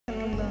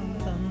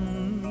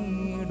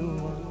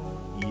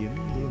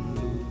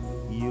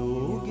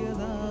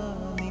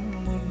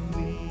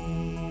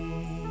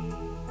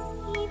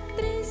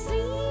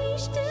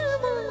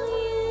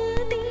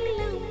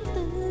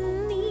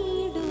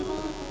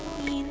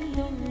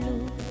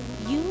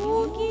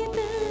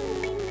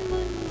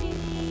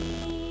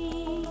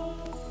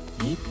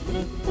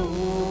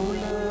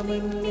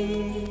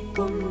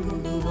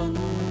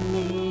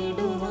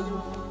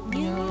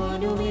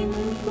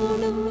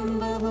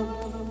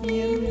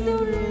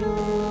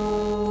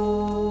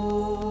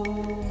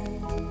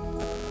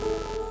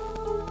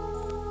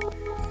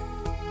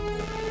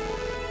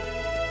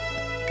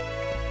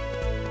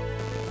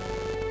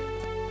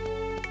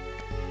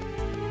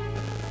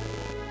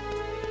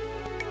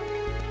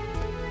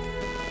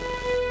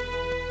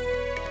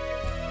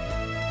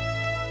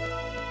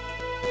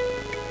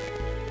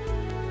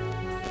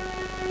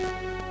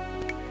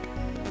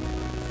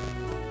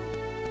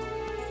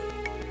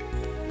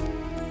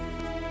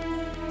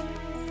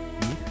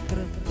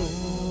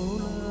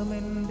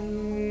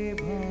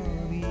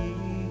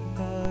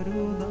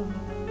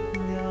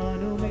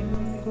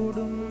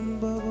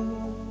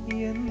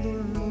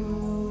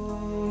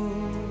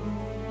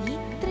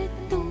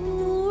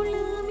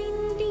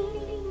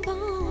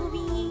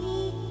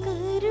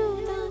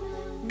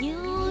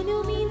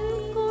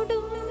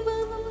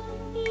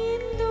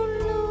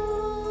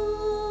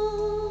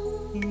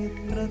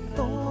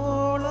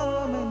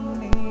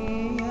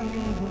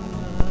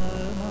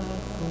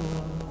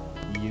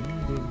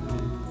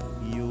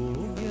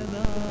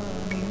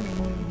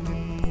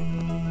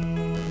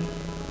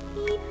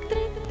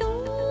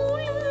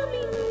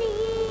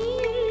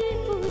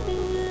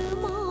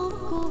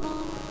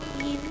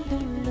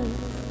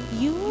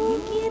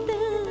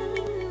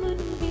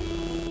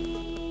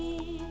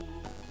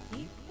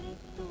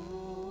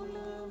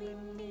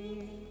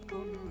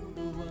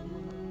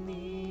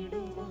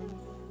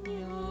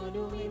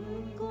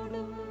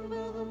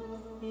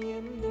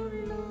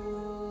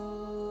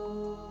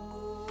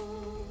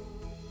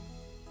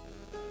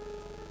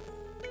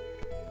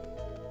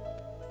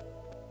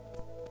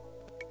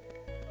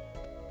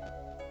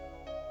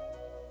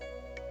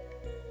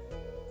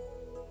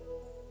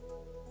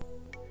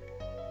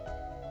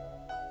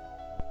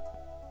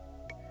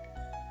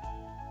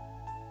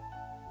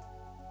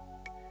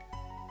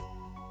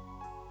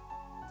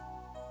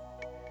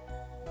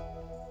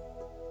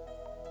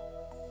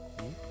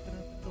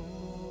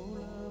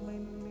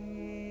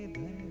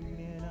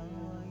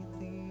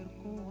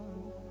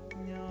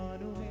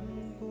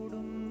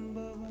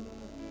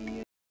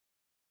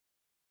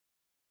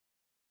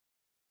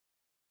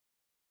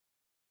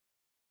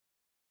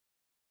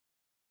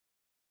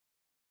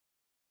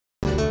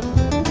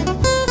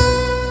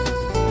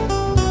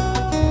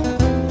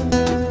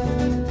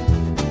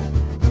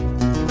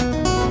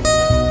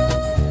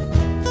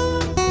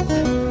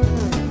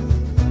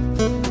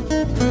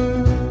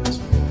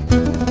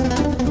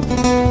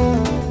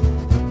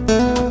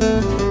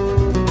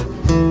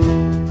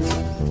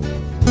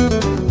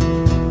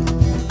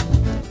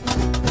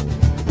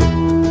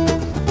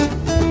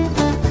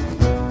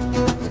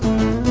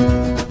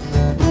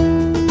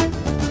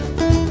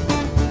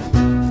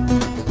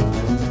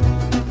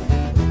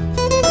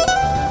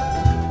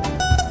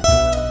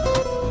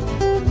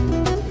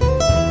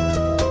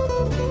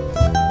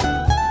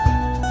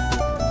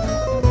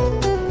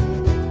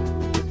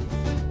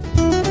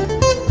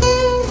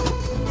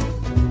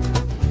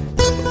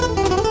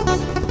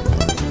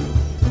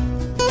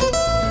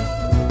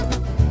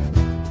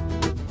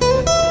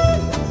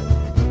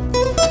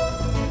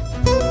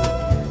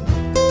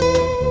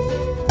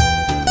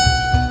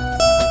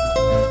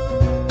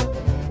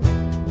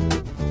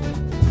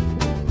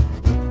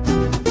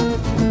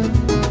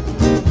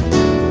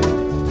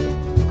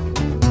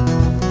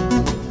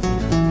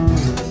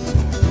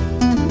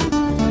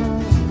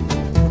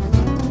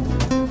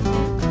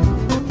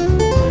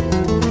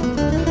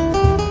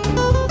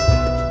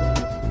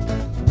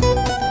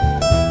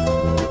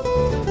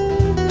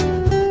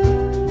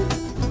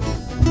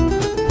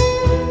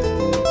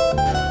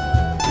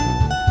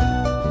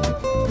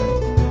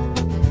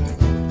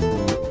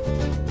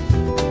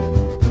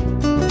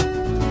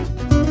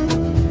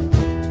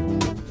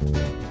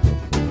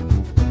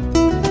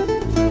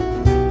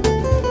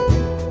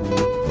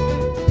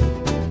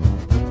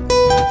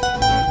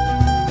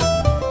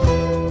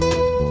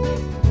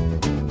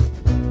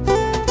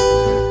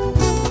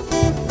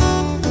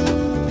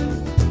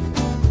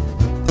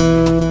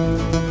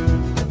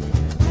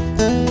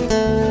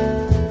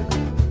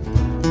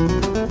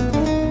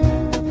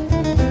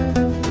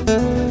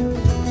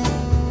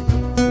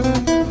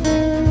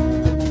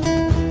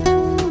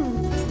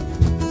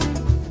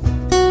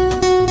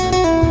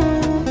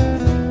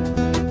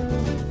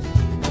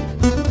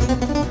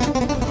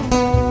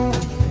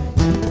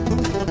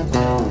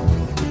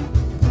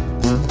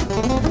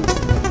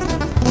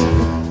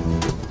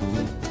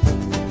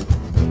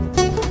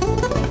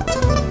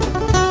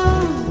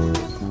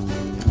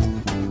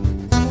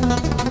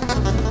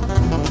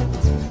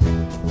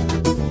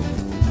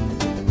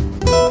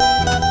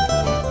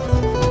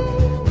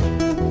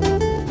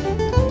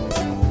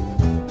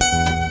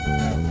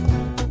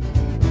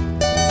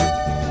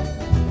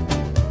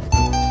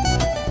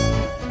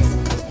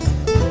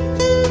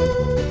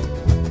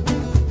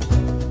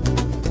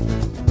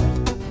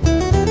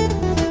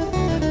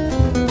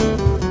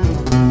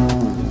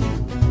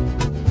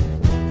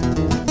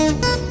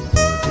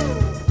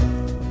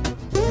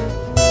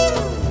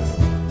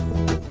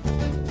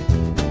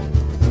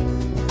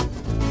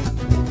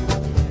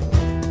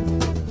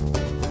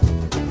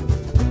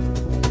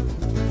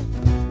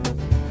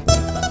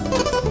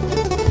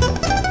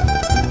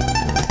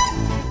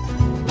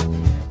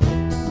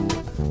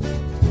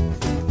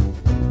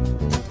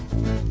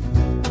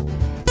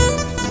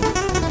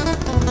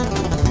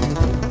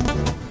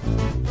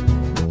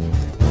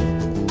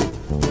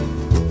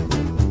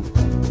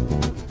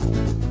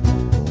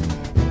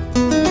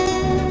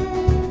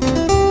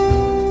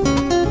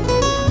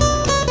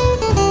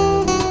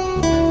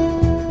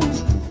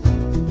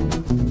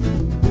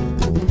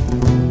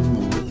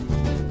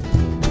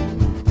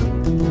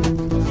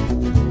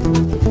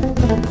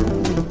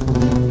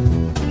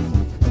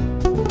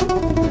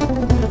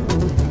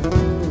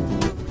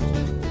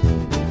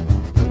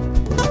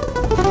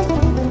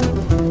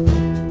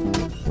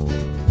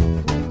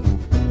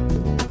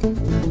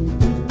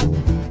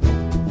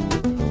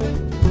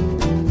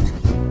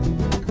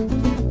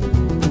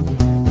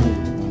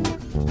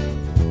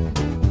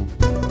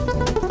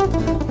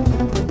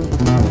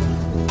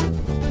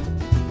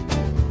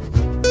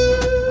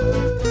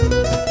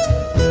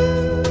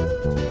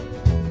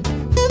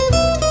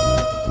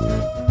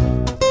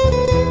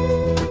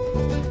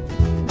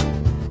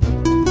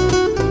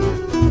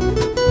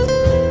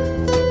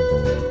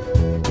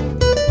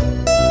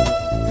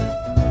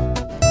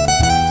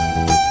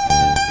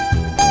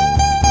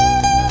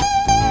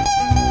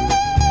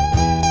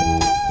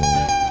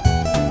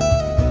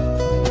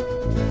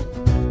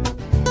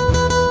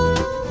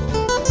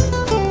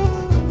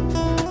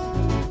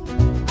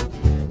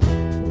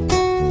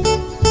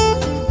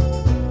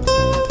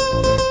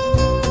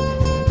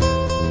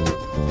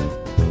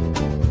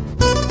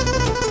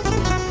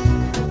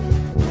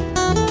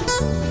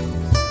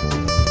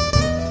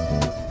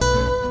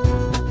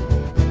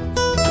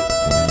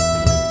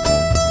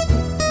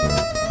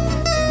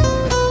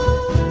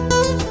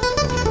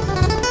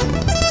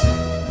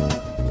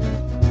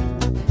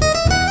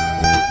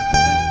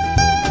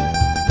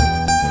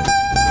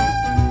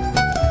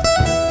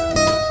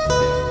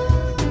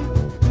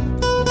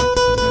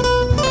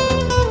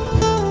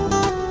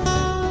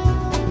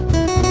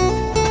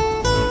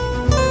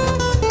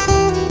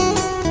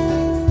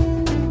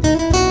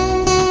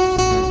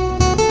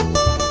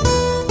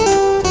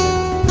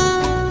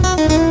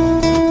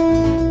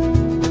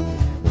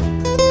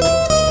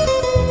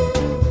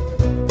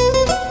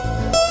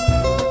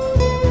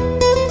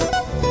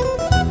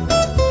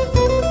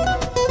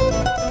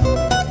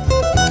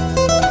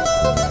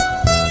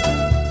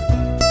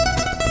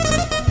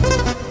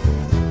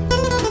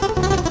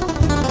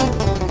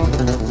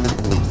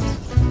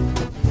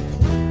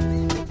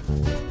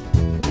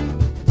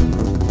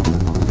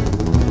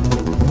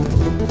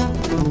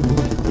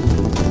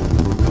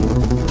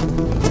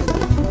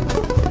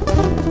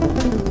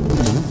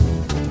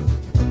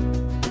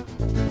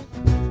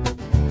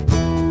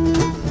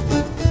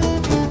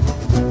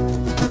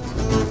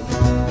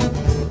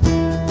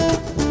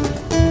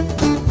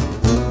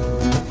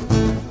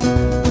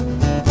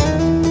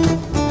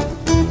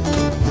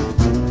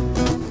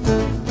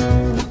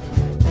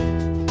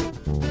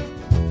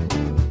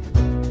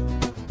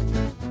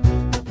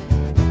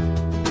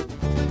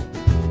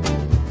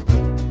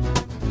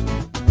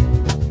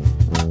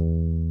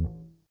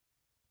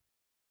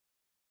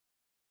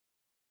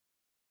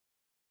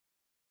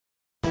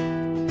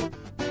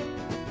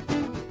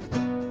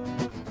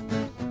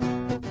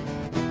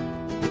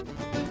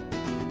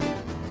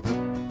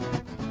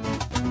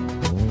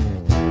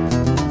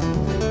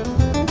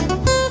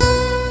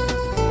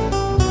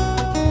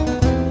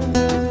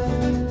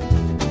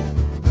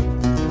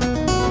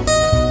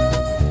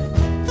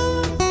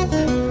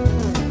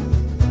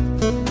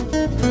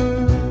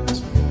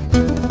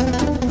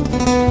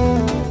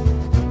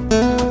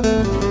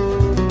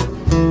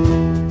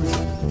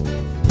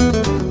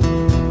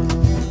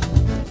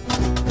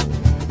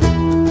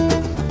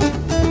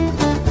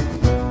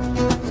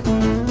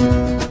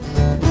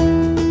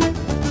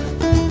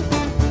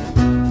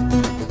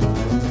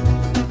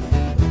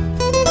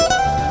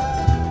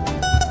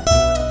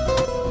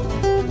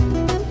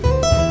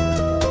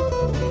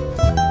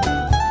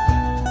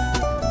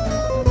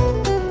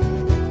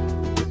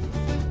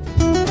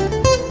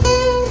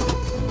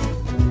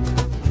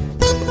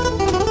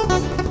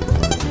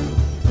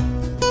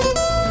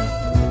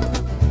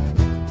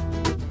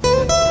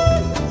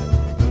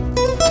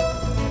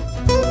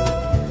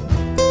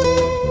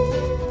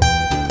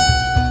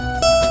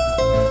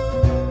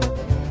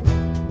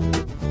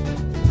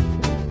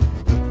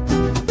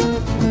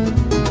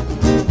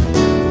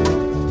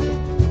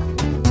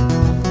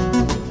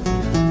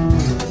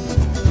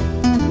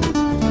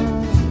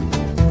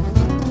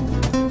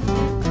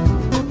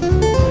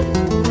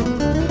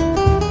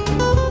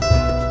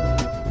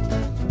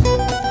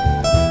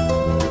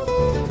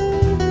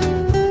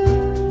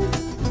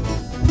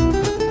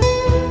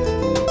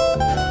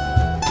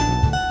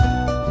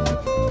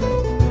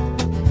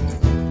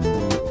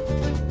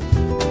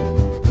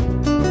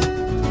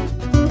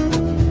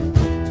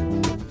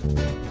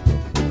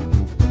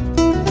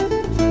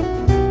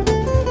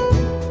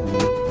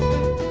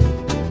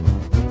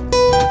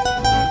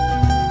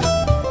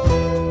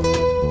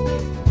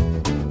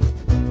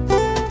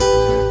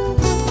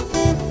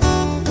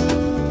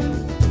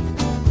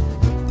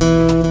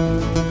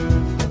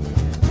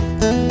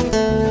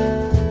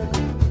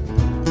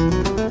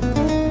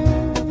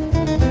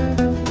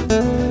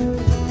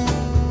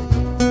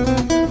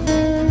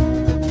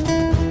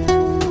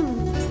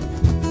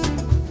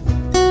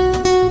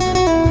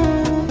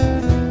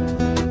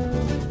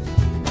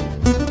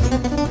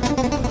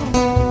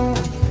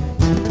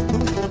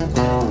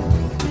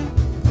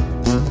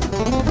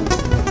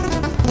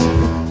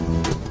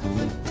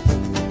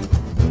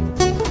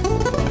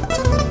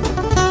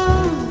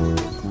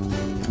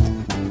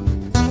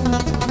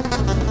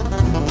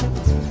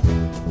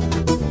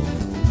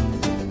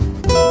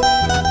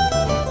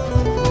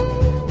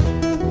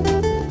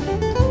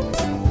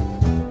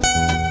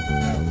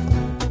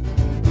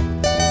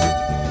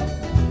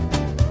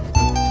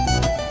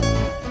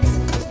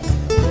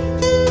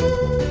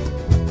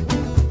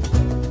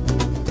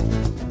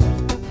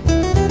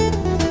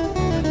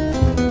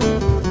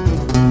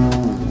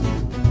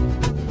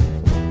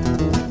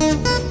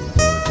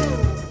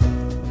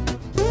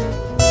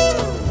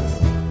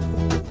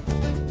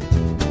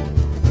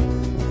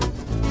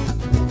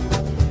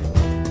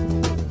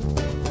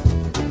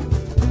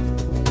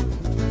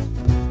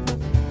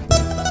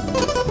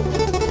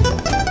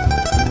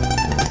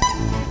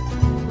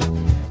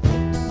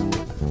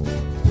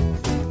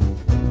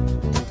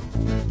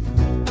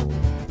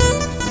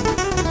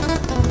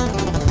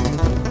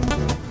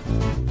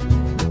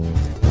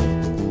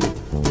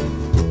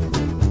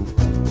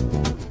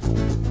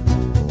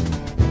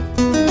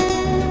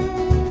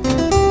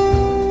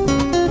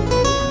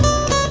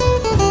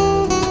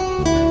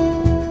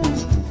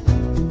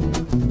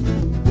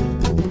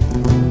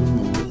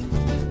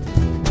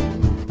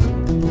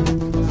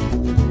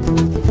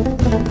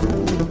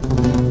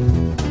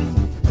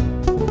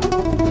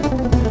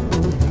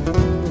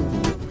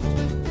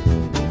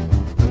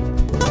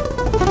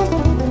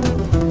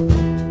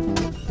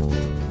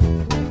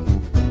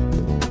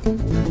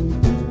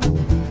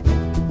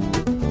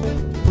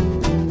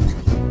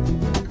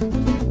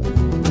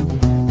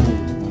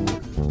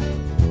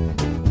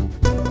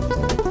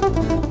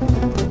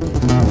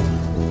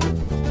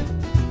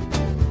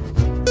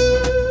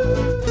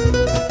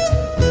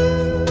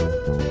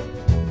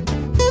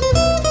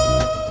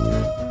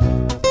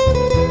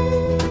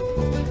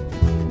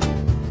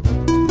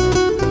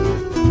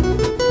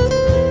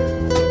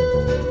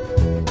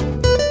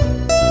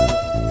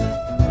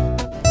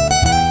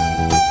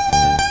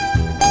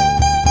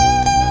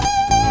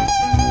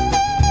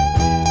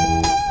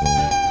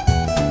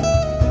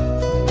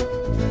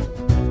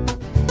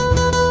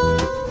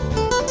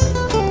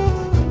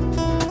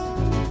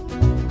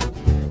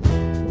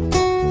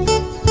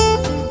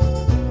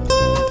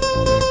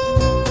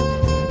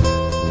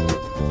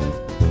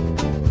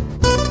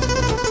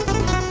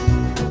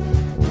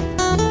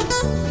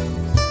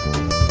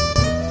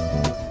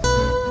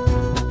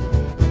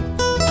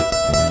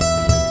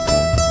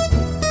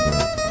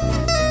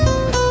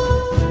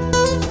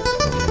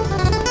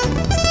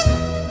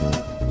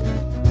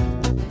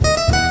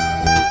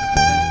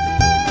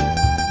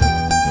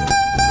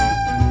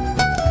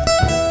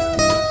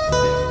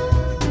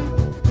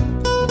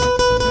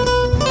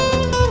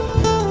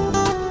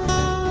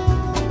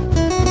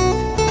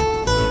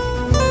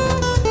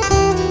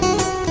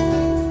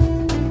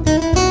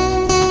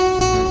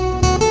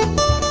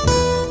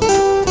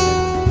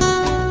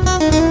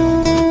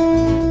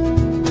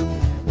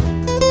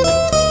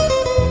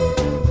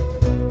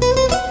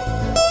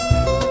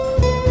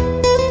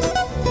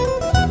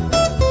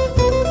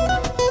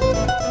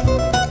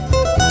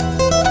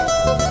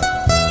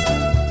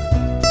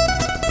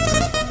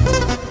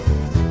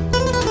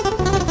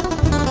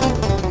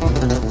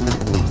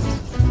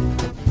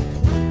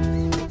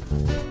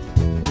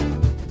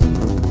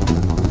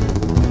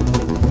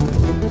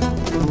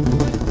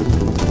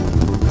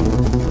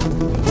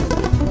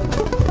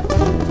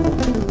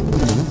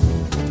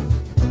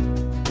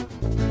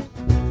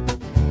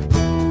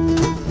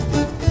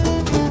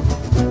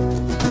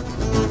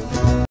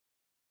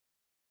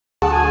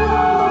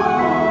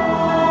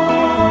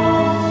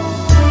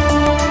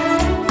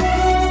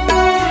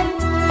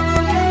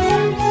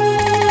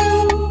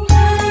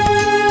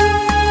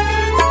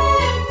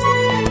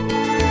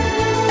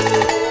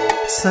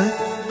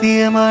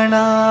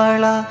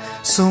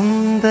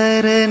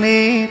സുന്ദരനേ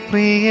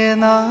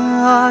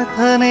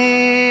പ്രിയനാഥനേ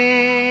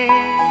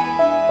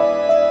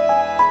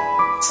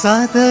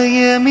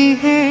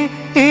സദയമിഹേ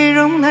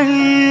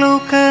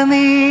എഴുന്നള്ളുക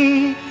നീ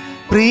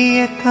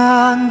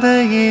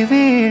പ്രിയകാന്തയെ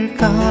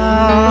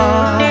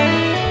വേൾക്കാൻ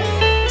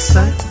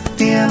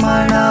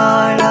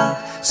സത്യമണാള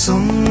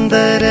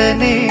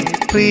സുന്ദരനേ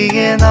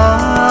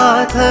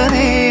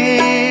പ്രിയനാഥനേ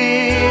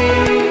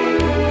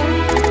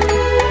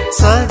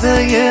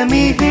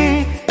സദയമിഹേ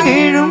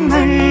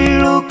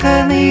എഴുന്നള്ളുക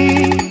നീ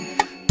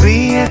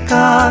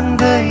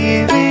പ്രിയകാന്തയെ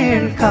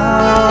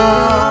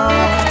വേൾക്കാൻ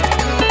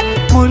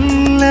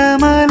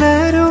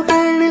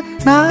മുല്ലമലരുകളിൽ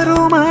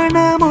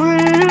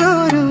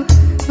നറുമണമുള്ളൊരു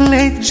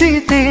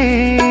ലജ്ജിതേ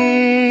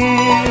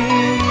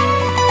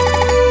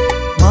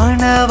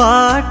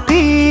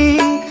മണവാട്ടി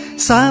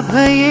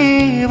സഭയെ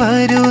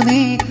വരൂ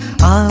നീ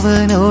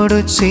അവനോട്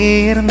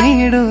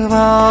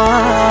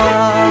ചേർന്നിടുവാൻ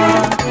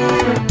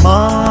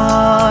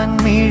മാൻമിഴികളിലൂറും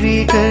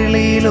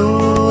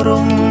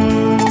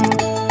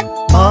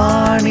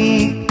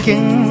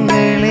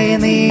മാണിക്യങ്ങളെ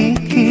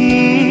നീക്കി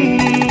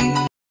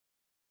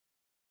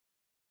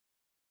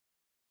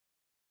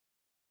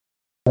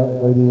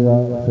വൈദിക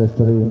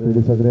ശ്രേഷ്ഠരെ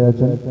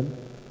പീഡിസഗ്രയച്ചൻ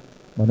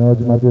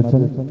മനോജ്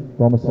മാത്യച്ചൻ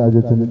തോമസ്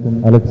രാജച്ചൻ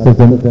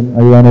അലക്സൻ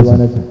അയ്യാനച്ചൻ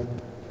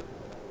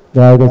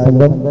ഗായക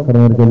സംഘം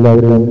കർമ്മർക്ക്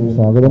എല്ലാവരെയും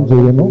സ്വാഗതം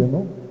ചെയ്യുന്നു.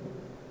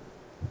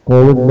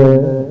 കോവിഡിന്റെ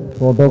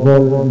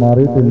പ്രോട്ടോകോൾ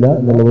മാറിയിട്ടില്ല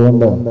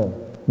എന്നുള്ളതുകൊണ്ട്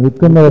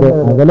നിൽക്കുന്നവർ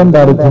അകലം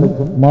പാലിച്ചും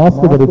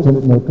മാസ്ക് ധരിച്ചും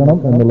നിൽക്കണം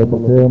എന്നുള്ളത്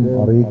പ്രത്യേകം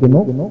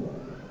അറിയിക്കുന്നു.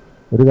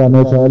 ഒരു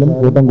കാരണവശാലും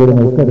കൂട്ടം കൂടി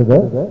നിൽക്കരുത്.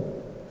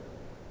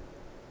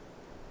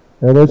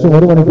 ഏകദേശം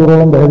 1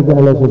 മണിക്കൂറോളം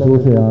ദൈർഘ്യമുള്ള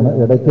ശുശ്രൂഷയാണ്.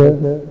 ഇടയ്ക്ക്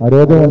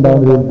ആരോഗ്യം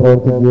ഉണ്ടാകുന്ന രീതിയിൽ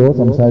പ്രവർത്തിക്കുകയോ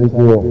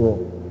സംസാരിക്കുകയോ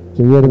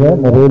ചെയ്യരുത്.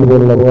 മൊബൈൽ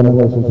പോലുള്ള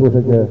ഉപകരണങ്ങൾ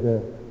ശുശ്രൂഷയ്ക്ക്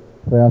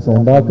പ്രയാസം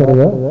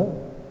ഉണ്ടാക്കരുത്.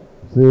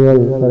 സ്ത്രീകൾ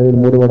തലയിൽ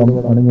മൂടുപടം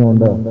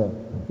അണിഞ്ഞുകൊണ്ട്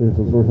ഈ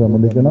ശുശ്രൂഷ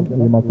സംബന്ധിക്കണം.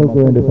 ഈ മക്കൾക്ക്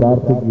വേണ്ടി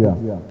പ്രാർത്ഥിക്കുക.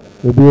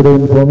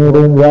 എബിയുടെയും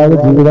സോമിയുടെയും വിവാഹ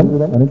ജീവിതം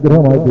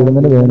അനുഗ്രഹമായി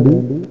തീരുന്നതിന് വേണ്ടി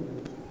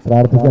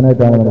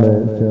പ്രാർത്ഥിക്കാനായിട്ടാണ് നമ്മളെ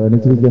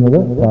ക്ഷണിച്ചിരിക്കുന്നത്.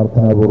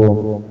 പ്രാർത്ഥനാപൂർവ്വം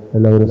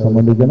എല്ലാവരും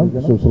സംബന്ധിക്കണം.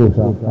 ശുശ്രൂഷ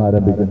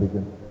ആരംഭിക്കുന്നു.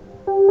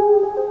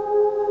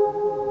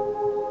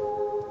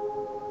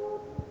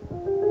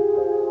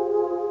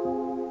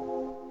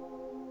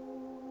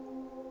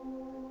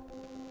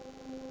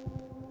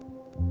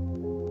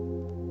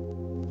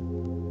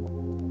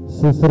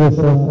 ശുശ്രൂഷ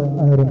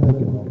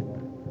ആരംഭിക്കുന്നു.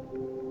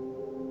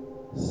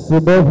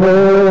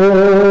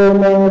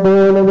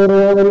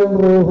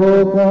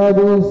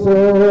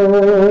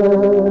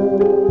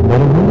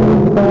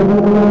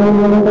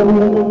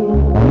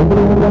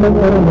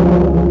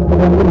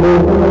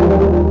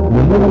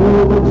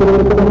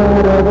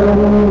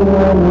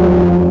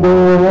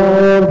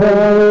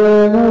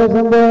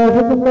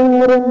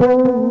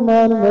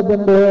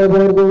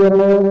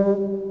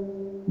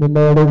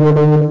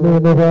 നിന്നോടുകൂടി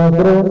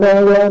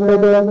മുഖാന്തരമുണ്ടാകാൻ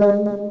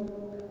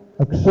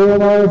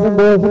അക്ഷയമായ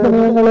സന്തോഷത്തിന്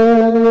ഞങ്ങളെ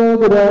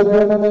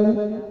അനുയോഗ്യരാക്കണമേ.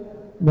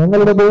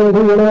 ഞങ്ങളുടെ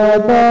ദേഹികളെ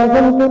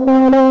ആത്മാക്കളിൽ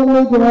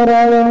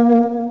നിന്നാലാകുമാറാകാം.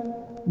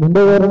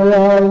 നിന്റെ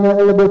കരുണയാൽ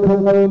ഞങ്ങളുടെ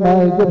ദുഃഖങ്ങൾ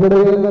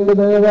മായ്ക്കപ്പെടുകയും നിന്റെ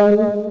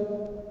ദയവായി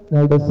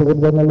ഞങ്ങളുടെ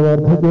സുഹൃത്തുക്കൾ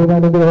വർദ്ധിക്കുകയും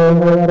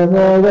അനുഗ്രഹങ്ങൾ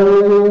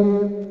നിറഞ്ഞാകുകയും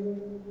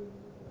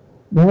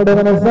ഞങ്ങളുടെ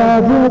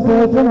മനസ്സാക്ഷിയ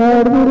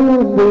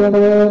ശേഷമാർന്നിരിക്കുകയും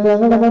ചെയ്യണമേ.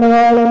 ഞങ്ങളുടെ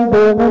മണവാളം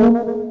തോന്നും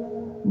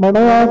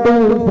മണവാട്ടിൽ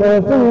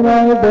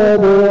ശ്രേഷ്ഠമായിട്ട്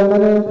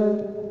ചെയ്യണമേ.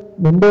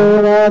 നിന്റെ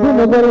ആദ്യം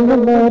മുതൽ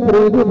നിന്ന്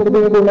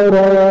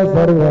പ്രീതിപ്പെടുത്തിയിട്ടുള്ളവരായ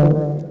സർവ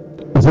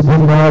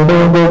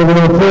വിശുദ്ധന്മാരുടെയും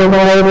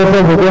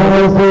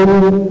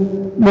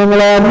ഞങ്ങൾ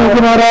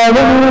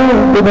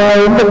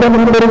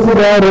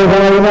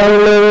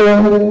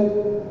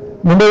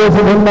നിന്റെ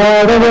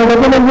വിശുദ്ധന്മാരുടെ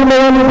ഗണത്തിലൊന്ന്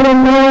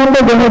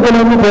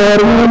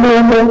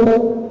ചേർന്നുകൊണ്ട്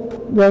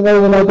ഞങ്ങൾ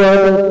നിനക്ക്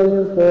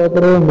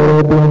സ്തോത്രവും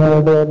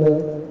പ്രവർത്തിക്കുന്നതായിട്ട്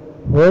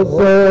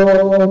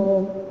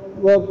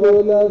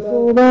وكل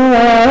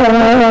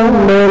سبحان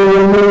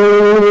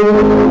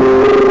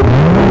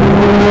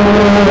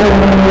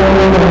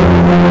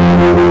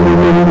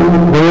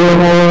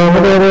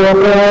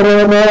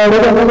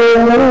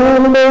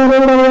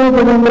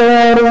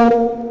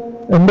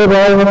എന്റെ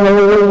ഭാഗങ്ങൾ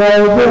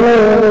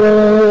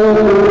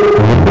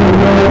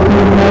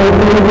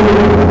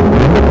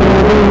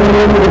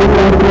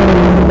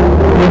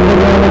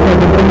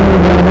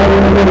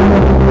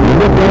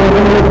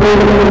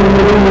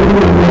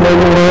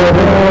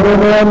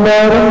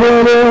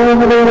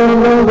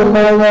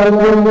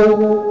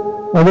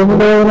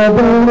അതിന്റെ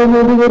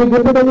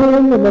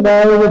നീതീകരിക്കപ്പെടുകയും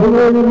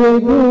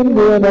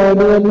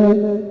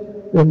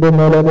എന്റെ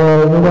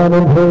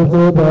മലമോനുഭവിച്ച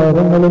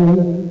പാപങ്ങളിൽ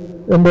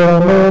എന്റെ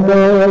അമ്മയുടെ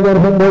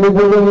ഗർഭം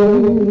ധരിക്കുകയും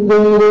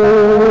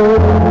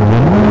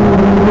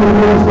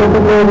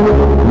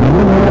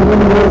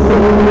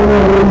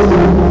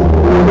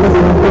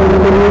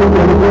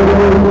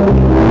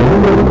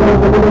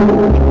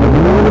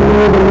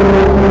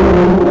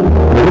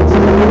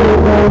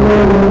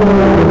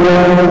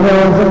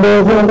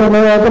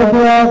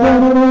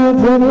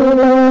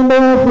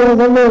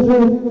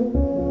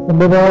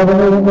എന്റെ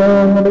ഭാഗങ്ങളിൽ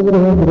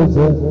അനുഗ്രഹം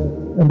കുറിച്ച്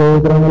എന്റെ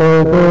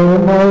ഉത്തരങ്ങളെയൊക്കെ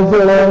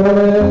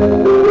മായ്ച്ചുകളയണമേ.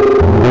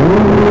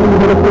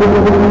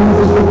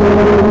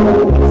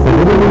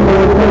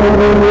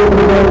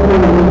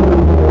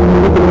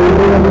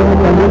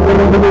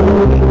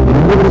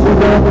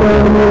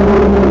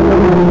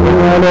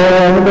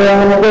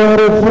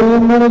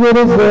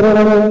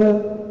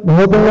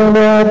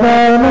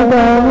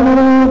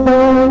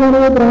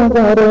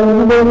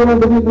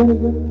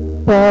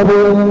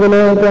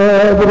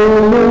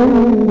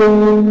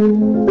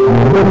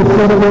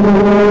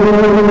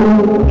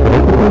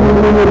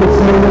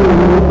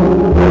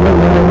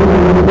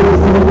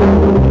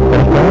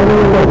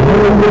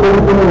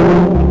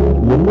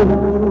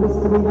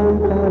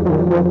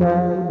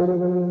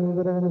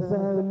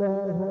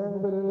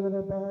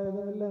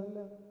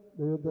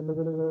 ദൈവത്തിന്റെ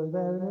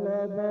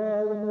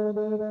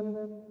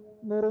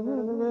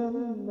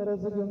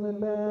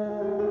നിരസിക്കുന്നില്ല.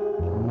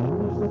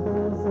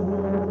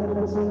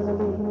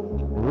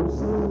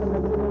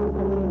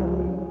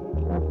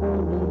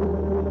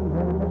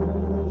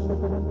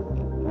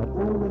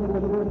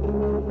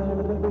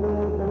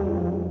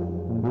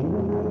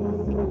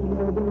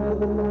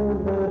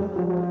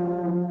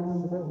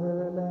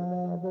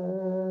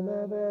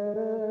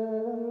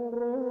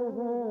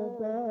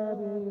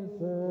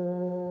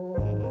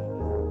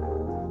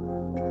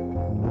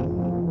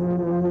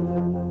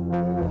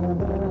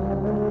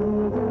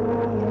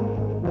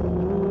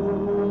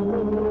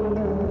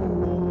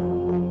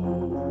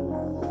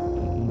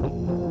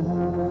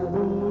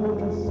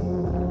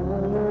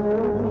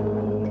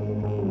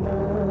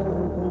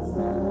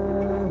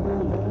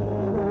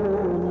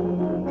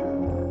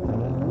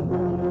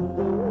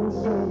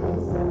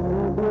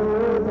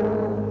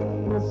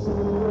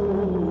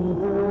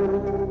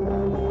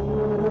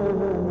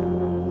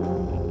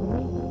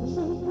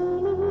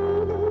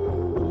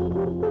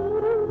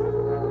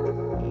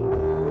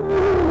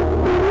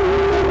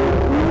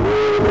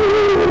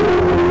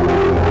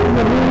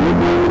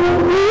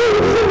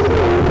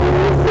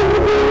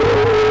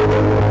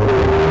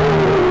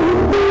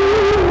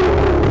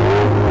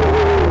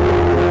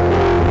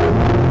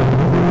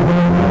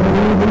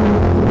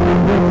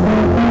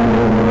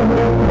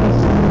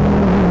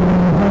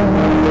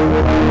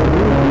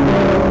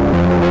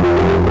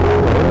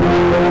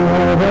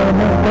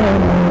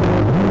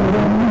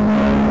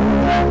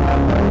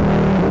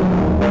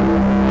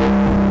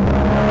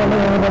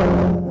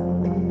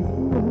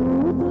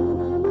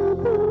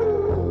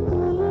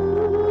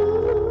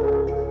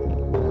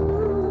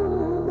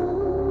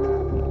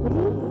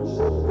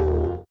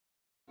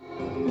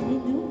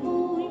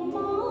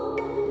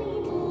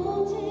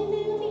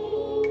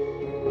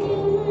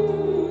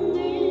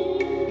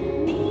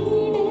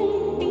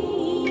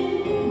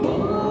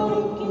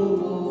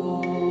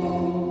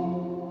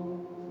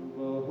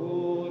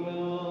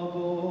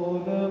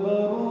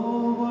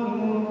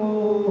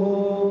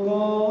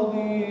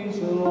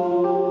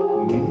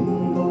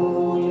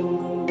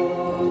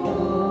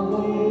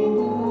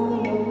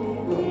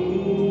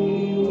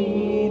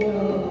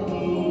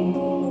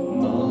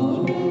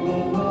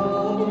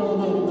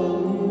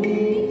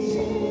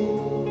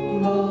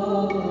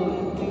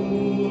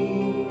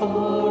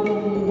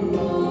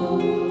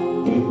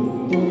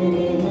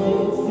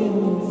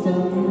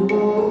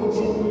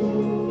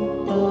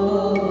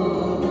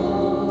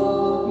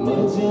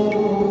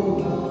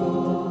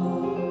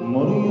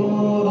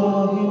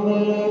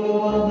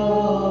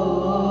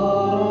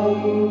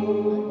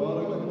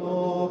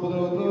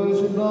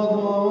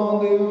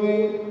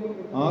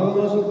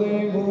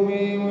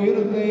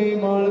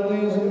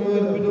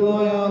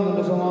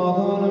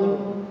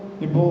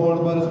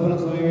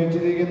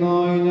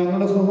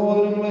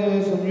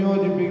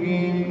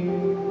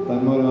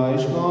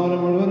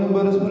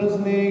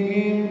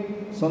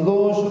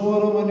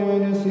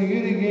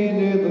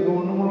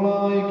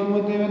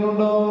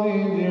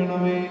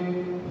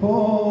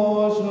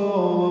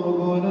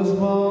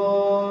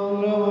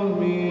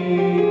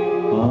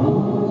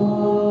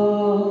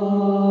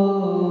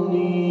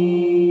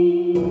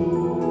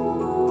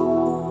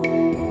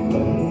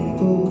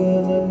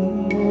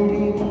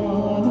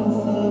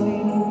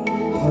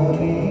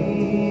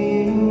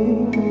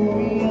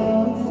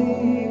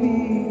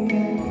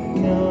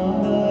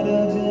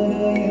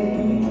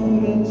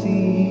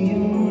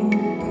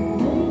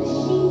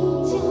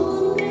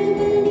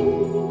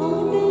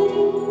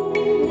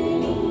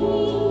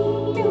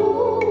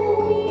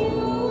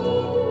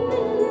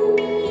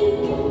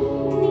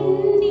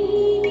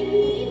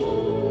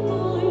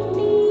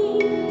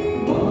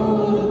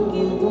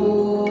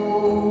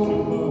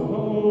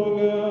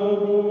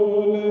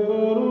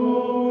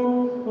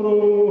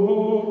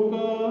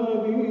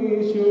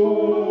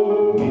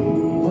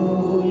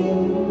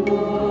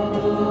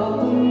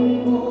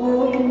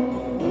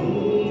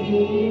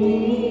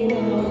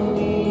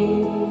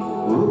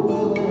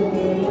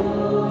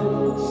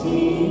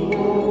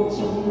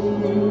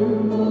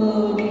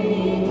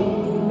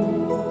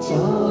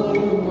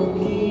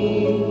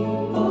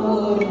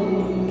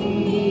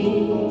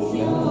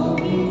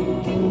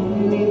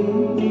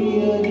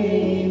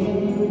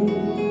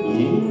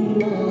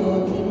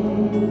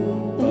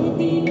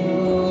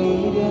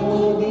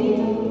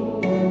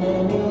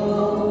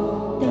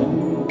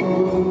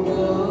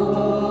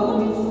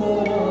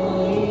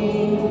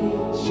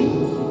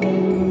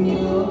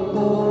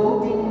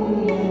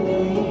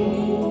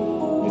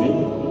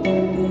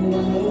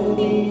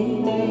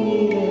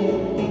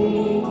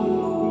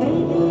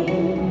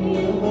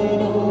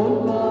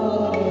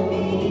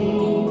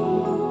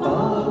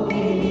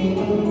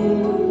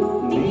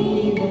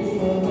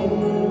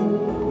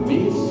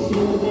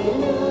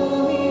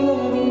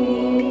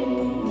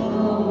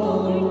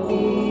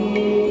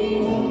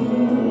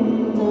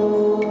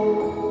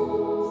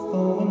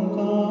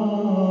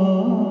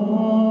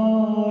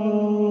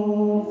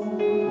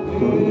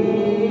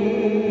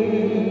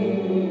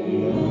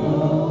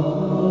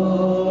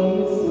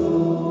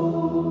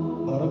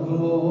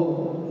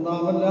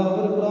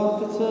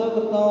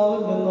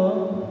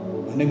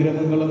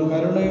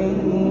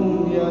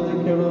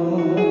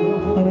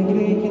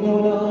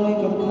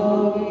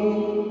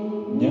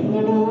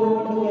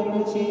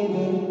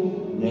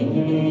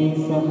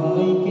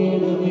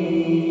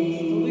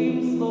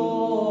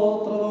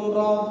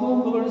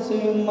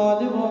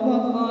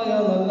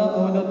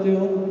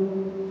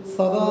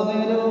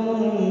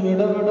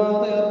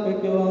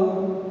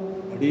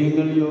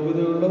 നിങ്ങൾ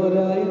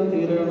യോഗ്യതയുള്ളവരായി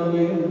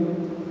തീരണമേ.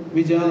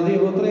 വിജാതീയ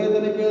പുത്രയെ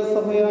തനിക്ക്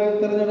സഭയായി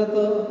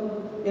തിരഞ്ഞെടുത്ത്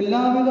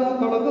എല്ലാവിധ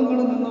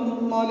കളങ്കങ്ങളിൽ നിന്നും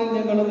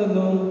മാലിന്യങ്ങളിൽ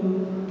നിന്നും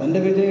തൻ്റെ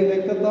വിജയ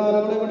രക്തത്താൽ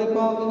അവളെ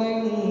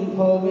വെടിപ്പാക്കുകയും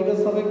ഭൗമിക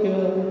സഭയ്ക്ക്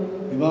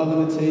വിവാഹ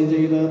നിശ്ചയം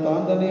ചെയ്ത്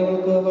താൻ തന്നെ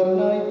അവൾക്ക്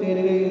വരനായി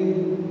തീരുകയും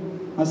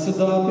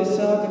അശുദ്ധ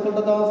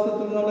പിശാചുക്കളുടെ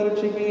ദാസ്യത്തിൽ നിന്ന് അവളെ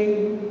രക്ഷിക്കുകയും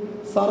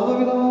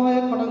സർവ്വവിധമായ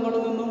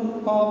കടങ്ങളിൽ നിന്നും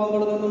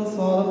പാപങ്ങളിൽ നിന്നും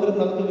സ്വാതന്ത്ര്യം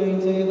നൽകുകയും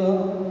ചെയ്ത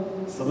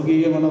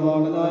സ്വർഗീയ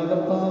മണവാളനായ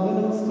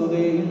കർത്താവിനും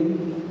സ്തുതി.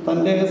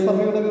 തൻ്റെ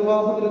സഭയുടെ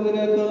വിവാഹ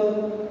വിരുന്നിലേക്ക്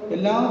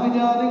എല്ലാ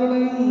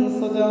വിജാതികളെയും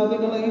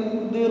സ്വജാതികളെയും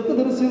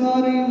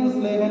ദീർഘദർശിമാരെയും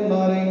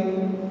സ്നേഹന്മാരെയും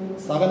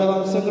സകല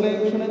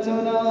വംശങ്ങളെയും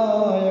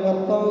ക്ഷണിച്ചവനായ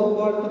കർത്താവ്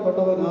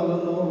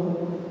വാഴ്ത്തപ്പെട്ടവനാകുന്നു.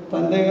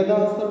 തൻ്റെ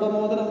യഥാസ്ഥയുടെ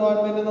മോദനം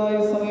വാഴ്വേണ്ടതായ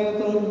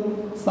സമയത്തും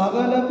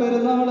സകല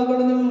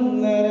പെരുന്നാളുകളിലും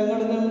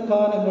നേരങ്ങളിലും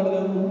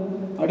കാലങ്ങളിലും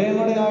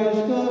അടിയങ്ങളുടെ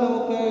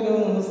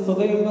ആയുഷ്കാലമൊക്കെയും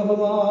സ്തുതിയും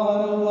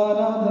ബഹുമാനവും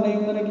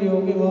ആരാധനയും നിനക്ക്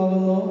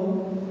യോഗ്യമാകുന്നു.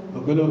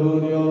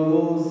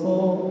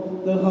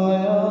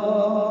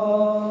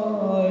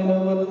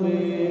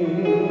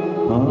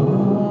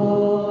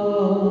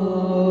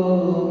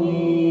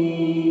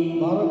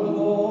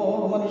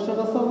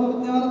 മനുഷ്യരുടെ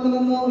സർവ്വവിജ്ഞാനത്തിൽ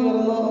നിന്ന്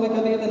ഉയർന്ന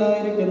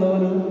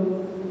അവയ്ക്കതീതനായിരിക്കുന്നവനും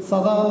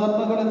സദാ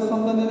നന്മകളിൽ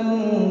സമ്പന്നനും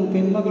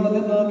തിന്മകളിൽ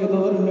നിന്ന്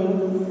വിദൂരനും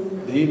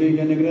ദൈവിക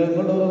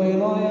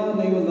അനുഗ്രഹങ്ങളുള്ളവയുമായ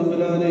ദൈവം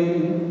തമ്പുരാനെ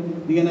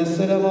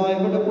ദീനശ്വരമായ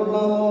വെടുപ്പുള്ള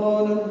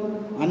മോറോനും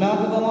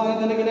അനാഗതമായ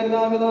നിലയിൽ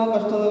എല്ലാവിധ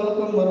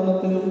കഷ്ടതകൾക്കും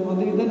മരണത്തിനും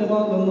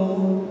അതീതനുമാകുന്നു.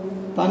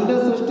 തൻ്റെ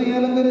സൃഷ്ടിയെ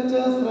അലങ്കരിച്ച്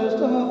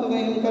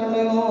ശ്രേഷ്ഠമാക്കുകയും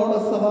കരുണയോടെ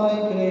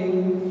സഹായിക്കുകയും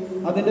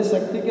അതിൻ്റെ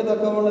ശക്തിക്ക്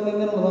തക്കവണ്ണം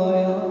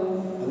നിന്നുള്ളതായ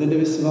അതിൻ്റെ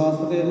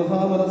വിശ്വാസത്തെ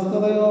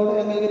മഹാമനസ്കതയോടെ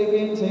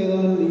അംഗീകരിക്കുകയും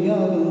ചെയ്തവൻ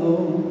നീയാകുന്നു.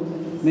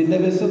 നിന്റെ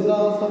വിശുദ്ധ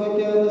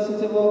സഭയ്ക്ക്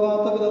നശിച്ചു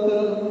പോകാത്ത വിധത്തിൽ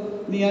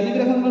നീ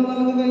അനുഗ്രഹങ്ങൾ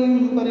നൽകുകയും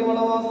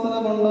പരിമളവാസന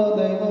കൊണ്ട്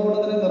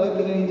ദൈവോടതിനെ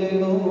നിറയ്ക്കുകയും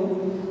ചെയ്തു.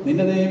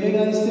 നിന്റെ ദൈവിക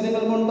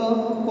ഐശ്വര്യങ്ങൾ കൊണ്ട്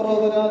കുറവ്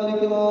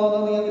വരാതിരിക്കുവാതെ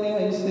നീ അതിനെ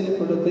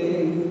ഐശ്വര്യപ്പെടുത്തി.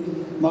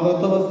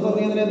 മഹത്വ വസ്ത്രം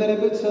നീ അതിനെ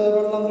ധരിപ്പിച്ച്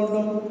വെള്ളം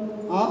കൊണ്ടും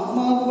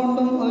ആത്മാവ്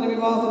കൊണ്ടും അതിന്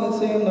വിവാഹ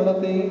നിശ്ചയം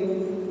നടത്തി.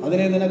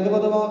 അതിനെ നിനക്ക്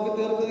പദമാക്കി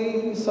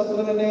തീർക്കുകയും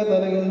ശത്രുവിൻ്റെ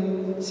തലയിൽ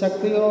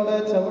ശക്തിയോടെ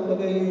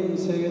ചവിട്ടുകയും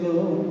ചെയ്തു.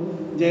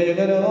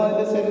 ജയകരമായ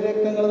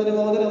ശരീരങ്ങൾ അതിന്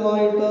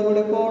മോദനമായിട്ട്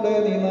വെടിപ്പോടെ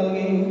നീ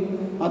നൽകി.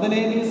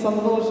 അതിനെ നീ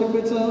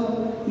സന്തോഷിപ്പിച്ച്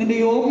നിന്റെ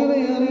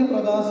യോഗ്യതയേറിയ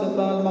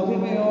പ്രകാശത്താൽ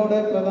മഹിമയോടെ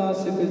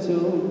പ്രകാശിപ്പിച്ചു.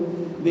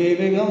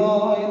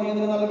 ദൈവികമായി നീ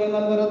അതിന് നൽകിയ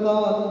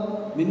നൽവരത്താൽ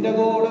നിന്റെ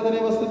കൂടെ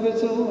അതിനെ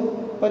വസിപ്പിച്ചു.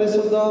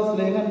 പരിശുദ്ധ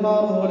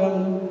സ്നേഹന്മാർ മൂലം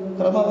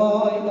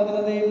ക്രമമായി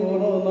അതിന് നീ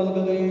പൂർണ്ണ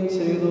നൽകുകയും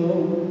ചെയ്തു.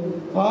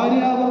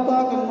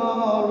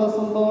 ഭാര്യാഭർത്താക്കന്മാരുടെ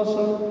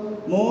സന്തോഷം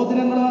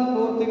മോതിരങ്ങളാൽ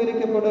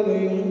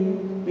പൂർത്തീകരിക്കപ്പെടുകയും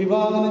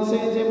വിവാഹ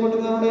നിശ്ചയം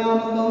ചെയ്യപ്പെടുന്നവരുടെ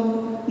ആനന്ദം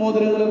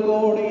മോതിരങ്ങളിൽ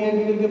കൂടി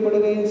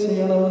ഏകീകരിക്കപ്പെടുകയും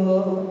ചെയ്യണമെന്ന്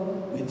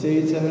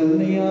നിശ്ചയിച്ചവൻ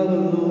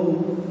നീയാകുന്നു.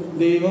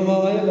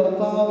 ദൈവമായ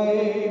കർത്താവേ,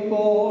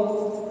 ഇപ്പോൾ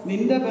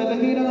നിന്റെ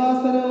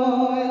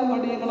ബലഹീനദാസരായ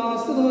അടിയങ്ങൾ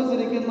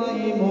ആശ്രയിച്ചിരിക്കുന്ന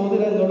ഈ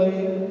മോതിരങ്ങളെ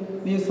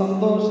നീ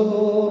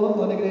സന്തോഷപൂർവ്വം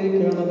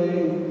അനുഗ്രഹിക്കണമേ.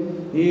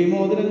 ഈ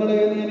മോതിരങ്ങളെ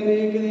നീ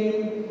അനുഗ്രഹിക്കുകയും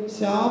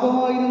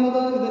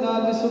ശാപമായിരുന്നത്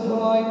ഇതിനാൽ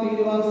വിശുദ്ധമായി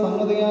തീരുവാൻ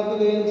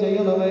സംഗതിയാക്കുകയും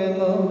ചെയ്യണമേ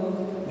എന്ന്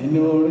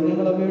നിന്നോട്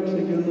ഞങ്ങൾ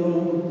അപേക്ഷിക്കുന്നു.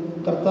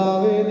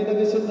 കർത്താവേ, നിന്റെ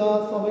വിശുദ്ധ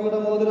സഭയുടെ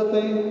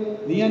മോതിരത്തെ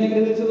നീ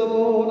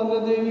അനുഗ്രഹിച്ചതുപോലെ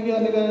ദൈവിക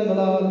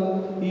അനുഗ്രഹങ്ങളാൽ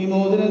ഈ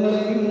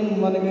മോതിരങ്ങളെയും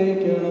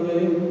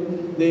അനുഗ്രഹിക്കണമേ.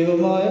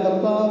 ദൈവമായ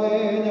കർത്താവേ,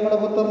 ഞങ്ങളുടെ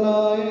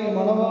പുത്രനായ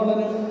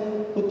മണവാളനും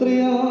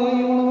പുത്രിയായ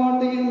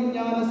മണവാട്ടിയും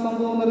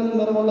ജ്ഞാനസമ്പൂർണ്ണരിൽ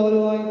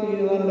നിറമുള്ളവരുമായി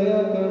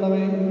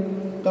തീരുവാനിടയാക്കണമേ.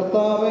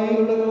 കർത്താവേ,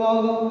 ഇവിടെ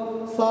വിവാഹം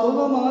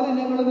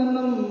സർവമാലിന്യങ്ങളിൽ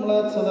നിന്നും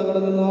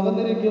മ്ലേച്ഛതകളിൽ നിന്നും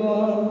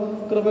അകന്നിരിക്കുവാൻ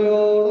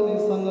കൃപയോട് നീ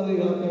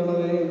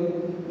സംഗതിയാക്കണമേ.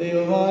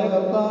 ദൈവമായ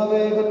കർത്താവേ,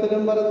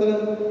 ഇഹത്തിലും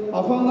പരത്തിലും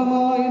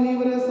അഭംഗമായി നീ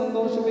ഇവരെ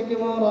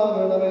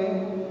സന്തോഷിപ്പിക്കുമാറാകണമേ.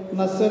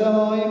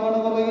 നശ്വരമായ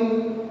മണവറയിൽ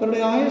ഇവരുടെ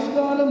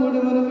ആയുഷ്കാലം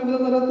മുഴുവനും വിവിധ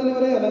തരത്തിൽ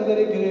ഇവരെ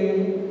അലങ്കരിക്കുകയും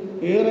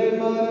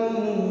ഏറെമാരും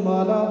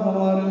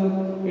മാലാഖമാരും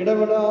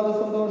ഇടപെടാതെ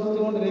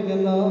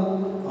സന്തോഷിച്ചുകൊണ്ടിരിക്കുന്ന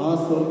ആ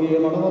സ്വർഗീയ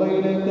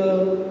മണവറയിലേക്ക്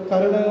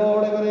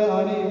കരുണയോടെ ഇവരെ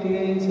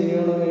ആനയിക്കുകയും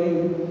ചെയ്യണമേ.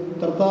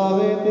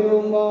 കർത്താവേ,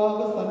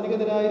 തിരുമുമ്പാകെ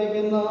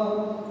സന്നിഹിതരായിരിക്കുന്ന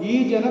ഈ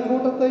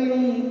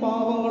ജനക്കൂട്ടത്തെയും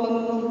പാപങ്ങളിൽ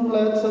നിന്നും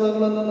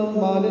മ്ലേച്ഛതകളിൽ നിന്നും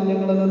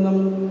മാലിന്യങ്ങളിൽ നിന്നും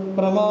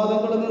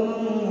പ്രമാദങ്ങളിൽ നിന്നും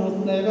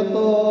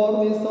സ്നേഹത്തോടെ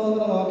നീ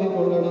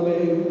സ്വതന്ത്രമാക്കിക്കൊള്ളണമേ.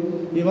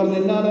 ഇവർ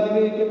നിന്നാൽ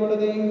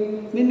അനുഗ്രഹിക്കപ്പെടുകയും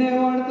നിന്നെ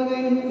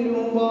വാഴ്ത്തുകയും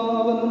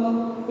തിരുമുമ്പാകെ നിന്നും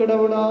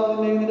ഇടപെടാതെ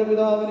നിന്റെ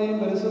പിതാവിനെയും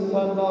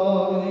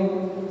പരിശുദ്ധാത്മാവിനെയും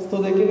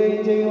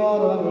സ്തുതിക്കുകയും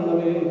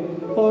ചെയ്യുവാറാകണമേ.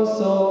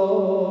 ഓശോ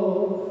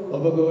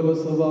ഉപകൂല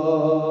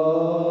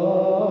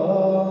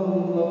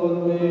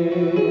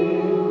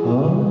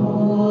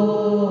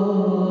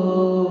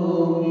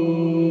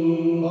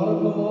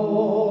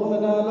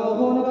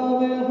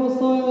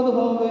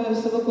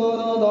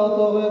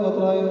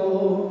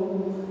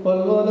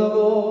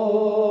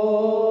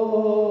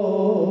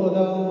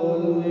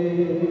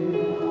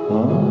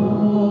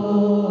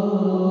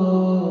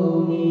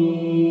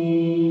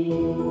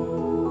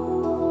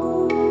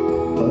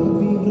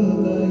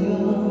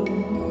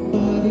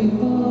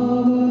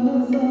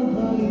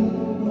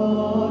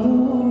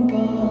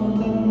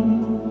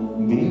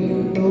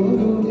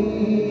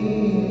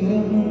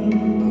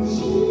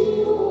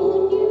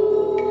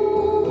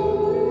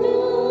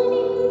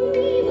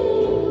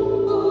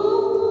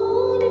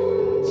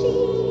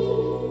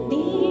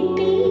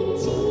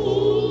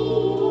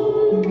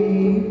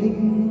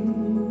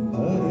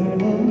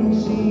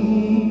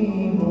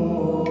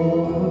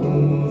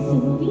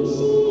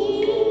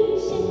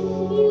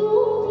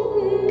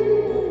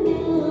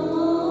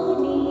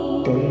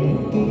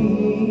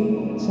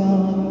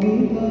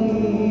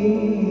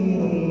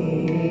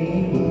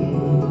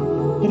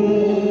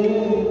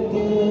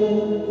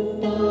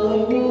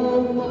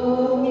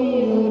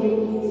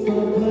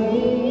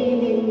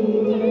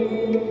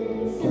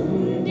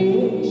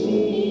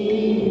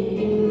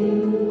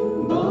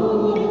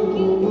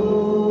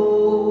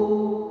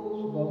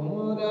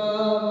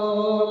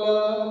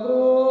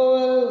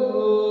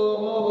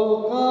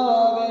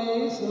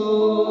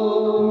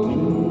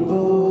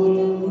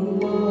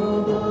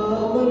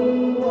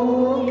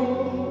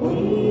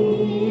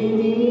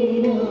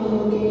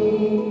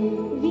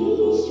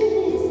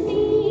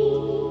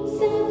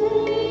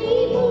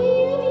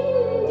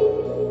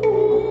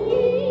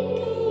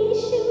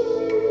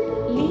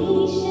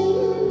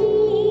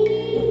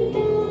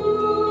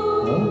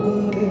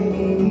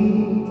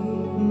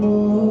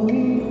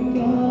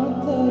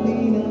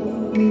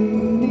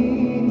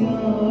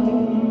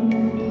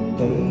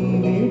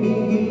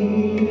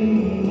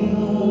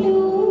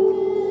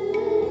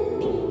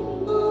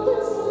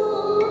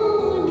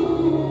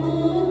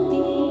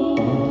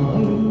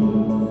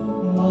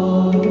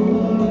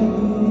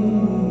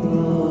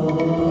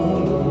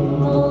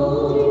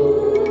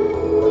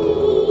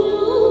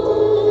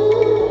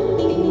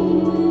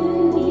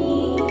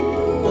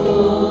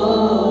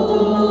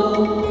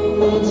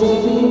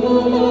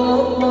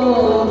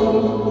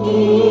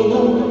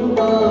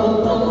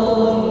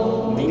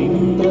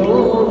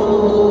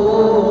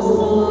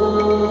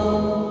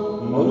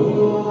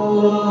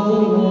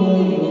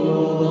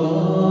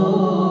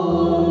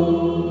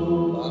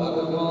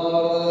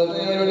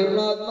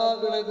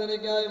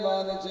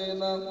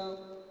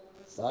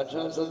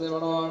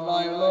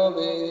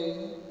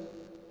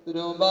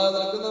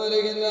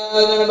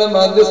ഞങ്ങളുടെ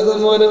മധ്യസ്ഥം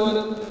മൂലം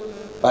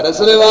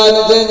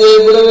പരസ്പരവാദിച്ചം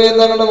ചെയ്യപ്പെടുകയും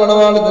ഞങ്ങളുടെ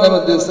മണവാളത്തിന്റെ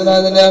മധ്യസ്ഥനെ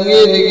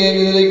അംഗീകരിക്കുകയും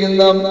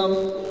ചെയ്തിരിക്കുന്ന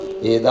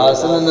ഈ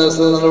ദാസനെന്ന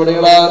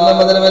നടപടികളാകുന്ന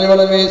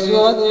മതിരമനിവളം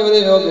യേശുവാദിവരെ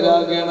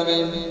യോഗ്യരാക്കണമേ.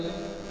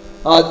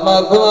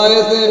 ആത്മാർത്ഥമായ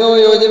സ്നേഹവും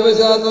യോജിപ്പ്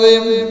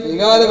ശാന്തതയും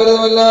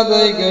വികാരപരമല്ലാത്ത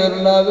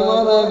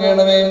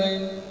ഐക്യമുണ്ടാകുമാറാകണമേ.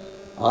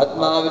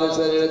 ആത്മാവിന്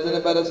ശരീരത്തിന്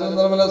പരസ്പരം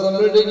നിർമ്മല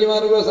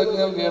സംരക്ഷിക്കുമാർഗ ശക്തി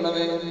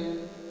നൽകണമേ.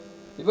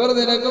 ഇവർ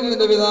നിനക്കും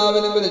നിന്റെ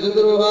പിതാവിനും പരിശുദ്ധ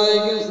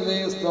റൂഹായിക്കും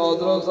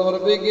സ്തോത്രവും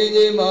സമർപ്പിക്കുകയും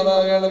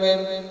ചെയ്യുമാറാകണമേ.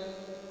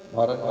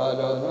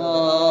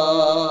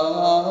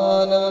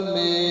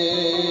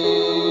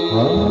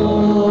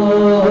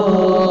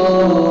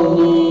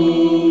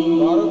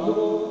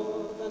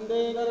 തന്റെ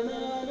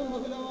കരുണയാലും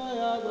ബഹുലമായ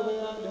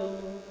കൃപയാലും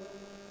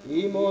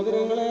ഈ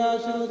മോതിരങ്ങളെ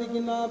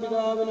ആശീർവദിക്കുന്ന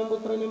പിതാവിനും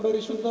പുത്രനും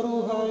പരിശുദ്ധ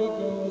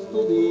റൂഹായിക്കും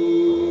സ്തുതി.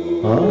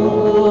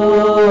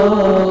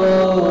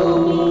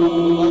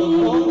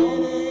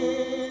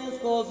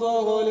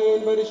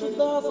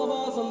 പരിശുദ്ധ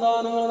സഭാ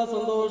സന്താനങ്ങളുടെ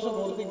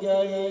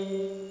സന്തോഷപൂർത്തിക്കായി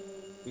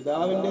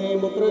പിതാവിന്റെയും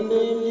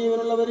പുത്രന്റെയും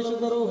ജീവനുള്ള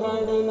പരിശുദ്ധ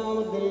റൂഹായുടെയും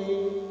നാമത്തിൽ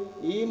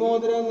ഈ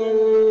മോതിരങ്ങൾ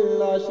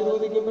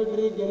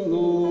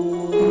ആശീർവദിക്കപ്പെട്ടിരിക്കുന്നു.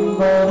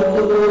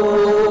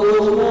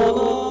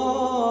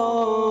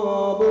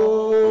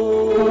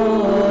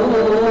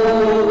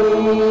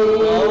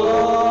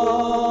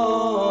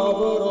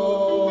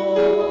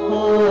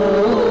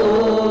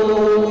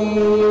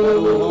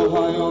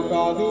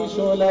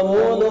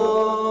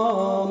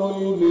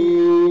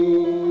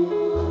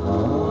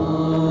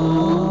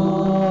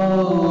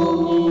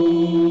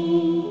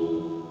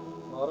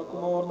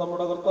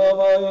 നമ്മുടെ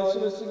കർത്താവായ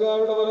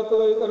യേശുമിശിഹായുടെ വലത്ത്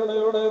കൈ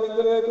കരുണയോടെ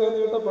നിങ്ങളിലേക്ക്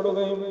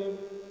നീട്ടപ്പെടുകയും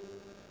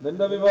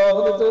നിന്റെ വിവാഹ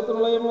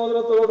നിശ്ചയത്തിനുള്ള ഈ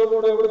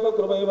മോതിരത്തോടുകൂടെ ഇവിടുത്തെ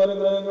കൃപയും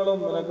അനുഗ്രഹങ്ങളും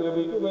നിനക്ക്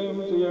ലഭിക്കുകയും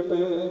ചെയ്യട്ടെ.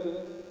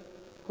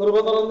 കൃപ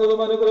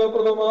നിറഞ്ഞതും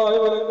അനുഗ്രഹപ്രദമായ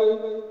വലങ്കൈ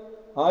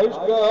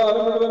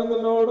ആയുഷ്കാലം മുഴുവൻ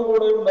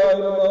നിന്നോടുകൂടെ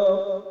ഉണ്ടായിരുന്ന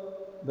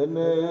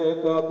നിന്നെ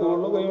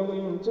കാത്തുകൊള്ളുകയും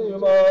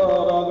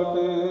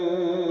ചെയ്യുമാറാകട്ടെ.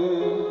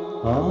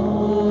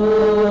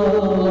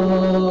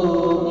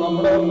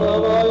 നമ്മുടെ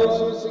കർത്താവായ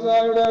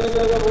യേശുമിശിഹായുടെ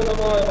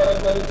അനുഗ്രഹപൂർണ്ണമായ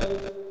വലങ്കൈ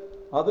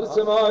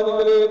അദൃശ്യമായി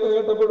നിങ്ങളിലേക്ക്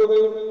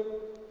നീട്ടപ്പെടുകയും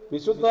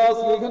വിശുദ്ധ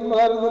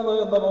സ്നേഹന്മാരിൽ നിന്ന്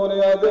എന്ന പോലെ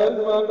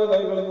ആചാര്യന്മാരുടെ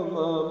കൈകളിൽ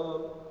നിന്ന്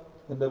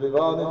എന്റെ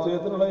വിവാഹ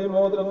നിശ്ചയത്തിനുള്ള ഈ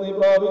മോതിരം നീ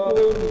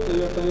പ്രാപിക്കുകയും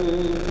ചെയ്യട്ടെ.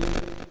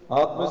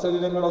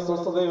 ആത്മശരീരങ്ങളുടെ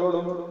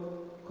അസ്വസ്ഥതയോടും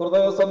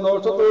ഹൃദയ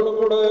സന്തോഷത്തോടും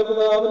കൂടെ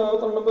പിതാവിനും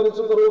പുത്രനും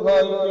പരിശുദ്ധ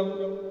റൂഹായിക്കും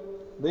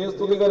നീ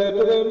സ്തുതി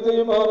കരയറ്റുകയും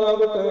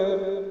ചെയ്യുമാറാകട്ടെ.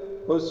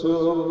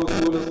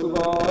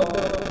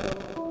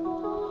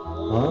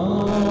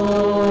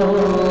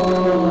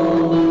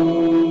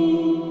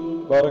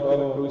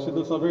 വിശുദ്ധ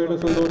സഭയുടെ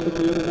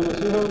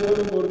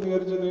സന്തോഷത്തോടും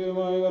പൂർത്തീകരിച്ച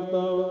ദൈവമായ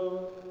കർത്താവ്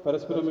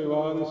പരസ്പരം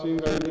വിവാഹ നിശ്ചയം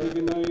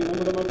കഴിഞ്ഞിരിക്കുന്ന ഈ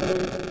നമ്മുടെ മക്കളെ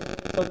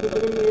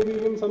സത്യത്തിലും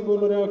നീതിയിലും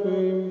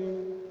സമ്പൂർണ്ണരാക്കുകയും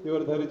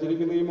ഇവർ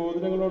ധരിച്ചിരിക്കുന്ന ഈ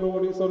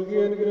മോതിരങ്ങളോടുകൂടി സ്വർഗീയ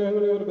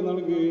അനുഗ്രഹങ്ങൾ ഇവർക്ക്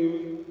നൽകുകയും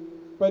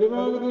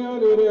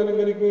പരിപാകതയാൽ ഇവരെ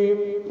അലങ്കരിക്കുകയും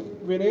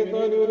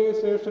വിനയത്താൽ ഇവരെ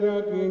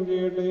ശ്രേഷ്ഠരാക്കുകയും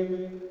ചെയ്യട്ടെ.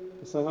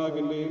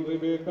 ഇസഹാക്കിന്റെയും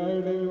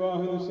റിബേക്കായുടെയും വിവാഹ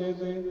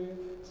നിശ്ചയത്തെ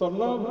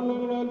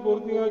സ്വർണ്ണാഭരണങ്ങളാൽ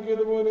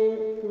പൂർത്തിയാക്കിയതുപോലെ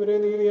ഇവരെ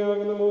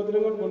നീതിയാകുന്ന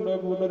മോതിരങ്ങൾ കൊണ്ട്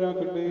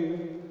പൂർണ്ണരാക്കട്ടെ.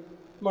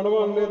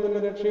 മണവാളിനെ തന്റെ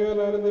രക്ഷയാൽ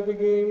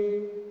ആനന്ദിപ്പിക്കുകയും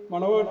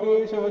മണവാട്ടിയെ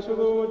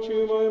ശാശ്വതവും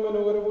അക്ഷയവുമായ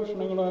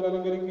മനോഹരഭൂഷണങ്ങളാൽ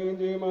അലങ്കരിക്കുകയും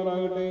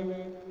ചെയ്യുമാറാകട്ടെ.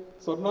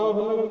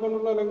 സ്വർണ്ണാഭരണങ്ങൾ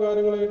കൊണ്ടുള്ള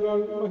അലങ്കാരങ്ങളെക്കാൾ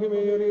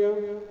മഹിമയേറിയ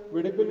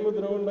വെടിപ്പിൻ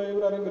മുദ്ര കൊണ്ട്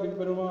ഇവർ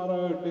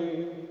അലങ്കരിക്കപ്പെടുമാറാകട്ടെ.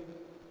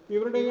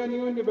 ഇവരുടെ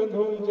അന്യോന്യ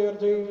ബന്ധവും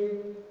ചേർച്ചയും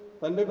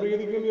തന്റെ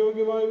പ്രീതിക്കും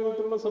യോഗ്യമായ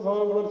വിധത്തിലുള്ള സ്വഭാവ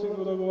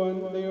വളർച്ചയ്ക്ക് ഉതകുവാൻ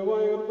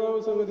ദൈവമായ കർത്താവ്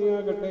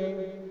സംഗതിയാകട്ടെ.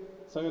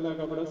 സകല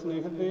കപട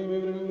സ്നേഹത്തെയും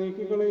ഇവരിൽ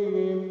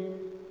നീക്കിക്കളയുകയും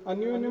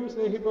അന്യോന്യം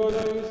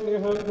സ്നേഹിപ്പാനായി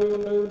സ്നേഹാഗ്നി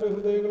കൊണ്ട് ഇവരുടെ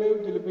ഹൃദയങ്ങളെ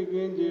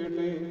ഉജ്ജ്വലിപ്പിക്കുകയും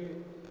ചെയ്യട്ടെ.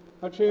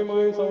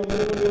 അക്ഷയമായ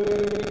സൗന്ദര്യം ഇവരെ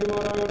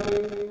ഇരിക്കുമാറാകട്ടെ.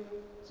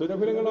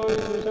 സുരഭിലങ്ങളായ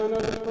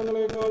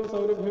പുരുഷാനാപുഷ്പങ്ങളെക്കാൾ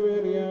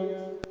സൗരഭ്യമേറിയ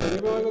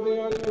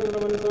പരിഭാഗതയാൽ ഇവരുടെ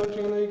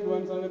മനസാക്ഷിയെ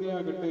നയിക്കുവാൻ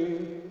സംഗതിയാകട്ടെ.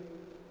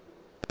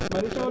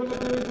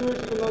 മനുഷ്യവർഗത്തെ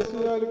വിദ്വേഷിക്കുന്ന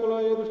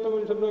അസ്യാലുക്കളായ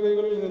ദുഷ്ടമനുഷ്യരുടെ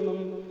കൈകളിൽ നിന്നും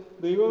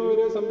ദൈവം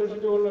അവരെ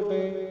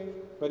സംരക്ഷിച്ചുകൊള്ളട്ടെ.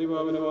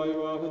 പരിപാവനമായ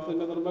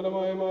വിവാഹത്തിന്റെ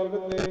നിർമ്മലമായ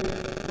മാർഗത്തെ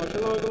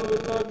ഭക്ഷണാക്കുന്ന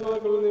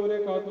ദുഷ്ടാത്മാക്കളിൽ നിന്ന് ഇവരെ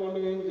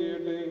കാത്തുകൊള്ളുകയും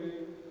ചെയ്യട്ടെ.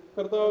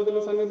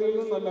 കർത്താവിന്റെ സന്നിധിയിൽ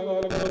നിന്നും നല്ല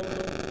കാലങ്ങളും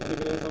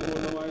ഇതിലെ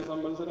സമ്പൂർണ്ണമായ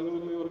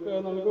സംവത്സരങ്ങളും ഇവർക്ക്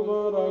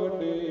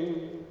നൽകുമാറാകട്ടെ.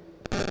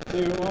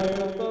 ദൈവമായ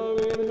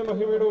കർത്താവേ, നിന്റെ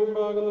മഹിമയുടെ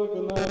മുമ്പാകെ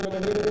നിൽക്കുന്ന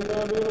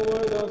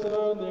ബലഹീനമായ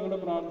ദാസരാ, ഞങ്ങളുടെ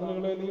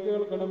പ്രാർത്ഥനകളെ നീ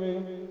കേൾക്കണമേ.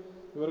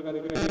 ഇവർക്ക്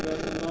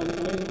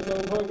അനുഗ്രഹിക്കുന്നങ്ങളെയും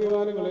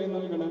സൗഭാഗ്യവാനുകളെയും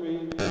നൽകണമേ.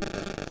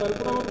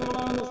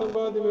 സൽപ്രവർത്തനങ്ങളാകുന്ന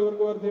സമ്പാദ്യം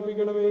ഇവർക്ക്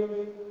വർദ്ധിപ്പിക്കണമേ.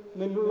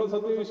 നിന്നുള്ള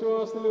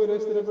സത്യവിശ്വാസത്തിൽ ഇവരെ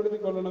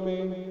സ്ഥിരപ്പെടുത്തിക്കൊള്ളണമേ.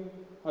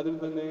 അതിൽ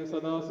തന്നെ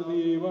സദാസ്ഥിതി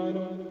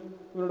ചെയ്യുവാനും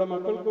ഇവരുടെ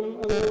മക്കൾക്കും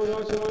അതിന്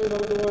അവകാശമായി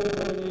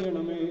നൽകുവാനും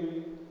ചെയ്യണമേ.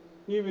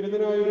 ഈ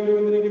വിരുദ്ധനായി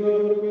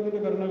വന്നിരിക്കുന്നവർക്ക്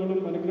നിന്റെ കരുണകളും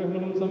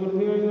അനുഗ്രഹങ്ങളും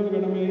സമൃദ്ധിയായി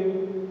നൽകണമേ.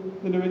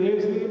 നിന്റെ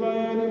വിജയസ്ലീപായ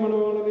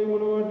മണവാളനെയും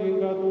മണവാട്ടിയും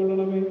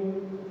കാത്തുകൊള്ളണമേ.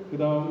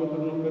 പിതാവും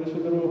പുത്രനും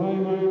പരിശുദ്ധ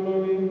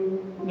റൂഹായുമായുള്ളവേ,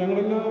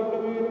 ഞങ്ങളെല്ലാവരുടെ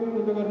പേരും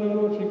നിന്റെ കരുണകൾ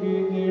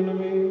വർഷിക്കുകയും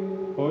ചെയ്യണമേ.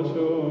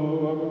 ഓശോ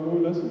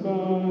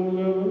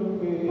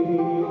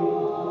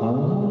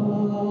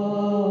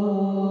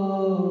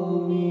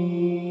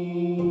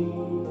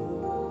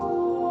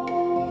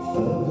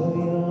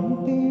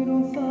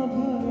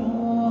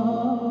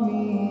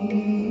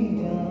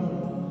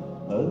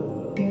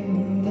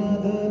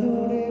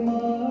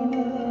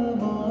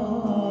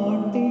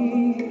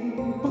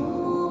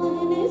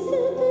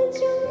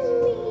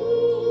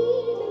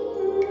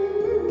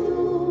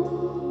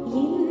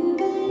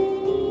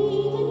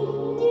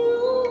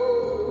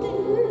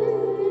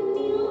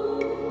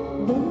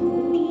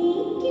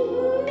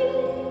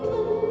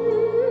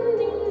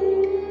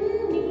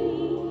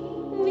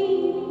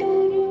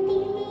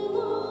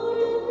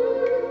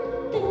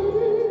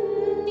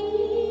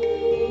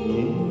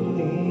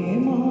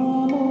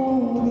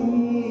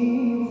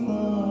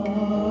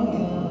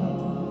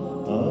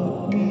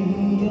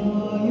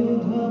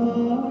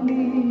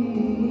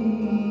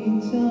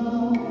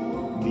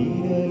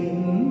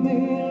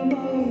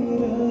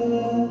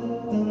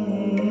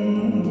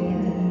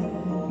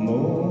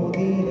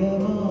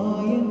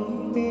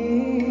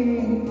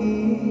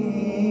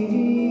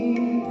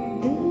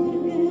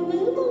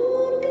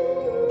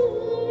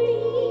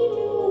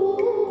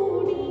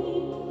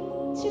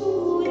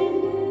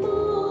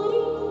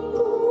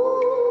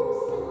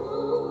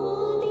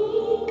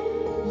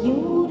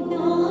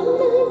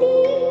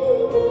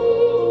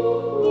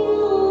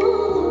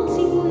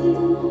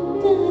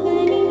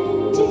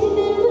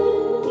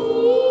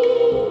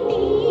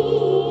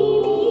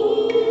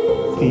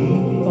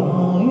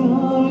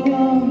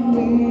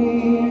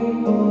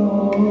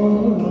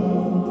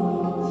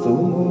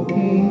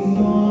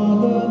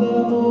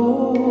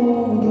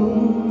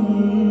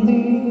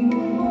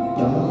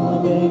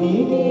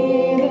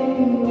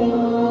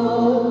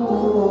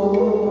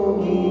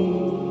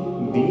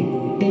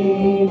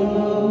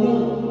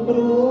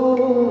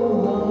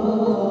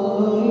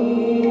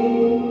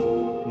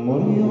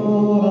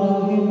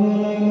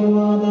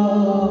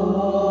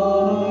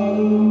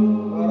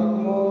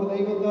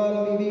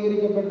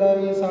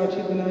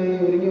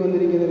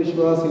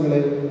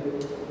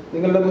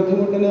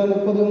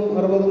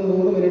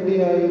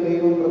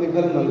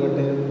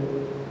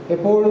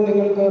എപ്പോഴും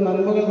നിങ്ങൾക്ക്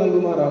നന്മകൾ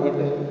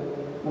നൽകുമാറാകട്ടെ.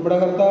 നമ്മുടെ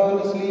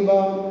കർത്താവിൻ്റെ സ്ലീബ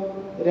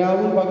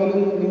രാവും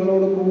പകലും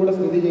നിങ്ങളോട് കൂടെ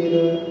സ്ഥിതി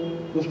ചെയ്ത്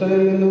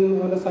ദുഷ്ടനിൽ നിന്നും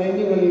അവൻ്റെ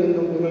സൈന്യങ്ങളിൽ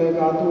നിന്നും നിങ്ങളെ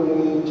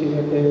കാത്തുകൊള്ളുകയും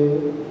ചെയ്യട്ടെ.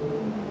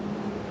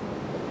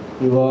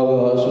 വിവാഹ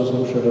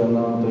ശുശ്രൂഷയുടെ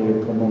ഒന്നാമത്തെ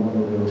ക്രമം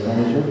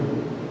അവസാനിച്ചു.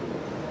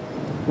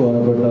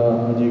 ബഹുമാനപ്പെട്ട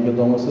അജീക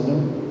തോമസച്ചൻ,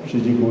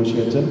 ഷിജി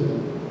കോശിയച്ചൻ,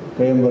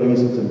 കെ.എം.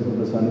 വർഗീസച്ചൻ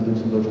ഇവരുടെ സാന്നിധ്യം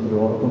സന്തോഷത്തിൽ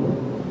ഓർക്കുന്നു.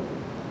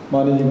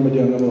 മാനേജിംഗ് കമ്മിറ്റി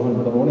അംഗം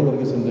ബഹുമാനപ്പെട്ട റോണി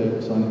വർഗീസിൻ്റെ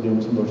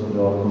സാന്നിധ്യവും സന്തോഷത്തിൽ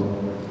ഓർക്കുന്നു.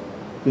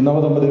 ഈ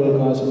നവദമ്പതികൾക്ക്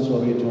ആശംസ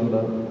അറിയിച്ചുകൊണ്ട്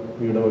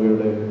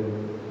ഇടവകയുടെ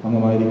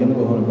അംഗമായിരിക്കുന്ന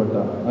ബഹുമാനപ്പെട്ട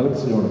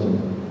അലക്സ് ജോണച്ചൻ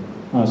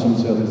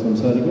ആശംസ അതിൽ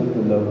സംസാരിക്കും.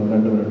 എല്ലാവർക്കും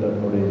 2 മിനിറ്റ്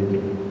അവിടെ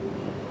ഇരിക്കും.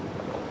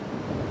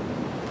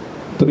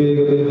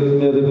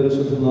 ത്രിയേകദൈവത്തിൻ്റെ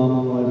അതിപരിശുദ്ധ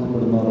നാമം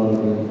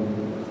വാഴ്ത്തപ്പെടുമാറാകട്ടെ.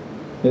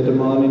 ഏറ്റവും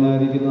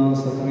മാന്യനായിരിക്കുന്ന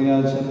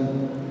സഖറിയാച്ചൻ,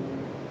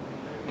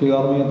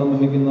 കാർമ്മികത്വം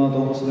വഹിക്കുന്ന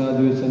തോമസ്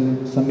രാജുവച്ചൻ,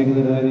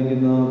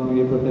 സന്നിഹിതരായിരിക്കുന്ന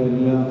പ്രിയപ്പെട്ട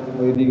എല്ലാ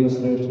വൈദിക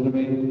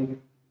ശ്രേഷ്ഠരുമേ,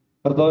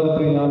 കർത്താവിൽ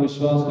പ്രിയ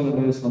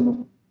വിശ്വാസികളുടെ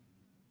സമൂഹം,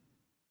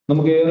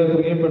 നമുക്കേറെ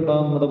പ്രിയപ്പെട്ട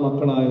നമ്മുടെ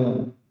മക്കളായ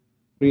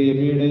പ്രിയ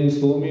എബിയുടെയും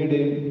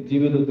സോമിയുടെയും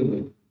ജീവിതത്തിലെ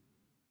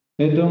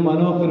ഏറ്റവും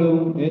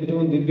മനോഹരവും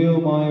ഏറ്റവും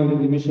ദിവ്യവുമായ ഒരു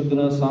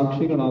നിമിഷത്തിന്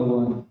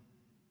സാക്ഷികളാകുവാനും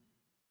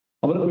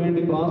അവർക്ക്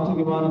വേണ്ടി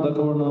പ്രാർത്ഥിക്കുവാനും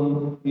തക്കവണ്ണം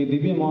ഈ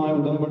ദിവ്യമായ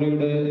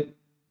ഉടമ്പടിയുടെ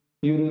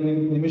ഈ ഒരു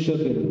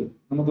നിമിഷത്തിൽ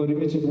നമുക്ക്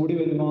ഒരുമിച്ച് കൂടി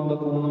വരുവാൻ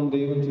തക്കവണ്ണം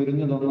ദൈവം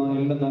ചുരിഞ്ഞു തന്ന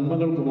എല്ലാ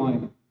നന്മകൾക്കുമായി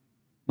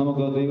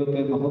നമുക്ക്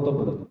ദൈവത്തെ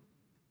മഹത്വപ്പെടുന്നു.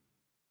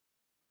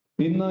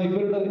 ഇന്ന്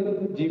ഇവരുടെ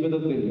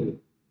ജീവിതത്തിൽ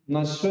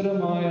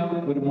നശ്വരമായ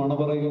ഒരു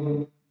മണവറയും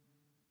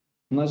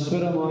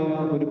നശ്വരമായ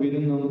ഒരു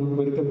വിരുന്നും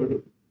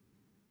ഒരുക്കപ്പെടും.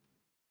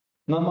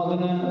 നാം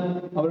അതിന്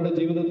അവരുടെ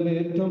ജീവിതത്തിലെ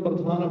ഏറ്റവും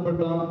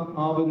പ്രധാനപ്പെട്ട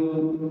ആ ഒരു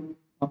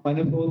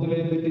അനുഭവത്തിലെ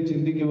പറ്റി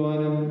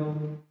ചിന്തിക്കുവാനും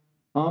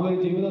ആ ഒരു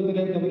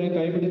ജീവിതത്തിലേക്ക് അവരെ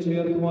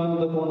കൈപിടിച്ചുയർത്തുവാനും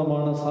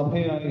തക്കോണമാണ്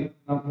സഭയായി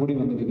നാം കൂടി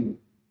വന്നിരിക്കുന്നത്.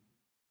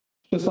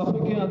 പക്ഷെ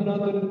സഭയ്ക്ക്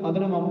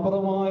അതിനും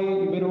അപ്പുറമായി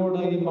ഇവരോട്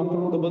ഈ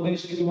മക്കളോട്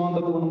ഉപദേശിക്കുവാൻ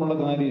തക്കോണമുള്ള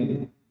കാര്യം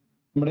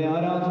നമ്മുടെ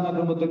ആരാധനാ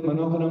ക്രമത്തിൽ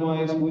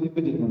മനോഹരമായി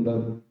സൂചിപ്പിച്ചിട്ടുണ്ട്.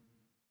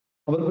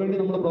 അവർക്ക് വേണ്ടി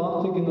നമ്മൾ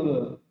പ്രാർത്ഥിക്കുന്നത്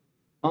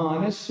ആ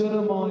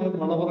അനശ്വരമായ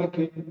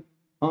മണവറയ്ക്ക്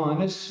ആ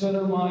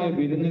അനശ്വരമായ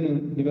വിരുന്നിന്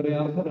ഇവരെ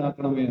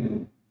അർഹരാക്കണമേ എന്ന്.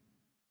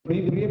 ഈ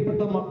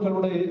പ്രിയപ്പെട്ട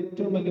മക്കളുടെ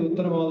ഏറ്റവും വലിയ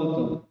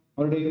ഉത്തരവാദിത്വം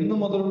അവരുടെ ഇന്നു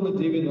മുതലുള്ള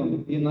ജീവിതം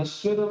ഈ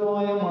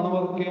നശ്വരമായ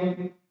മണവറയ്ക്കും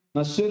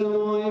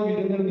നശ്വരമായ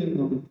വിരുന്നിൽ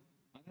നിന്നും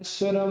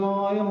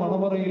അനശ്വരമായ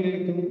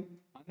മണവറയിലേക്കും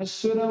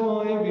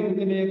അനശ്വരമായ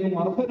വിരുന്നിലേക്കും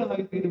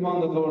അർഹരായി തീരുവാൻ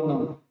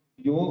തക്കവണ്ണം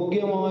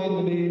യോഗ്യമായ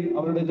നിലയിൽ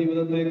അവരുടെ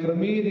ജീവിതത്തെ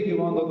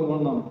ക്രമീകരിക്കുവാൻ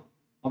തക്കവണ്ണം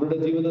അവരുടെ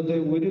ജീവിതത്തെ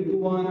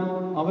ഒരുക്കുവാൻ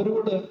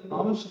അവരോട്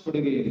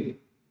ആവശ്യപ്പെടുകയും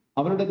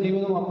അവരുടെ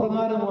ജീവിതം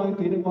അപ്രകാരമായി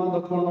തീരുവാൻ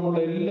തക്കവണ്ണമുള്ള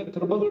എല്ലാ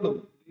കൃപകളും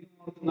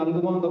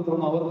നൽകുവാൻ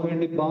തക്കവണ്ണം അവർക്ക്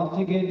വേണ്ടി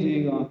പ്രാർത്ഥിക്കുകയും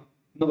ചെയ്യുക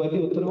എന്ന വലിയ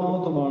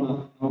ഉത്തരവാദിത്വമാണ്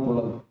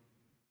നമുക്കുള്ളത്.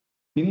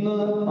 ഇന്ന്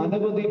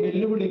അനവധി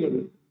വെല്ലുവിളികൾ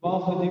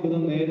വിവാഹ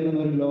ജീവിതം നേരിടുന്ന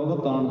ഒരു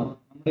ലോകത്താണ്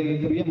നമ്മുടെ ഈ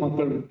പ്രിയ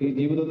മക്കൾ ഈ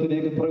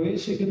ജീവിതത്തിലേക്ക്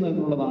പ്രവേശിക്കുന്നത്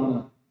എന്നുള്ളതാണ്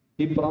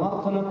ഈ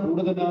പ്രാർത്ഥന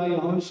കൂടുതലായി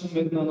ആവശ്യം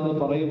വരുന്നതെന്ന്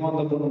പറയുവാൻ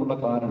തക്കവണ്ണമുള്ള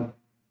കാരണം.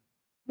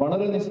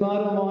 വളരെ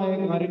നിസ്സാരമായ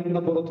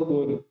കാര്യങ്ങളുടെ പുറത്തു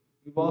പോലും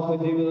വിവാഹ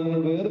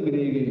ജീവിതങ്ങൾ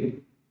വേർപിരിയുകയും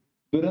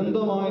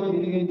ദുരന്തമായി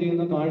തീരുകയും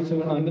ചെയ്യുന്ന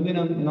കാഴ്ചകൾ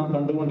അനുദിനം നാം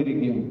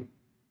കണ്ടുകൊണ്ടിരിക്കുകയാണ്.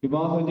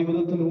 വിവാഹ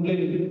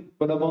ജീവിതത്തിനുള്ളിൽ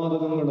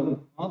കൊലപാതകങ്ങളും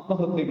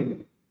ആത്മഹത്യകളും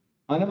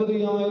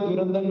അനവധിയായ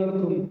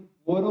ദുരന്തങ്ങൾക്കും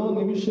ഓരോ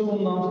നിമിഷവും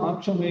നാം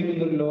സാക്ഷ്യം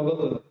വഹിക്കുന്ന ഒരു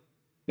ലോകത്ത്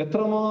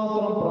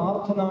എത്രമാത്രം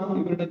പ്രാർത്ഥന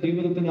ഇവരുടെ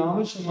ജീവിതത്തിന്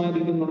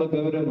ആവശ്യമായിരിക്കുന്നുള്ള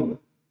ഗൗരവം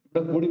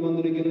ഇവിടെ കൂടി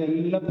വന്നിരിക്കുന്ന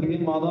എല്ലാ പ്രിയ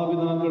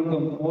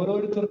മാതാപിതാക്കൾക്കും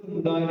ഓരോരുത്തർക്കും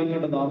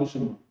ഉണ്ടായിരിക്കേണ്ടത്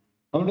ആവശ്യമാണ്.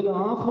 അതുകൊണ്ട് ഇത്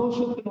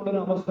ആഘോഷത്തിനുള്ളൊരു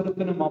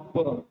അവസരത്തിനും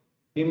അപ്പുറം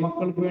ഈ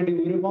മക്കൾക്ക് വേണ്ടി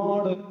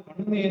ഒരുപാട്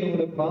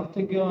കണ്ണുനീരോടെ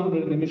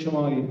പ്രാർത്ഥിക്കാനുള്ള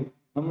നിമിഷമായി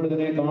നമ്മൾ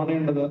ഇതിനെ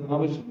കാണേണ്ടത്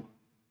ആവശ്യമാണ്.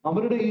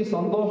 അവരുടെ ഈ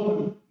സന്തോഷം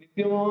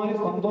നിത്യമായ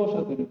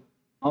സന്തോഷത്തിന്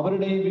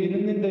അവരുടെ ഈ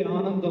വിരുന്നിന്റെ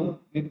ആനന്ദം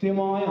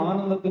നിത്യമായ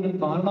ആനന്ദത്തിനും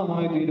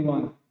കാരണമായി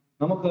തീരുവാൻ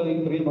നമുക്ക് ഈ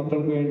പ്രിയ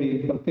മക്കൾക്ക് വേണ്ടി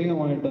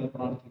പ്രത്യേകമായിട്ട്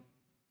പ്രാർത്ഥിക്കാം.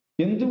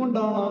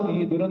 എന്തുകൊണ്ടാണ് ഈ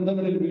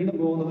ദുരന്തങ്ങളിൽ വീണു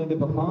പോകുന്നതിന്റെ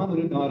പ്രധാന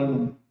ഒരു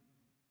കാരണം?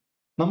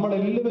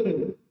 നമ്മളെല്ലാവരും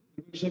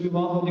ഒരുപക്ഷെ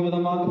വിവാഹ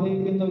ജീവിതം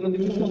ആഗ്രഹിക്കുന്ന ഒരു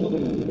നിമിഷം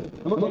മുതൽ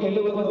നമുക്ക്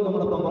എല്ലാവർക്കും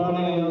നമ്മുടെ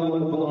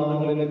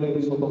പങ്കാളിയാകുവാനുള്ള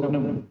ഒരു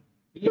സ്വപ്നമുണ്ട്.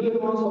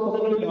 എല്ലാവരും ആ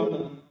സ്വപ്നങ്ങളിലാണ്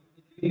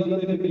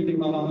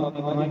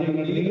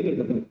കാര്യങ്ങൾ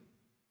നേരിടുന്നത്.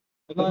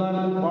 എന്നാൽ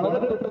വളരെ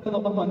പെട്ടെന്ന്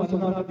നമ്മൾ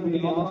മനസ്സിലാക്കുന്ന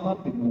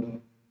യാഥാർത്ഥ്യങ്ങൾ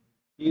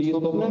ഈ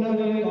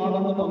സ്വപ്നങ്ങളിൽ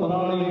കാണുന്ന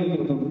പങ്കാളിയിൽ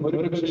നിന്നും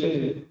ഒരുപക്ഷെ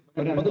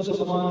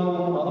 50%,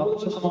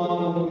 60%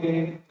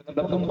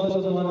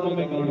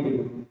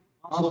 കാണുകയും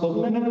ആ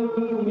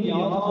സ്വപ്നങ്ങൾക്കും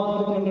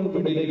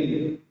യാഥാർത്ഥ്യങ്ങൾക്കിടയിൽ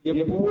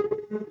എപ്പോഴും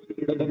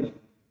ഇടപെടുന്നു.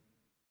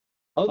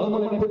 അത്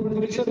നമ്മൾ എപ്പോഴും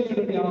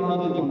തിരിച്ചറിയേണ്ട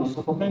യാഥാർത്ഥ്യമാണ്.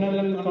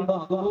 സ്വപ്നങ്ങളിൽ കണ്ട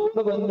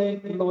അതുപോലെ തന്നെ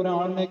ഉള്ള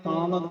ഒരാളിനെ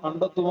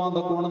കണ്ടെത്തുവാൻ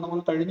തക്കവണ്ണം നമ്മൾ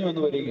കഴിഞ്ഞു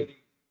എന്ന് വരിക,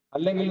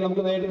 അല്ലെങ്കിൽ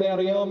നമുക്ക് നേരത്തെ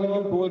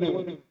അറിയാമെങ്കിൽ പോലും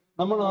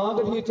നമ്മൾ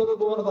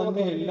ആഗ്രഹിച്ചതുപോലെ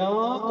തന്നെ എല്ലാ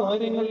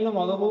കാര്യങ്ങളിലും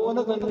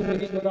അതുപോലെ തന്നെ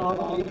ചെയ്യുന്ന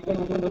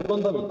ഒരാളായിരിക്കണം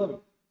നിർബന്ധമില്ല.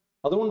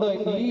 അതുകൊണ്ട്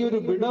ഈ ഒരു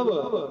വിടവ്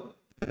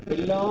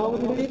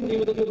എല്ലാവരുടെയും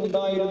ജീവിതത്തിൽ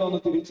ഉണ്ടായിരുന്നു എന്ന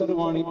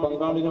തിരിച്ചറിവാണ് ഈ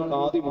പങ്കാളികൾക്ക്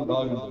ആദ്യം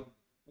ഉണ്ടാകുന്നത്.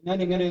 ഞാൻ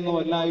ഇങ്ങനെയൊന്നും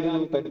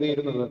അല്ലായിരുന്നു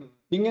കരുതിയിരുന്നത്,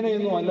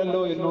 ഇങ്ങനെയൊന്നും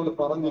അല്ലല്ലോ എന്നോട്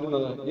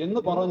പറഞ്ഞിരുന്നത് എന്ന്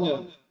പറഞ്ഞ്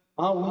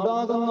ആ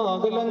ഉണ്ടാകുന്ന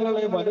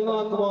അകലങ്ങളെ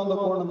വലുതാക്കുവാൻ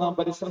തക്കോണം നാം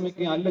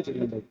പരിശ്രമിക്കുക അല്ല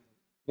ചെയ്യേണ്ടത്.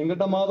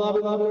 നിങ്ങളുടെ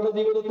മാതാപിതാക്കളുടെ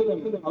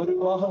ജീവിതത്തിലും അവർ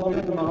വിവാഹം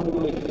കഴിക്കുന്ന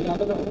ആളുകളിൽ ഈ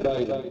അകലം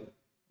ഉണ്ടായിരുന്നു.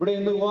 ഇവിടെ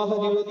ഇന്ന് വിവാഹ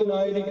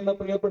ജീവിതത്തിലായിരിക്കുന്ന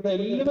പ്രിയപ്പെട്ട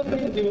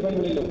എല്ലാവരുടെയും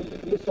ജീവിതങ്ങളിലും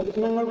ഈ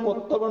സ്വപ്നങ്ങൾക്ക്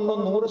ഒത്തവണ്ണം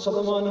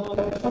 100%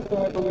 പെർഫെക്റ്റ്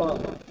ആയിട്ടുള്ള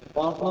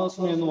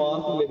പാർട്ട്നേഴ്സിനെ ഒന്നും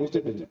ആർക്കും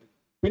ലഭിച്ചിട്ടില്ല.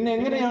 പിന്നെ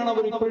എങ്ങനെയാണ്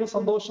അവർ ഇപ്പോഴും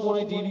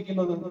സന്തോഷമായി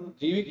ജീവിക്കുന്നത്?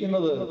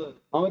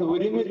 അവർ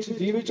ഒരുമിച്ച്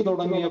ജീവിച്ചു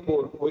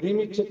തുടങ്ങിയപ്പോൾ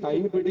ഒരുമിച്ച്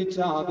കൈപിടിച്ച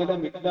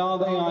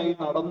അകലമില്ലാതെയായി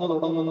നടന്നു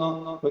തുടങ്ങുന്ന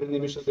ഒരു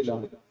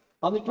നിമിഷത്തിലാണ്.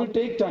 അത് ഇറ്റ് വിൽ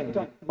ടേക്ക് ടൈം,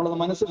 നമ്മളത്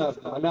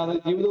മനസ്സിലാക്കുക. അല്ലാതെ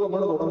ജീവിതം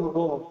നമ്മൾ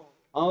തുടങ്ങുമ്പോൾ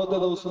ആദ്യത്തെ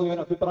ദിവസം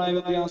ഒരു അഭിപ്രായ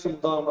വ്യത്യാസം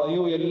ഉണ്ടാകുമ്പോൾ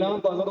അയ്യോ എല്ലാം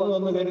തകർന്നു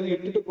എന്ന് കരുതി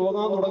ഇട്ടിട്ട്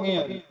പോകാൻ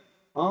തുടങ്ങിയാൽ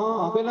ആ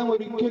അകലം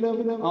ഒരിക്കലും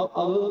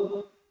അത്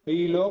ഈ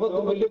ലോകത്ത്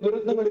വലിയ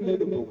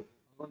ദുരന്തങ്ങളിലേക്ക് പോകും.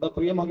 അതുകൊണ്ട്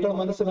പ്രിയ മക്കൾ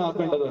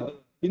മനസ്സിലാക്കേണ്ടത്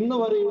ഇന്ന്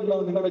വരെയുള്ള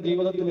നിങ്ങളുടെ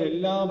ജീവിതത്തിലെ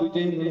എല്ലാ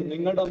വിജയങ്ങളും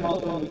നിങ്ങളുടെ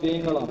മാത്രം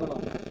വിജയങ്ങളാണ്.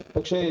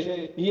 പക്ഷേ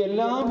ഈ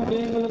എല്ലാ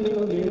വിജയങ്ങളും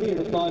നിങ്ങൾ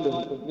നേടിയെടുത്താലും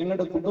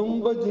നിങ്ങളുടെ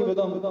കുടുംബ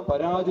ജീവിതം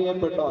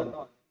പരാജയപ്പെട്ടാൽ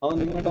അത്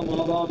നിങ്ങളുടെ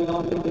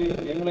മാതാപിതാക്കളുടെയും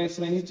നിങ്ങളെ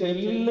സ്നേഹിച്ച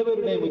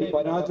എല്ലാവരുടെയും ഒരു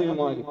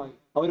പരാജയമായി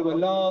അവർ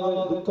വല്ലാതെ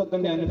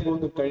ദുഃഖത്തിന്റെ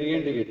അനുഭവത്തിൽ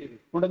കഴിയേണ്ടി വരും.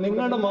 അതുകൊണ്ട്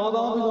നിങ്ങളുടെ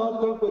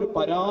മാതാപിതാക്കൾക്ക് ഒരു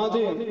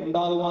പരാജയം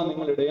ഉണ്ടാകുവാൻ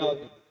നിങ്ങൾ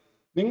ഇടയാക്കി.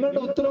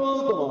 നിങ്ങളുടെ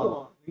ഉത്തരവാദിത്വമാണ്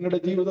നിങ്ങളുടെ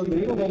ജീവിതം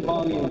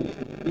ദൈവമുമ്പാകെയും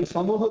ഈ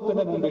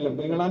സമൂഹത്തിന്റെ മുമ്പിലും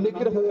നിങ്ങൾ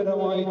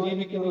അനുഗ്രഹകരമായി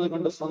ജീവിക്കുന്നത്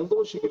കണ്ട്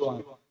സന്തോഷിക്കുവാൻ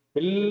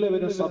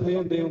എല്ലാവരും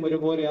സഭയും ദൈവം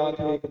ഒരുപോലെ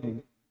ആഗ്രഹിക്കുന്നു.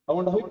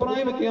 അതുകൊണ്ട്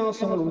അഭിപ്രായ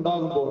വ്യത്യാസങ്ങൾ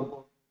ഉണ്ടാകുമ്പോൾ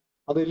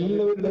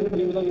അതെല്ലാവരുടെയും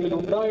ജീവിതങ്ങളിൽ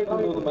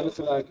ഉണ്ടായിട്ടുള്ളത്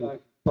മനസ്സിലാക്കി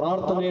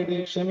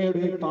പ്രാർത്ഥനയുടെയും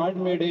ക്ഷമയുടെയും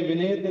താഴ്മയുടെയും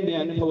വിനയത്തിന്റെ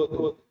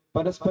അനുഭവത്തിൽ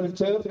പരസ്പരം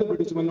ചേർത്ത്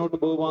പിടിച്ച് മുന്നോട്ട്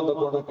പോകാൻ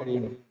തക്കോണം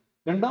കഴിയണം.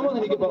 രണ്ടാമത്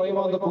എനിക്ക്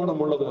പറയുവാൻ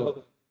തക്കോണമുള്ളത്,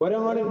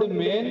 ഒരാളിന്റെ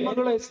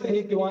മേന്മകളെ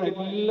സ്നേഹിക്കുവാൻ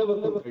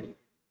എല്ലാവർക്കും കഴിയും.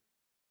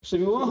 പക്ഷെ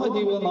വിവാഹ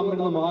ജീവിതം നമ്മിൽ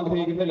നിന്നും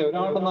ആഗ്രഹിക്കുന്നില്ല.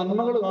 ഒരാളുടെ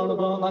നന്മകൾ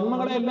കാണുക,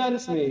 നന്മകളെ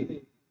എല്ലാവരും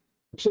സ്നേഹിക്കും.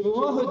 പക്ഷെ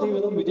വിവാഹ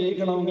ജീവിതം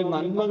വിജയിക്കണമെങ്കിൽ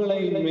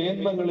നന്മകളെയും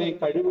മേന്മകളെയും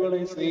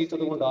കഴിവുകളെയും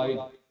സ്നേഹിച്ചത്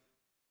കൊണ്ടായിരുന്നു.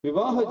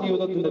 വിവാഹ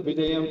ജീവിതത്തിന്റെ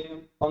വിജയം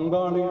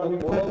പങ്കാളിയുടെ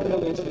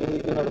കുറവുകളെ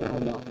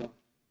സ്നേഹിക്കുന്നിടത്തല്ല.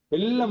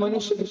 എല്ലാ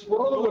മനുഷ്യരും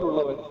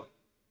കുറവുകളുള്ളവരാണ്.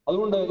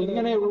 അതുകൊണ്ട്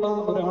ഇങ്ങനെയുള്ള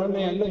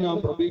ഒരാളിനെ അല്ല ഞാൻ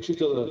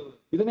പ്രതീക്ഷിച്ചത്.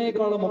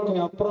 ഇതിനേക്കാളും ഒക്കെ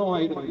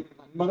അപ്പുറമായിരുന്നു.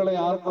 നന്മകളെ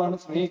ആർക്കാണ്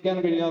സ്നേഹിക്കാൻ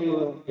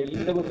കഴിയാത്തത്?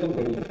 എല്ലാവർക്കും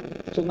കഴിയും.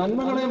 പക്ഷെ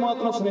നന്മകളെ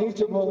മാത്രം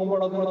സ്നേഹിച്ചു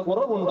പോകുമ്പോൾ അതിനുള്ള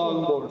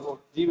കുറവുണ്ടാകുമ്പോൾ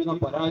ജീവിതം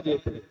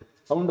പരാജയപ്പെടും.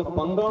 അതുകൊണ്ട്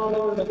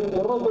പങ്കാളികളുടെ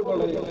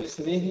കുറവുകളെ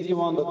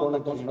സ്നേഹിക്കുവാൻ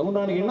തക്കോണം കഴിയണം.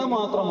 അതുകൊണ്ടാണ് ഇണ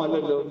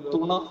മാത്രമല്ലല്ലോ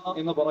തുണ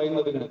എന്ന്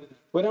പറയുന്നതിന്.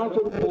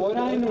 ഒരാൾക്കൊരു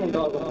പോരായ്മ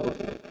ഉണ്ടാകുന്നത്,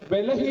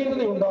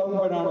 ബലഹീനത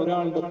ഉണ്ടാകുമ്പോഴാണ്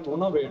ഒരാളുടെ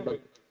തുണ വേണ്ടത്.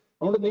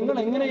 അതുകൊണ്ട് നിങ്ങൾ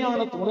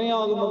എങ്ങനെയാണ്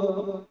തുണയാകുന്നത്?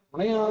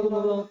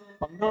 തുണയാകുന്നത്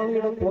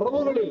പങ്കാളിയുടെ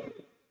കുറവുകളിൽ.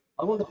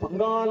 അതുകൊണ്ട്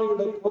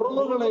പങ്കാളിയുടെ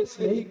കുറവുകളെ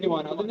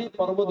സ്നേഹിക്കുവാൻ, അതിനെ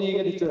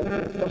പർവ്വതീകരിച്ച്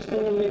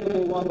പ്രശ്നങ്ങളിലേക്ക്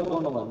പോകാൻ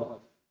തക്കോണമല്ല.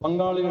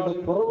 പങ്കാളിയുടെ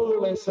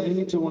കുറവുകളെ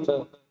സ്നേഹിച്ചുകൊണ്ട്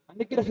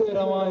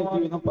അനുഗ്രഹകരമായ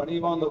ജീവിതം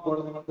പണിയുവാൻ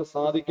തക്കോണം നിങ്ങൾക്ക്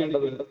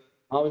സാധിക്കേണ്ടത്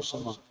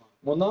ആവശ്യമാണ്.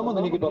 മൂന്നാമത്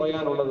എനിക്ക്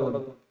പറയാനുള്ളത്,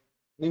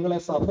 നിങ്ങളെ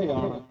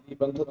സഭയാണ് ഈ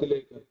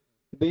ബന്ധത്തിലേക്ക്,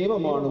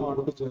 ദൈവമാണ്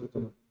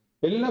കൂട്ടിച്ചേർക്കുന്നത്.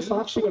 എല്ലാ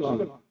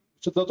സാക്ഷികളാണ്.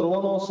 വിശുദ്ധ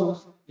ത്രോണോസ്,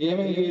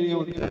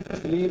 ഏവൻഗേലിയോൻ,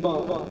 സ്ലീബ,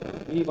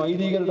 ഈ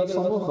വൈദികരുടെ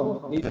സമൂഹം,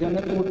 ഈ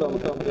ജനക്കൂട്ടം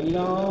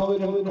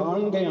എല്ലാവരും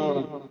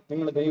കാണുകയാണ്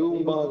നിങ്ങൾ ദൈവ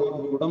മുമ്പാകെ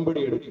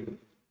ഉടമ്പടി എടുക്കുന്നത്.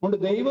 അതുകൊണ്ട്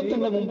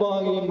ദൈവത്തിന്റെ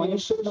മുമ്പാകെയും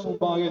മനുഷ്യരുടെ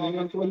മുമ്പാകെയും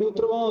നിങ്ങൾക്ക് വലിയ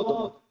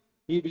ഉത്തരവാദിത്വം.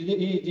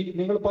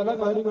 നിങ്ങൾ പല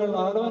കാര്യങ്ങൾ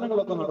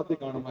ആരാധനകളൊക്കെ നടത്തി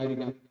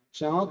കാണുമായിരിക്കാം.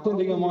 പക്ഷെ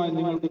ആത്യന്തികമായി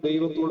നിങ്ങൾക്ക്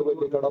ദൈവത്തോട്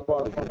വലിയ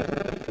കടപ്പാടുണ്ട്.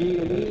 ഈ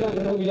എല്ലാം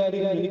നിങ്ങൾ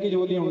വിചാരിക്കാൻ എനിക്ക്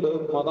ജോലിയുണ്ട്,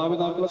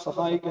 മാതാപിതാക്കളെ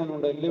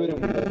സഹായിക്കാനുണ്ട്, എല്ലാവരും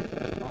ഉണ്ട്.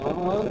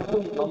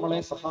 ആർക്കും നമ്മളെ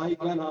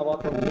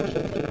സഹായിക്കാനാവാത്ത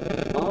നിമിഷം,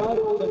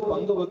 ആരോട്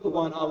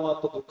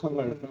പങ്കുവെക്കുവാനാവാത്ത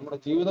ദുഃഖങ്ങൾ നമ്മുടെ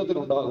ജീവിതത്തിൽ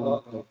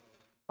ഉണ്ടാകുന്നു.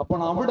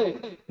 അപ്പോൾ അവിടെ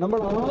നമ്മൾ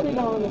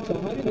ആരിലാണ്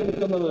ചാരി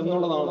നിൽക്കുന്നത്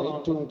എന്നുള്ളതാണ്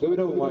ഏറ്റവും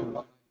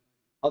ഗൗരവമായുള്ളത്.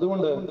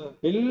 അതുകൊണ്ട്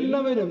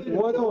എല്ലാവരും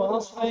ഓരോ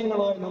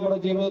ആശ്രയങ്ങളായി നമ്മുടെ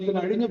ജീവിതത്തിൽ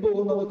അഴിഞ്ഞു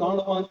പോകുന്നത്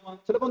കാണുവാൻ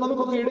ചിലപ്പോൾ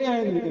നമുക്കൊക്കെ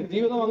ഇടയായിരിക്കും.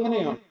 ജീവിതം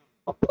അങ്ങനെയാണ്.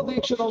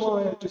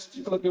 അപ്രതീക്ഷിതമായ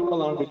ട്വിസ്റ്റുകളൊക്കെ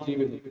ഉള്ളതാണ്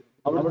ജീവിതം.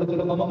 അവിടെ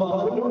ചിലപ്പോൾ നമ്മൾ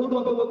ആരോട്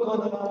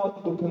പങ്കുവെക്കാനാവാത്ത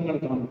ദുഃഖങ്ങൾ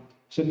കാണും.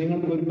 പക്ഷെ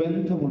നിങ്ങൾക്ക് ഒരു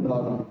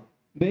ബന്ധമുണ്ടാകണം.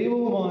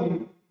 ദൈവവുമായി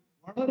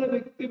വളരെ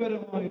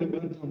വ്യക്തിപരമായ ഒരു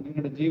ബന്ധം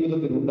നിങ്ങളുടെ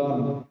ജീവിതത്തിൽ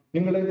ഉണ്ടാകണം.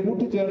 നിങ്ങളെ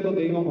കൂട്ടിച്ചേർത്ത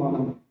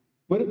ദൈവമാണ്.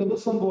 ഒരു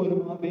ദിവസം പോലും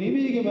ആ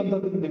ദൈവിക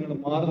ബന്ധത്തിൽ നിങ്ങൾ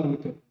മാറി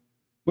നിൽക്കും.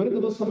 ഒരു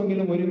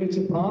ദിവസമെങ്കിലും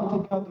ഒരുമിച്ച്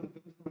പ്രാർത്ഥിക്കാത്തൊരു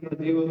ദിവസം നിങ്ങളുടെ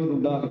ജീവിതത്തിൽ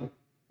ഉണ്ടാകും.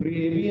 പ്രിയ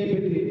എബിയെ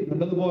പറ്റി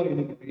നല്ലതുപോലെ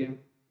എനിക്കറിയാം.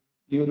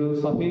 ഈ ഒരു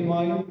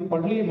സഭയുമായും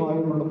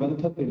പള്ളിയുമായുമുള്ള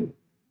ബന്ധത്തിൽ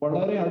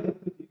വളരെ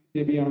അടുത്ത്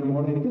എബിയാണ്.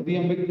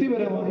 എനിക്കധികം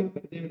വ്യക്തിപരമായി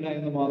പരിചയമില്ല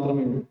എന്ന്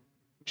മാത്രമേ ഉള്ളൂ.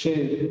 പക്ഷേ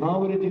ആ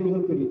ഒരു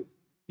ജീവിതത്തിൽ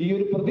ഈ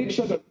ഒരു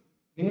പ്രതീക്ഷകൾ,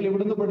 നിങ്ങൾ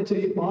ഇവിടുന്ന് പഠിച്ച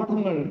ഈ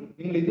പാഠങ്ങൾ,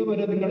 നിങ്ങൾ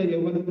ഇതുവരെ നിങ്ങളുടെ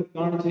യൗവനത്തിൽ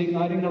കാണിച്ച ഈ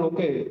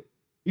കാര്യങ്ങളൊക്കെ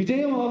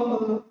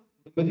വിജയമാകുന്നത്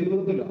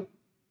കുടുംബജീവിതത്തിലാണ്.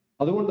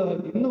 അതുകൊണ്ട്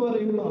ഇന്ന്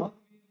വരെയുള്ള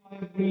ആത്മീയമായ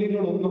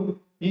മൂല്യങ്ങളൊന്നും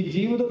ഈ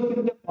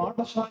ജീവിതത്തിന്റെ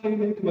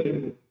പാഠശാലയിലേക്ക്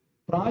വരുമ്പോൾ,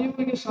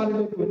 പ്രായോഗിക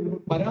ശാലയിലേക്ക് വരുമ്പോൾ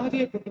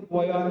പരാജയപ്പെട്ടു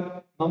പോയാൽ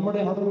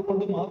നമ്മുടെ അറിവ്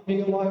കൊണ്ടും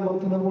ആത്മീയമായ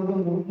വർധന കൊണ്ടും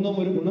ഒന്നും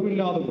ഒരു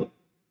ഗുണമില്ലാതെ വരും.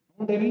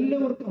 അതുകൊണ്ട്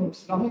എല്ലാവർക്കും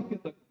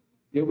ശ്രമിക്കത്തക്ക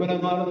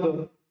യൗവനകാലത്ത്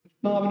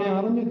കൃഷ്ണാവിനെ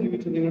അറിഞ്ഞു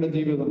ജീവിച്ച നിങ്ങളുടെ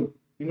ജീവിതം,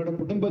 നിങ്ങളുടെ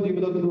കുടുംബ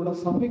ജീവിതത്തിലൂടെ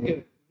സഭയ്ക്ക്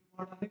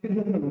ഒരുപാട്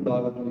അനുഗ്രഹങ്ങൾ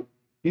ഉണ്ടാകട്ടെ.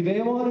 ഈ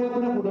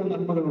ദേവാലയത്തിന് കൂടുതൽ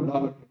നന്മകൾ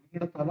ഉണ്ടാകട്ടെ.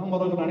 നിങ്ങളുടെ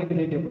തലമുറകൾ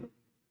അനുഗ്രഹിക്കപ്പെടും.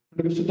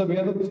 വിശുദ്ധ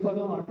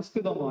വേദപുസ്തകം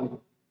അടിസ്ഥിതമായി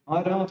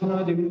ആരാധനാ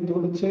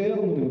ജീവിതത്തോട്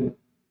ചേർന്ന്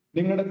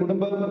നിങ്ങളുടെ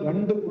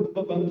രണ്ട് കുടുംബ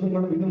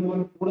ബന്ധങ്ങളും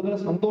ഇതുപോലെ കൂടുതൽ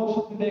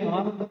സന്തോഷത്തിന്റെ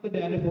ആനന്ദത്തിന്റെ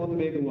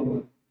അനുഭവത്തിലേക്ക് വന്ന്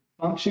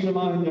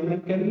സാക്ഷികളായ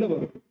ഞങ്ങൾക്ക്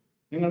എല്ലാവർക്കും,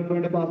 നിങ്ങൾക്ക്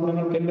വേണ്ടി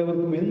പ്രാർത്ഥനകൾക്ക്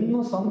എല്ലാവർക്കും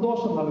എന്നും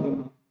സന്തോഷം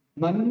നൽകുന്ന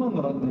നന്മ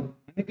നിറഞ്ഞ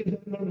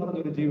അനുഗ്രഹങ്ങൾ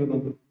നിറഞ്ഞൊരു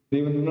ജീവിതം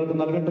ദൈവം നിങ്ങൾക്ക്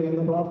നൽകട്ടെ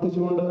എന്ന്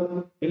പ്രാർത്ഥിച്ചുകൊണ്ട്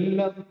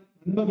എല്ലാ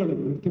നന്മകളും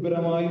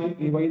വ്യക്തിപരമായി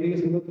ഈ വൈദിക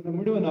ജീവിതത്തിന്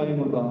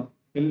മുഴുവനായുമുള്ള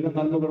എല്ലാ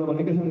നന്മകളും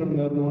അനുഗ്രഹങ്ങളും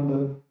നേർന്നുകൊണ്ട്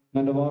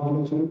എന്റെ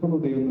വാക്കുകൾ ചുരുക്കുന്നു.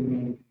 ദൈവം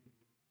തന്നെയാണ്.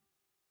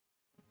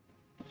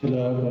 ചില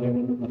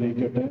കാര്യങ്ങൾ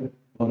അറിയിക്കട്ടെ.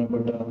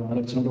 ബഹുമാനപ്പെട്ട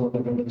അലക്സാണ്ടർ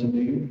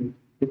വട്ടക്കണ്ടച്ചന്റെയും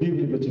എബി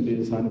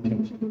വച്ചന്റെയും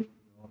സാന്നിധ്യം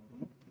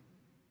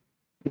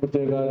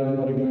പ്രത്യേക കാര്യം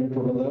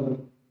അറിയിക്കാനായിട്ടുള്ളത്,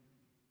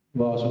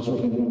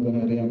 ശുശ്രൂഷ നമുക്ക്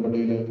അറിയാൻ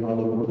പള്ളിയിൽ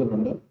ആളുകൾ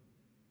കൂടുതലുണ്ട്.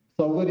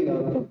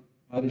 സൗകര്യാർത്ഥം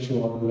പാരിഷ്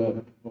ഹാളില്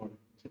ഇപ്പോൾ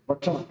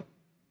ഭക്ഷണം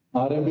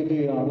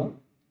ആരംഭിക്കുകയാണ്.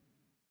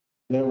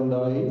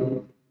 ദയവുണ്ടായി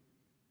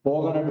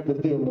പോകാനായിട്ട്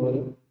ധൃതിയുള്ളവർ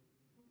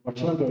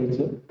ഭക്ഷണം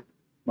കഴിച്ച്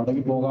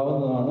മടങ്ങി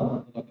പോകാവുന്നതാണ്.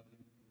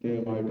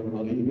 പ്രത്യേകമായിട്ട്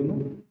അറിയിക്കുന്നു.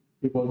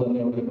 ഇപ്പോൾ തന്നെ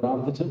അവിടെ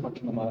പ്രാർത്ഥിച്ച്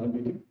ഭക്ഷണം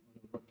ആരംഭിക്കും.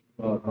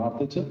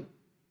 പ്രാർത്ഥിച്ച്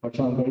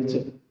ഭക്ഷണം കഴിച്ച്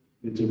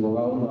തിരിച്ചു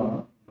പോകാവുന്നതാണ്.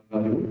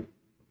 കാര്യവും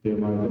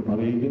പ്രത്യേകമായിട്ട്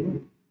അറിയിക്കുന്നു.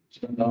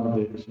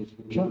 രണ്ടാമത്തെ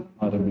ശുശ്രൂഷ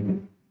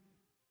ആരംഭിക്കുന്നു.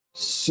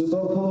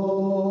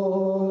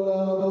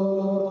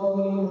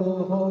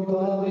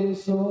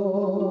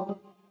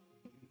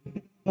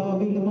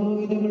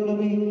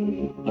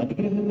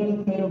 അനുഗ്രഹങ്ങളും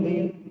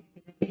കരുണയും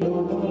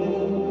ഞങ്ങളെ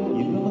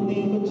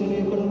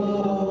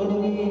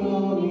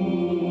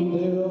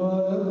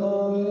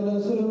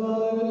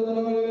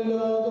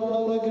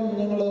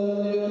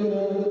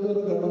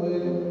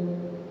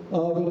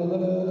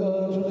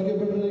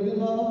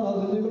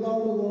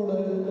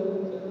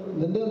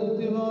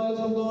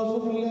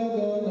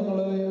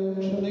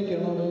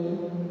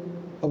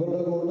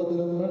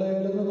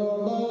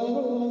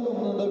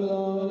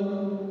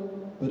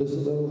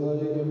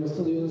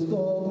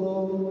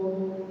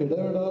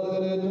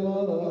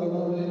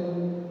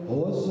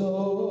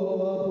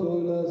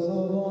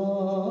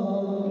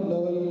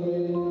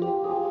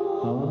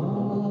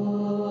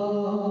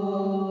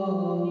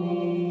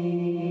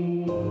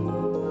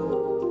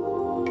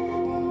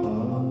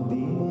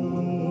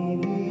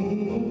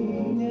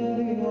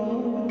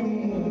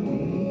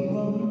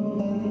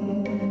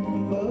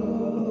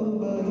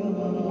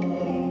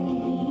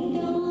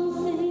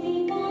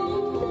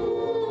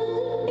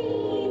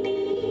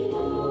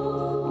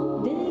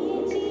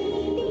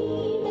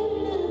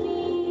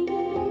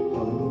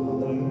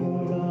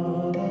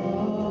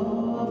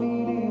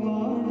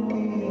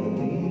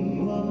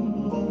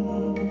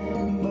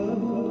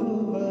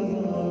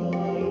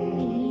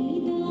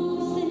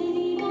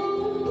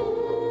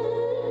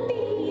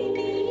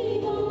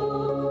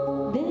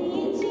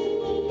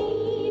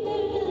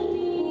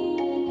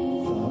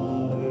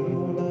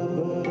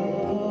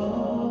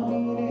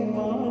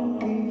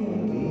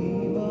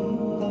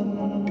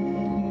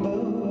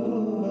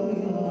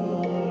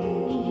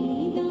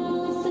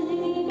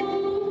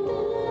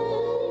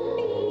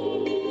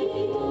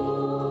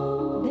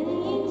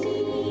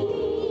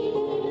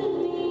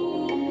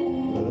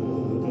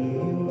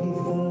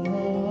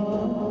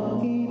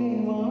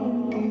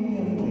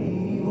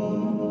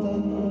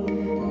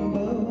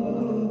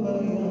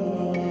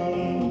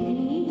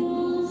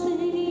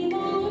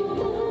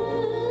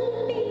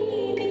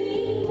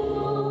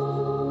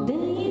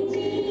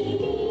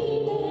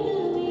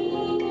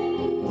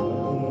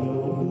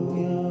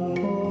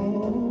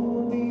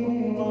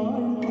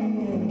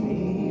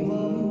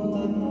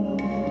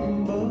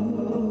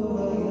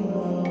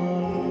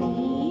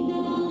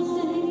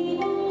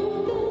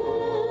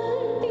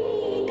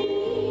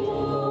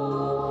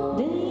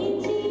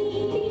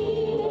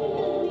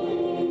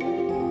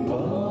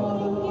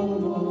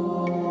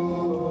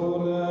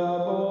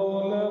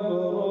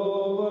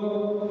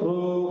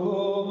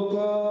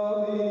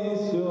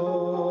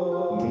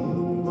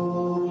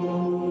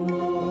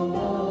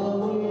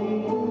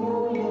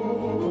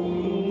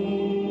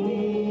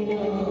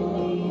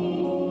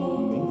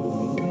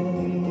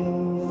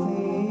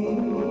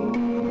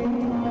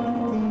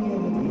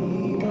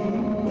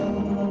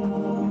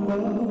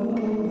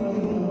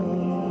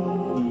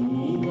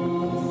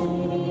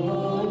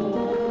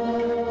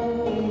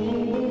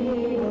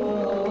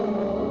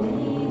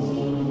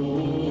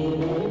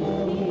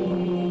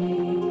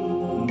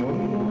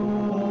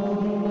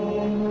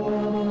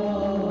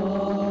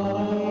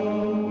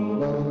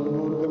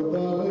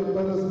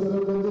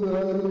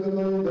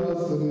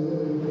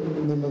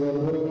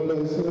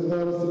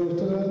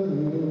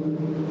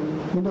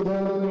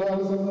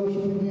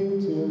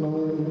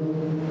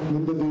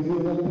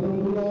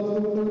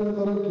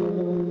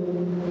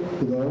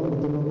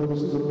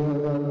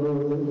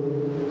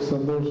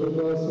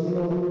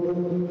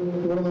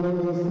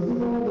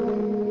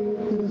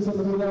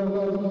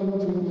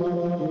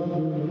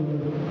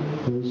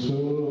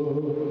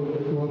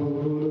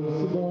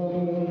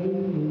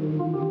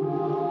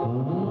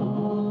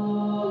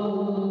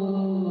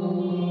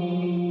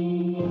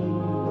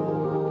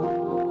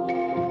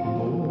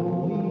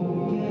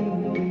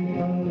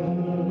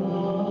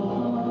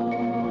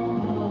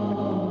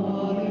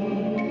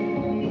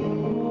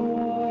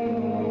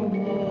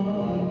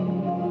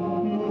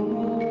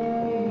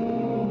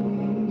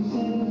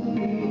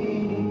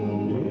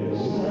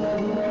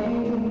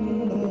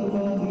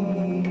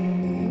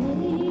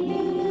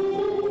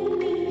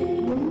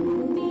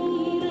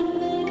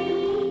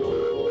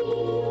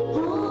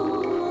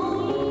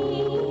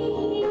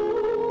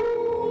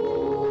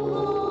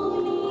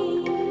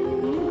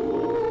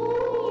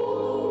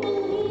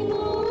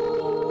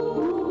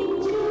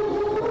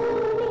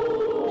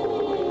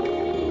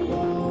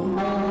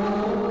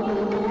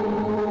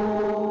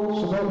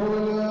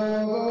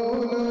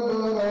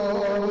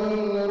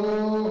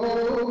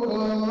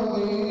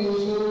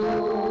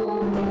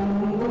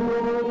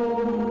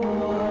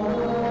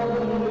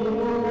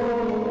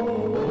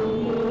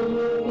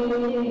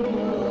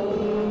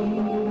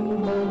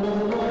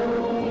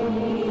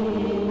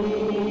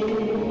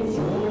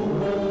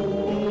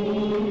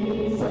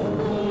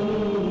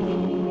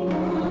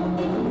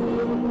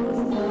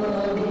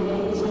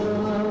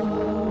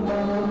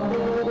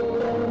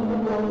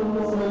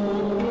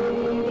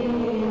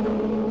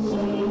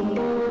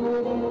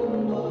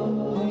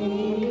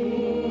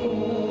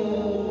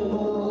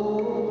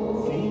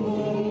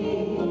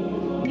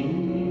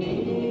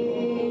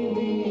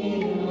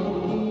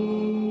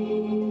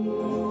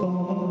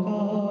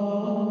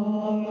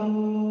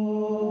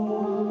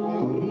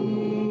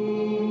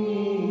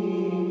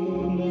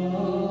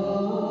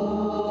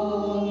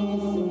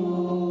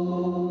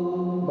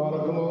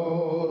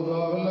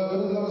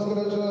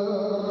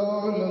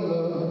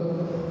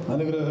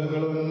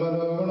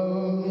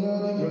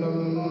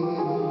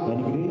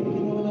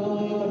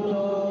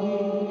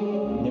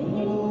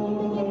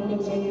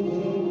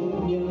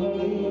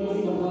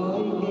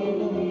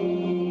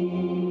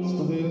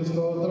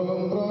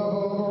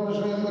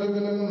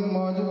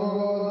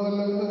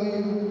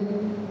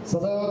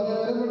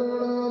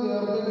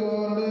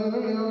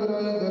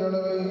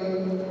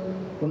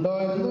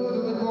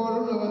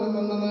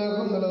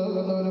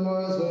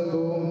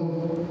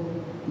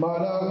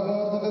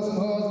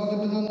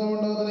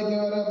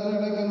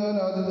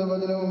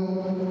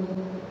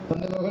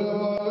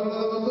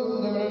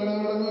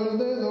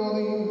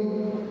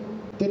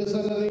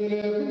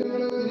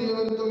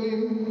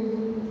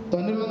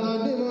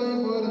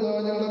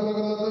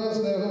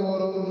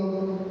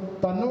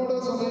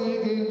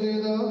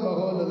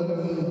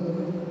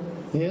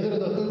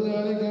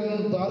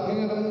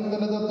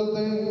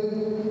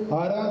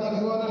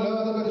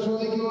ആരാധിക്കുവാനല്ലാതെ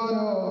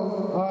പരിശോധിക്കുവാനോ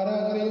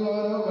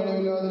ആരാധനയുവാനോ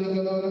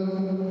കഴിവില്ലാതിരിക്കുന്നവരും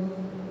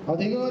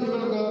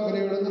അധികാരികൾക്ക്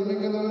കിരീടം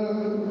നിർമ്മിക്കുന്നവരും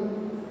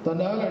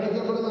തന്നാൽ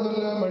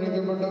അഴിക്കപ്പെടുന്നതെല്ലാം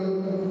അഴിക്കപ്പെട്ടും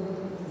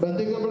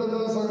ബന്ധിക്കപ്പെടുന്ന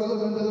സകല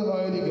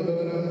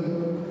ബന്ധിതമായിരിക്കുന്നവനും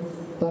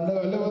തൻ്റെ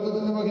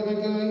വല്ലഭത്വത്തിൻ്റെ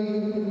മഹിമയ്ക്കായി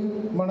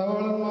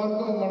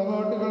മണവാളന്മാർക്കും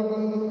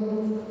മണവാട്ടികൾക്കും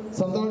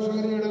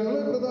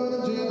സന്തോഷകിരീടങ്ങളെ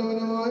പ്രദാനം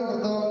ചെയ്യുന്നവനുമായ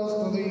കർത്താവിന്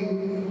സ്തുതി.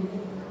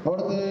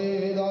 അവിടുത്തെ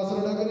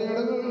ദാസരുടെ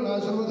കിരീടങ്ങൾ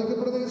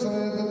ആശീർവദിക്കപ്പെടുന്ന ഈ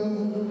സമയത്തും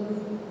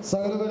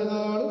സകല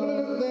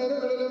പെരുന്നാളുകളിലും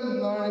നേരങ്ങളിലും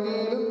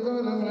നാഴികയിലും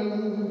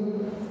കാലങ്ങളിലും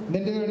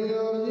നിന്റെ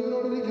അടിയാർ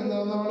ജീവനോടിരിക്കുന്ന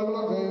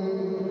നാളുകളൊക്കെയും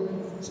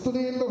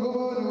സ്തുതിയും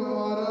ബഹുമാനവും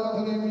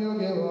ആരാധനയും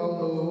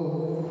യോഗ്യമാവുന്നു.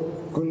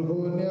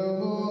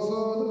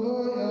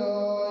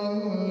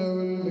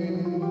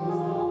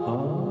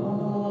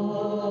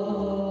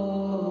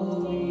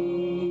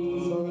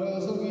 സകല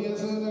സ്വർഗീയ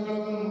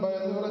സേനകളും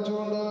ഭയന്ന്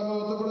വിറച്ചുകൊണ്ട്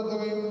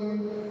ബോധപ്പെടുത്തുകയും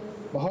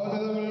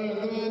മഹാനതകൾ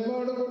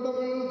ഏർപ്പാട്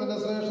കൂട്ടങ്ങൾ തന്റെ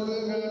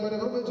ശ്രേഷ്ഠതകൾ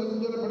പരിഭ്രമിച്ച്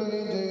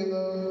ചൊല്ലപ്പെടുകയും ചെയ്യുന്ന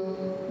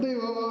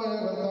ദൈവമായ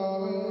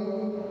കർത്താവേ,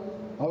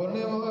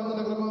 അവരുടെ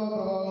മഹാന്റെ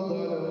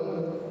കൃപാപ്രഭാവത്താലും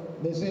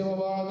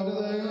നിശ്ചയമായ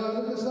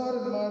ദയാലും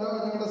നിസ്സാരന്മാരായ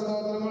ഞങ്ങളുടെ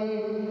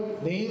സ്തോത്രങ്ങളിൽ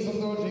നീ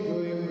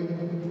സന്തോഷിക്കുകയും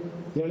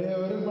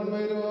എളിയവരും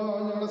പൺമേരുമായ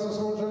ഞങ്ങളുടെ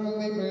ശുശ്രൂഷകൾ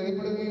നീ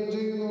പ്രേരിപ്പെടുകയും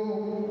ചെയ്യുന്നു.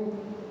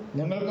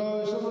 ഞങ്ങൾക്ക്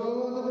ആവശ്യമുള്ളവ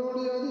നിന്നോട്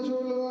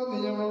യാചിച്ചുകൊള്ളുക നീ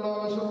ഞങ്ങളോട്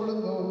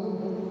ആവശ്യപ്പെടുന്നു.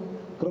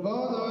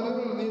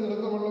 കൃപാദാനങ്ങൾ നീ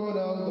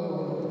നിൽക്കമുള്ളവനാകുന്നു.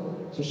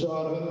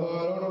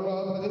 ശിഷ്യാർഹന്മാരോടുള്ള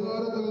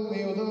പ്രതികാരത്തിൽ നീ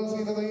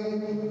ഉദാസീനതയും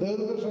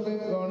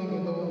ദീർഘക്ഷമയും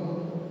കാണിക്കുന്നു.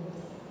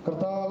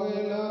 കർത്താവെ,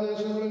 എല്ലാ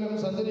ദേശങ്ങളിലും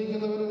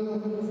സഞ്ചരിക്കുന്നവരും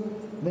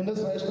നിന്റെ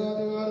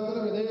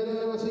ശ്രേഷ്ഠാധികാരത്തിന്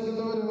വിധേയരായി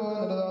വസിക്കുന്നവരുമായ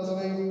നിന്റെ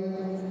ദാസനെയും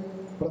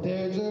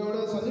പ്രത്യേകിച്ച്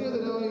ഇവിടെ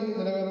സന്നിഹിതരായി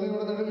നിന്റെ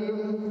കരുണയുടെ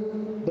നിഴലിലും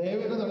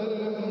ദൈവന്റെ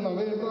തണലിലും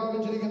അവയെ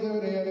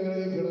പ്രാപിച്ചിരിക്കുന്നവരെ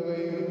അനുഗ്രഹിക്കണമേ.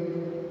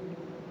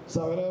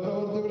 സകല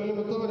പ്രവൃത്തികളിലും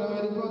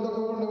ഉത്തമരായിരിക്കാൻ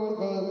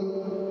തക്കവണ്ണവർക്ക്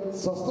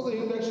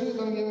സ്വസ്ഥതയും രക്ഷയും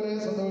നൽകിയവരെ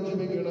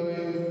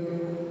സന്തോഷിപ്പിക്കണമേ.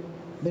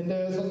 നിന്റെ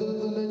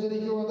സന്തോഷത്തിൽ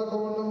ജനിക്കുവാൻ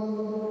തക്കവണ്ണം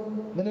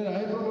നിന്റെ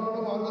ന്യായപ്രമാണ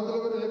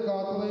മാർഗത്തിലവരെ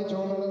കാത്തു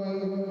നയിച്ചോളണമേ.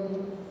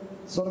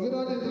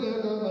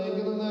 സ്വർഗരാജ്യത്തിലേക്ക്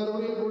നയിക്കുന്ന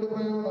നേർവഴിയിൽ കൂടി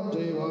പ്രയോജനം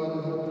ചെയ്യുവാൻ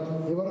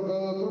ഇവർക്ക്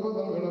കൃപ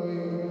നൽകണമേ.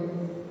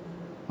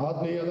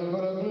 ആത്മീയ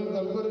തൽപരങ്ങളിൽ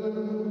തൽപരരും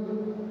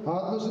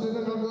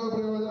ആത്മശരീരങ്ങൾക്ക്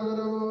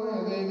പ്രയോജനകരമായ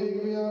ദൈവിക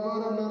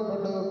വ്യാപാരങ്ങൾ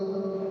ഏർപ്പെട്ട്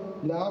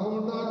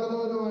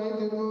ലാഭമുണ്ടാക്കുന്നവരുമായി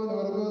തീരുമാനം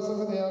ഇവർക്ക്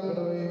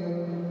സംഗതിയാക്കണമേ.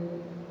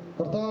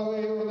 കർത്താവെ,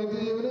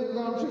 നിത്യജീവനെ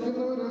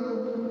കാക്ഷിക്കുന്നവരും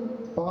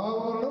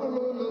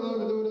പാവമരണമുള്ളവരിൽ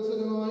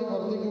വിദൂരസ്ഥനുമായി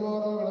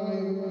വർദ്ധിക്കുമാറാകണമേ.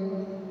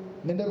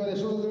 നിന്റെ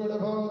പരിശുദ്ധിയുടെ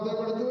ഭാവത്തെ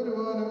കൊടുത്തു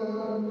വരുവാനും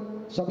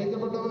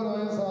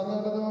ശപിക്കപ്പെട്ടവനായ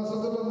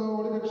സാധാരണദാസത്തിൽ നിന്ന്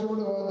ഓടി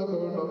രക്ഷപ്പെടുവാൻ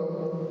വേണം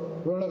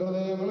ഇവരുടെ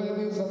ഹൃദയങ്ങളെ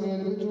നീ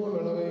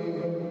സംയോജിപ്പിച്ചുകൊള്ളണമേ.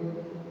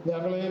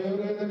 ഞങ്ങളെയും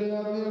ഇവരെ നിന്റെ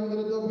ആത്മീയ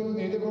നേതൃത്വത്തിൽ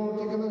നീതി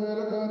പ്രവർത്തിക്കുന്ന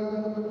വേലക്കാരും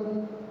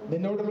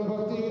നിന്നോടുള്ള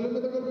ഭക്തിയിലും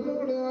നിന്റെ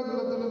കൽപ്പനകളുടെ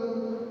ആഗ്രഹത്തിലും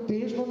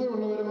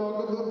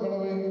തീഷ്ണതയുള്ളവരുമാക്കി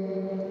തീർക്കണമേ.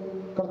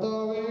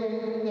 കർത്താവെ,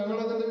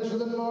 ഞങ്ങളെ നിന്റെ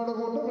വിശുദ്ധന്മാരുടെ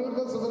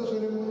കൂട്ടങ്ങൾക്ക്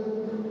സദൃശരും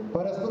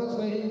പരസ്പരം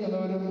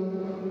സ്നേഹിക്കുന്നവരും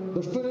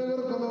ദുഷ്ടനെ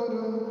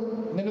വെറുക്കുന്നവരും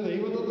നിന്റെ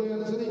ദൈവത്വത്തെ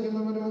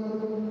അനുസരിക്കുന്നവരും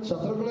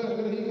ശത്രുക്കളെ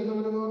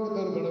അനുഗ്രഹിക്കുന്നവരുമാക്കി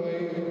തീർക്കണമേ.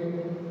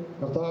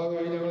 കർത്താവെ,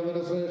 ഞങ്ങൾ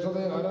നിന്റെ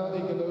ശ്രേഷ്ഠതയെ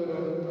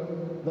ആരാധിക്കുന്നവരും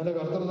നിന്റെ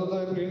കർത്തൃത്വത്തെ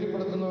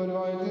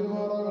പ്രീതിപ്പെടുത്തുന്നവരുമായി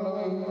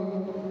തീരുമാറാകണമേ.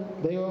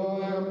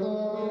 ദൈവമായ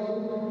കർത്താവെ,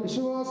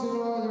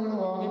 വിശ്വാസികളായ ഞങ്ങളുടെ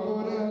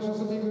വാങ്ങിപ്പോരെ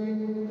ആശ്വസിപ്പിക്കുകയും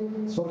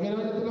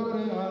സ്വർഗരാജ്യത്തിൽ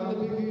അവരെ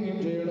ആനന്ദിപ്പിക്കുകയും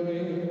ചെയ്യണമേ.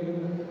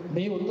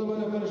 നീ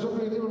ഉത്തമനും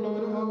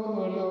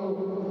മനുഷ്യപ്രീതിയുള്ളവരുമാകുന്നുവല്ലോ.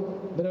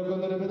 നിനക്ക്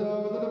നിന്റെ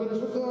പിതാവിന്റെ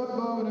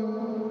പരിശുദ്ധാത്മാവിനും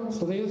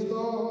സ്തുതി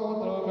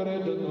സ്തോത്രം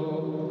കരേറ്റുന്നു.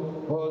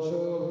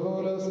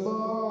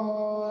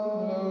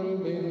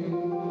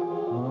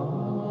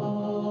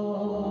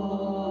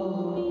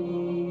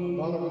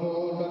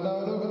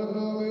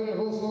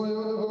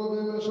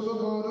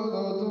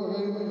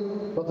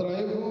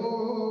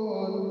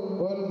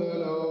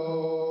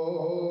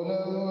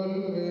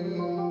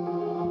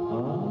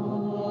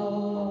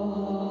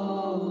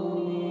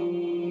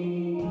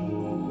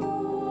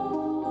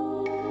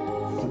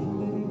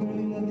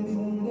 സുന്ദരികളിൽ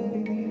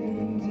അതിസുന്ദരി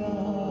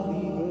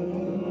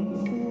ജാതികളും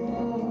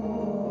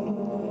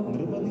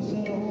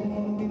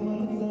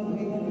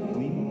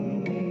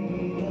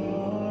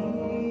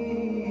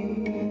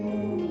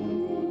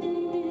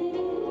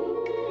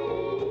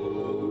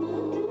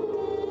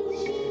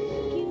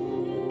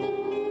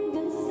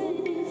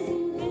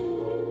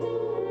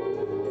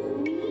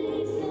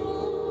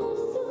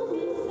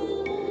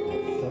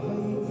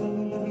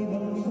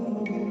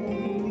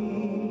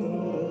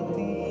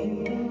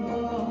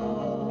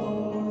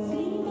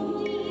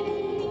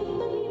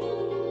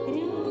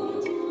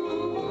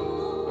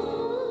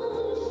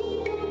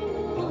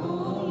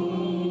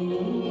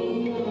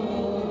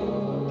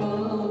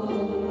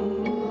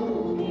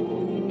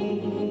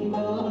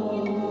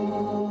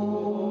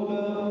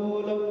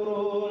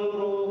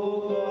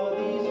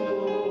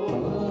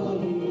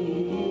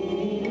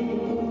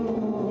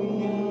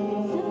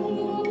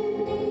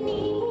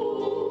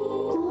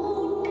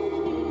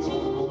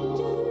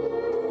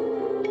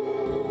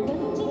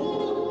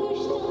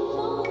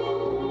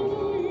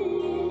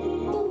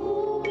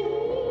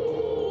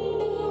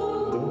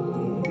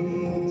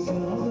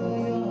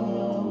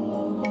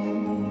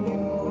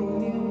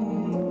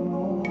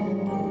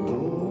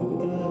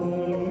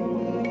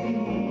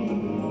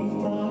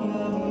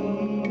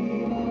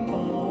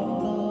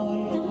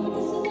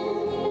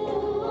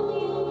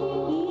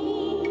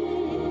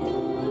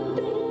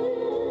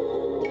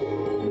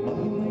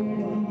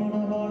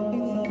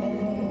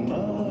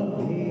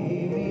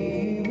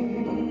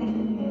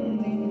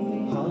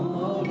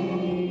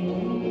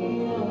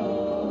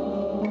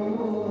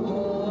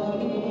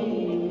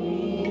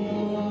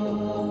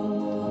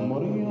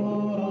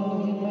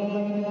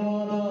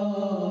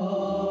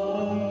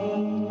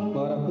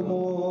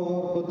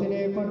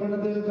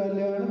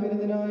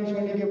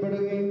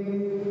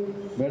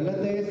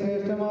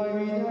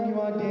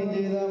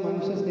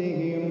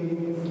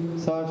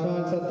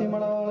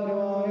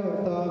സത്യമളവാളനുമായ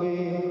കർത്താവേ,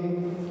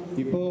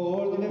 ഇപ്പോൾ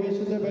നിന്റെ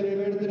വിശുദ്ധ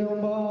ബലിപീഠത്തിന്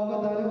മുമ്പാകെ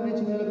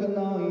തലകുനിച്ച്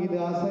നിൽക്കുന്ന ഈ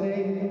ദാസരെ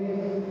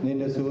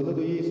നിന്റെ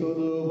ഈ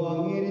സ്വതൂപം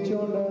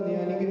അംഗീകരിച്ചുകൊണ്ട് നീ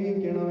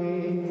അനുഗ്രഹിക്കണമേ.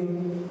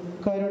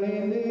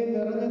 കരുണേന്റെ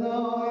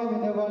നിറഞ്ഞതായ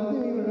നിന്റെ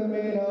വലതുകൈകളുടെ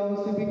മേൽ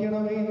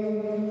ആവസിപ്പിക്കണമേ.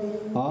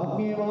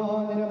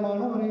 ആത്മീയമായ നിന്റെ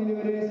മണവറയിൽ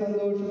ഇവരെ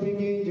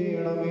സന്തോഷിപ്പിക്കുകയും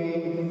ചെയ്യണമേ.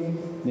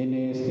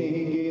 നിന്നെ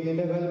സ്നേഹിക്കുകയും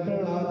നിന്റെ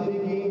കൽപ്പനകൾ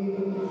ആചരിക്കുകയും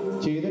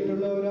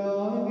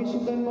ചെയ്തിട്ടുള്ളവരായ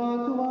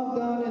വിശുദ്ധന്മാർക്ക്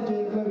വാഗ്ദാനം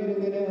ചെയ്തിട്ടുള്ള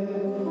വിരുന്നിന്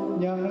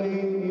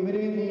ഞങ്ങളെയും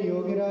ഇവരെയും നീ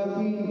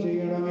യോഗ്യരാക്കുകയും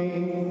ചെയ്യണമേ.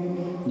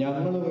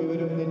 ഞങ്ങളും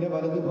ഇവരും നിന്റെ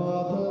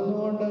വലതുഭാഗത്ത്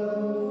നിന്നുകൊണ്ട്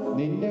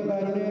നിന്റെ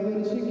കരുണയെ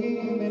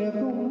ദർശിക്കുകയും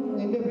നിനക്കും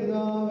നിന്റെ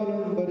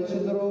പിതാവിനും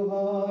പരിശുദ്ധ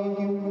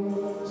റൂഹായിക്കും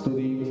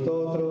സ്തുതിയും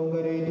സ്തോത്രവും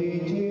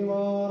കരയുകയും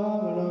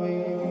ചെയ്യുമാറാകണമേ.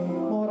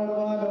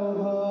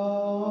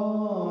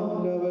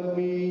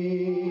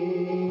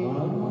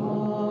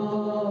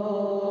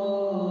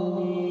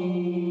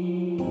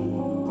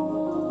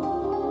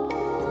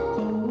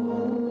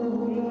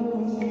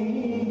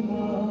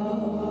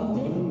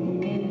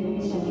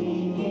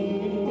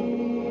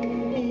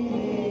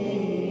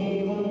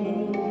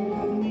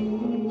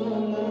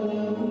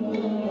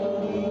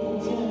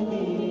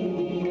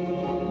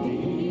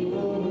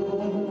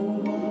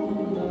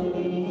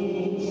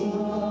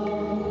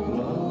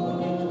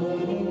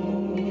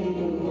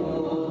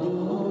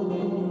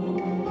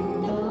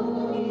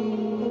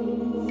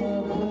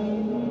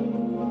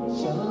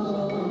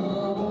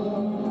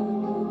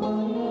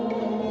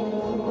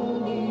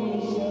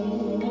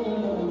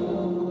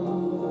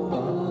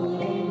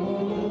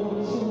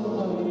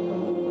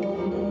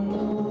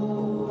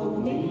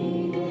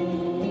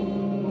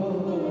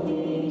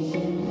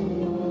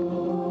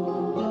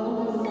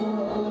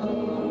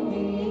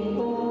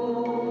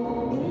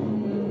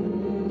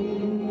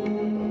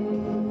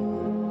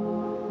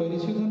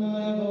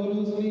 പരിശുദ്ധനായ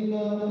പൗലോസ് ശ്ലീഹ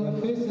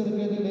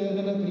എഫെസ്യർക്ക്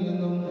ലേഖനത്തിൽ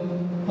നിന്നും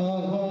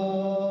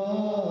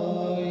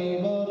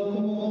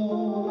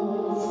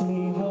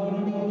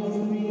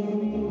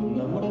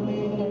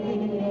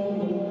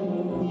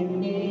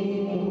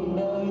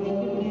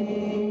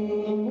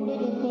നമ്മുടെ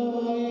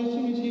കർത്താവായ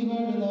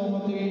യേശുമിശിഹായുടെ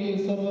നാമത്തിൽ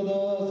സർവദാ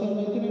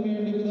സർവ്വത്തിനു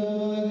വേണ്ടി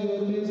പിതാവായ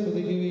ദൈവത്തെ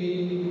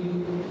സ്തുതിക്കുകയും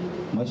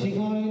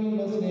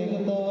മശിഹായിലുള്ള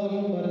സ്നേഹത്താൽ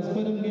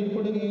പരസ്പരം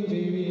കീഴ്പ്പെടുകയും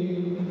ചെയ്യുകയും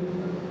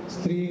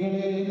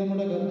സ്ത്രീകളെ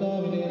നമ്മുടെ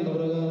കർത്താവിനെ എന്ന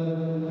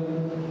പ്രകാരം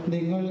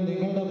നിങ്ങൾ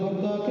നിങ്ങളുടെ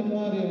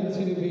ഭർത്താക്കന്മാരെ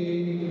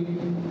അനുസരിക്കുകയും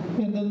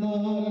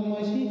എന്തെന്നാൽ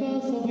മശിഹ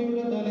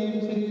സഭയുടെ തലയും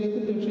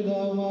ശരീരത്തിന്റെ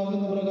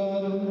രക്ഷിതാവുമാകുന്ന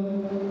പ്രകാരം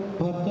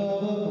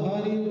ഭർത്താവ്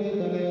ഭാര്യയുടെ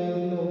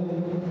തലയാകുന്നു.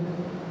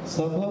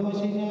 സഭ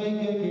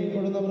മശിഹായ്ക്ക്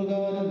കീഴ്പ്പെടുന്ന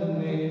പ്രകാരം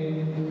തന്നെ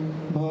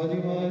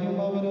ഭാര്യമാരും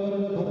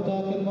അവരവരുടെ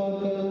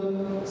ഭർത്താക്കന്മാർക്ക്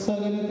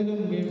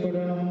സകലത്തിലും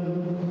കീഴ്പ്പെടണം.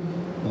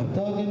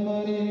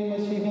 ഭർത്താക്കന്മാരെ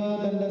മശിഹ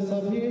തന്റെ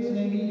സഭയെ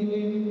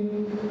സ്നേഹിക്കുകയും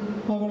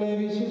അവളെ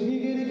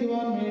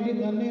വിശുദ്ധീകരിക്കുവാൻ വേണ്ടി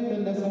തന്നെ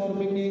തന്നെ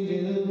സമർപ്പിക്കുകയും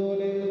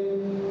ചെയ്തതുപോലെ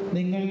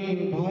നിങ്ങൾ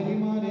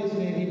ഭാര്യമാരെ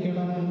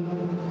സ്നേഹിക്കണം.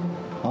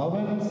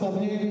 അവൻ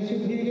സഭയെ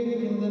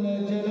വിശുദ്ധീകരിക്കുന്നതിന്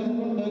ജലം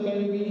കൊണ്ട്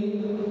കഴുകി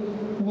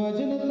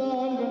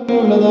വചനത്താൽ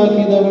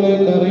വെണ്ണയുള്ളതാക്കിയത് അവളെ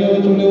കറിയോ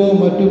ചുളിവോ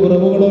മറ്റു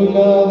കുറവുകളോ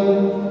ഇല്ലാതെ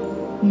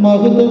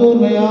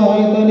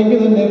മഹത്വപൂർണ്ണയായി തനിക്ക്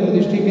തന്നെ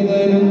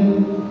പ്രതിഷ്ഠിക്കുന്നതിനും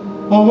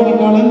അവൾ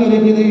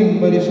കളങ്കരഹിതയും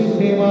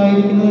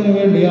പരിശുദ്ധയുമായിരിക്കുന്നതിനു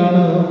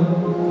വേണ്ടിയാണ്.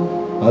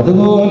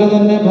 അതുപോലെ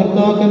തന്നെ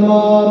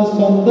ഭർത്താക്കന്മാർ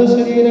സ്വന്തം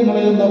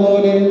ശരീരങ്ങളെ എന്ന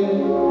പോലെ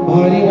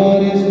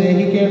ഭാര്യമാരെ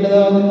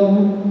സ്നേഹിക്കേണ്ടതാകുന്നു.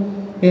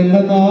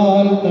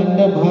 എന്നാൽ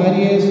തൻ്റെ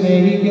ഭാര്യയെ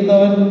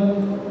സ്നേഹിക്കുന്നവൻ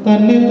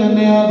തന്നെ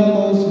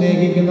തന്നെയാകുന്നു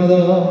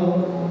സ്നേഹിക്കുന്നത്.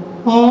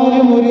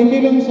 ആരും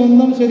ഒരിക്കലും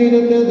സ്വന്തം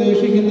ശരീരത്തെ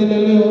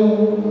ദ്വേഷിക്കുന്നില്ലല്ലോ.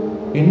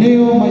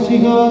 പിന്നെയോ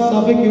മശിഹ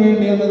സഭയ്ക്ക്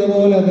വേണ്ടി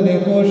എന്നതുപോലെ അതിനെ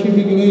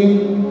പോഷിപ്പിക്കുകയും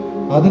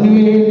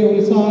അതിനുവേണ്ടി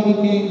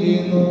ഉത്സാഹിക്കുകയും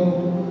ചെയ്യുന്നു.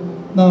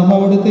 നാം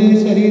അവിടുത്തെ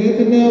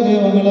ശരീരത്തിൻ്റെ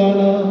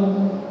അവയവങ്ങളാണ്.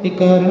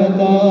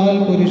 ഇക്കാരണത്താൽ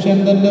പുരുഷൻ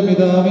തൻ്റെ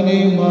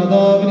പിതാവിനെയും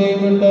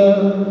മാതാവിനെയും വിട്ട്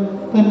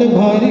തൻ്റെ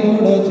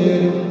ഭാര്യയോട്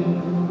ചേരും.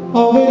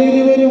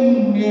 അവരിരുവരും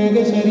ഏക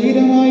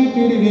ശരീരമായി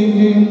തീരുകയും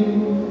ചെയ്യും.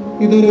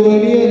 ഇതൊരു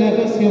വലിയ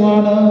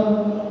രഹസ്യമാണ്.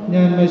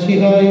 ഞാൻ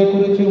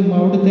മശിഹായെക്കുറിച്ചും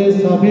അവിടുത്തെ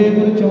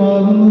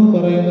സഭയെക്കുറിച്ചുമാകുന്നു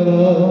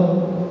പറയുന്നത്.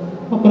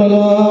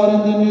 അപ്രകാരം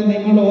തന്നെ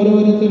നിങ്ങൾ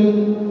ഓരോരുത്തരും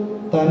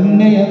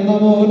തന്നെ എന്ന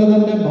പോലെ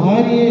തന്നെ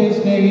ഭാര്യയെ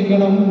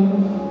സ്നേഹിക്കണം.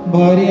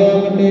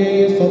 ഭാര്യയാകട്ടെ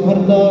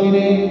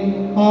സ്വഭർത്താവിനെ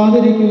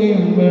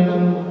ആദരിക്കുകയും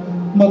വേണം.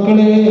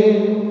 മക്കളെ,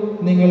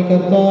 നിങ്ങൾ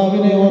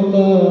കർത്താവിനെ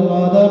ഓർത്ത്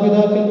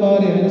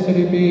മാതാപിതാക്കന്മാരെ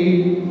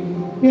അനുസരിപ്പീൻ.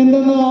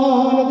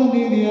 എന്തെന്നാൽ അത്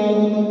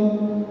നീതിയാകുന്നു.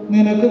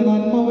 നിനക്ക്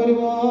നന്മ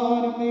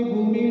വരുവാനും നീ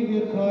ഭൂമിയിൽ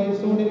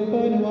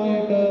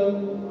ദീർഘായുസ്സോടിരിക്കാനുമായിട്ട്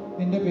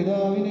നിന്റെ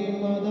പിതാവിനെയും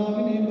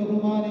മാതാവിനെയും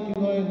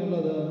ബഹുമാനിക്കുക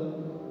എന്നുള്ളത്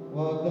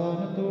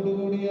വാഗ്ദാനത്തോടു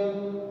കൂടിയ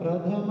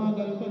പ്രഥമ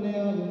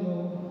കൽപ്പനയാകുന്നു.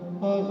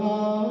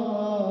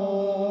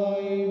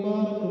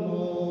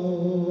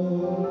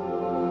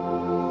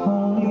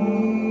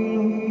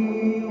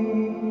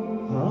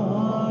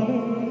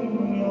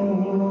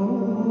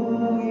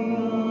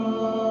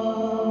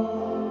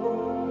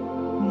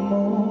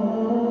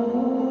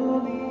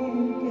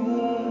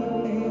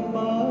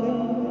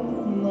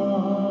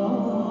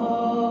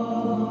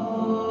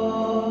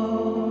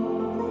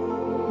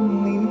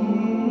 നിൻ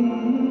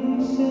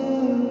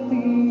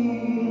ശക്തി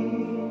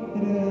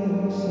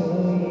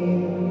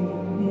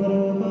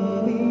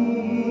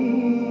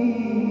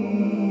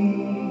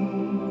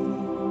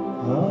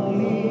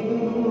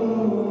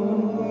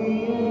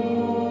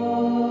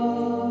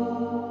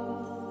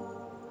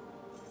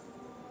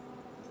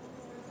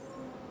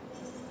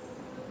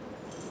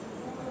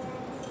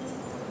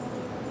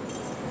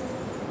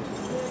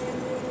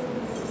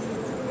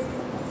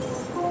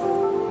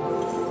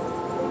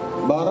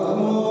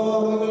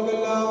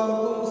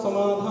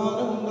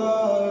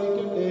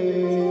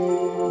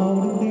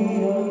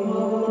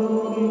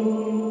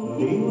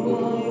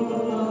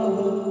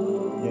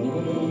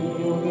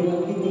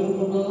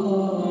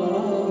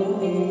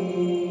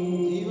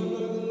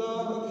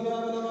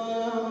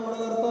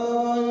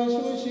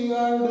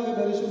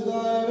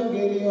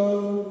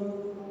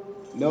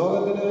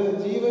ലോകത്തിന്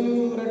ജീവനും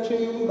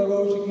രക്ഷയും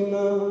പ്രഘോഷിക്കുന്ന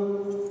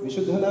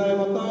വിശുദ്ധനായ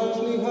മത്തായി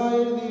ശ്ലീഹ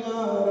എഴുതിയ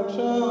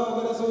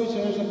രക്ഷാകര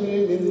സുവിശേഷത്തിൽ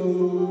നിന്നും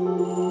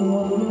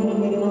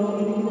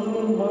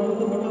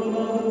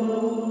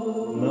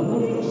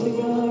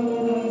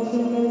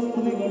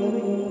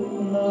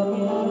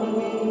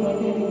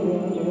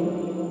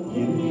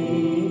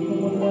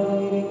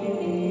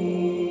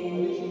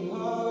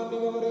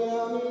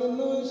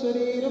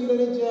ശരീരം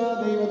ധരിച്ച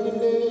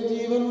ദൈവത്തിന്റെ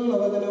ജീവനുള്ള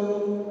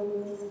വചനവും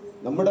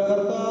നമ്മുടെ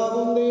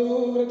കർത്താവും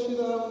ദൈവവും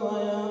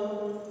രക്ഷിതാവുമായ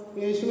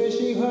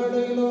യേശുമിശിഹായുടെ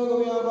ഈ ലോക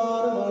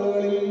വ്യാപാര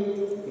നാളുകളിൽ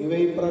ഇവ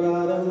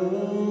ഇപ്രകാരം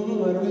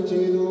അരുളി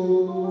ചെയ്തു.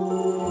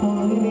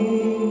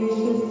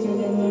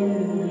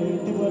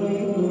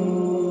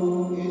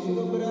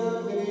 യേശുദമ്പുരാൻ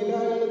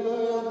ഗലീലായിൽ നിന്ന്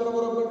യാത്ര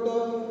പുറപ്പെട്ട്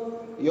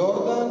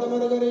യോർദാന്റെ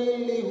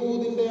മറുകരയിൽ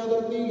യഹൂദിന്റെ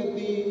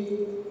അതിർത്തിയിലെത്തി.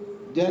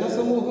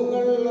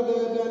 ജനസമൂഹങ്ങൾ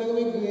അദ്ദേഹത്തെ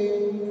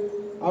അനുഗമിക്കുകയും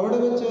അവിടെ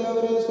വെച്ച്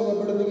അവരെ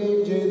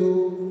സുഖപ്പെടുത്തുകയും ചെയ്തു.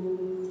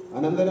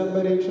 അനന്തരം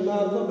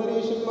പരീക്ഷണാർത്ഥം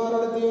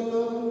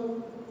പരീക്ഷന്മാരടത്തിയെന്ന്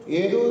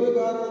ഏതോ ഒരു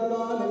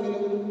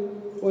കാരണത്താലെങ്കിലും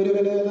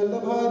ഒരുവന് തന്റെ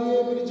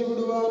ഭാര്യയെ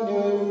പിരിച്ചുവിടുവാൻ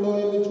ന്യായമുണ്ടോ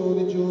എന്ന്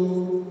ചോദിച്ചു.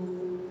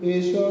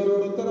 യേശു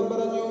അവരോട് ഉത്തരം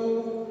പറഞ്ഞു,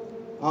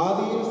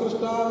 ആദിയിൽ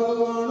സൃഷ്ടാവ്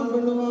ആണും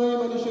പെണ്ണുമായ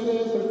മനുഷ്യരെ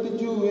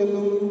സൃഷ്ടിച്ചു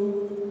എന്നും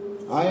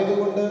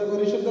ആയതുകൊണ്ട്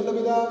പുരുഷൻ തന്റെ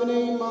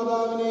പിതാവിനെയും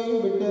മാതാവിനെയും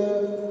വിട്ട്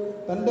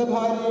തന്റെ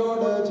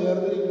ഭാര്യയോട്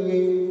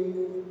ചേർന്നിരിക്കുകയും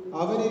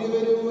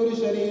അവരിരുവരും ഒരു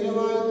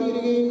ശരീരമായി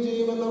തീരുകയും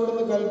ചെയ്യുമെന്ന്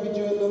അവിടുന്ന്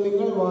കൽപ്പിച്ചു എന്ന്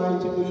നിങ്ങൾ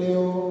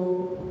വായിച്ചിട്ടില്ലയോ?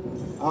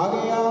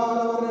 ആകയാൽ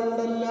അവർ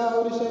രണ്ടല്ല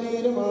ഒരു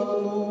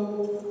ശരീരമാകുന്നു.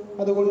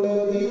 അതുകൊണ്ട്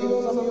ദൈവം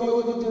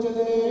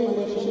സംയോജിപ്പിച്ചതിനെ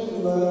മനുഷ്യൻ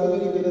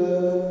വേർതിരിക്കരുത്.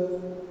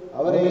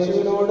 അവർ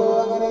യേശുവിനോട്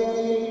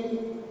അങ്ങനെയെങ്കിൽ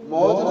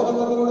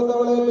മോചനപത്രം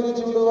കൊടുത്തവളെ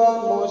പിരിച്ചുവിടുവാൻ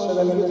മോശ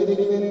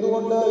കൽപ്പിച്ചിരിക്കുന്നത്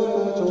എന്തുകൊണ്ട്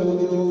എന്ന്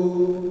ചോദിച്ചു.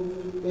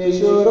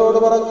 യേശു അവരോട്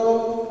പറഞ്ഞു,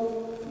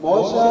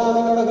 മോശ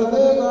നിങ്ങളുടെ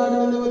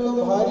ഹൃദയകാഠിന്യ നിമിത്തം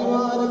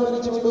ഭാര്യമാരെ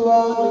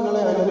പിരിച്ചുവിടുവാൻ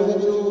നിങ്ങളെ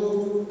അനുവദിച്ചു.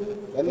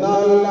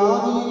 എന്നാൽ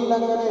ആദിയിൽ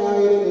അങ്ങനെ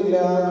ആയിരുന്നില്ല.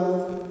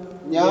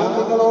 ഞാൻ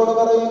നിങ്ങളോട്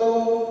പറയുന്നു,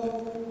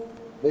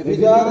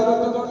 വ്യഭിചാരം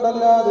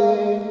കൊണ്ടല്ലാതെ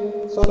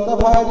സ്വന്തം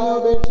ഭാര്യയെ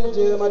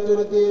ഉപേക്ഷിച്ച്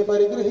മറ്റൊരുത്തിയെ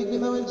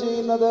പരിഗ്രഹിക്കുന്നവൻ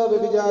ചെയ്യുന്നത്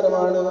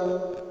വ്യഭിചാരമാണ്.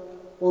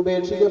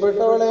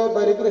 ഉപേക്ഷിക്കപ്പെട്ടവളെ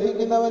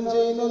പരിഗ്രഹിക്കുന്നവൻ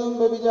ചെയ്യുന്നതും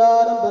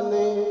വ്യഭിചാരം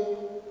തന്നെ.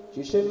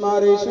 ശിഷ്യന്മാർ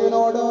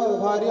യേശുവിനോട്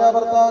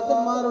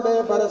ഭാര്യാഭർത്താക്കന്മാരുടെ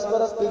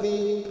പരസ്പര സ്ഥിതി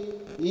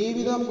ഈ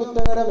വിധം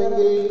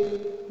കുറ്റകരമെങ്കിൽ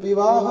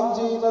വിവാഹം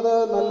ചെയ്യുന്നത്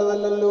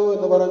നല്ലതല്ലല്ലോ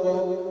എന്ന് പറഞ്ഞു.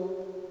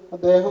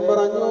 അദ്ദേഹം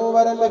പറഞ്ഞു,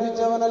 വരം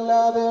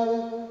ലഭിച്ചവനല്ലാതെ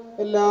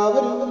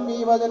എല്ലാവരും ഈ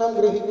വചനം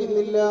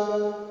ഗ്രഹിക്കുന്നില്ല.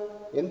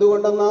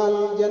 എന്തുകൊണ്ടെന്നാൽ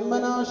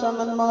ജന്മനാ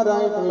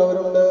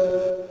ഷണ്ണന്മാരായിട്ടുള്ളവരുണ്ട്,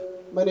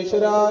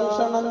 മനുഷ്യരാൽ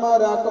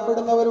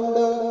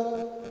ഷണ്ണന്മാരാക്കപ്പെടുന്നവരുണ്ട്.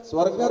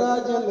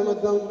 സ്വർഗരാജ്യ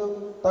നിമിത്തം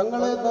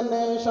തങ്ങളെ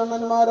തന്നെ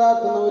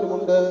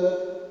ഷണ്ണന്മാരാക്കുന്നവരുമുണ്ട്.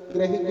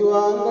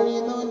 ഗ്രഹിക്കുവാൻ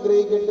കഴിയുന്നവൻ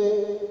ഗ്രഹിക്കട്ടെ.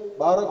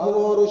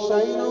 ബാറഖുമോറു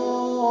ഷൈനോ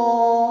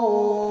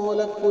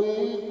ലക്കുൽ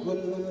ഖുൻ.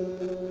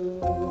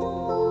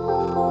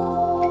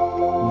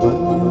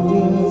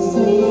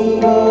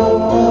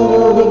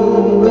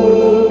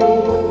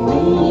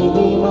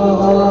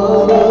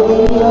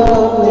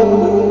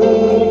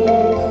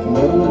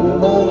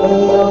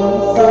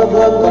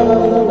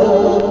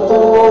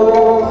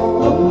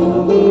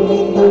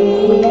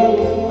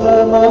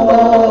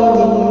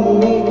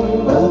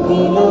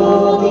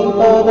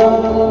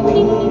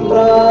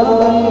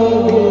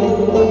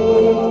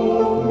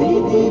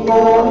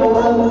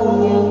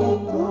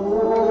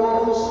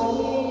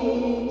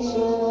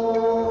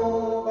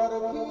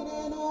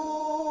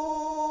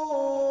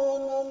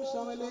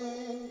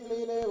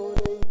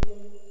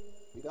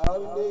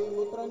 പിതാവിന്റെയും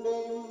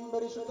പുത്രന്റെയും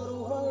പരിശുദ്ധ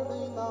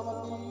റൂഹായുടെയും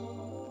നാമത്തിൽ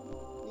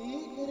ഈ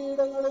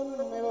കിരീടങ്ങളും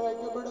ഇവ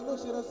വയ്ക്കപ്പെടുന്ന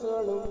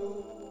ശിരസ്സുകളും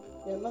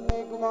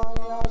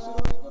എന്നേക്കുമായി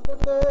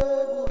ആശീർവദിക്കപ്പെട്ട്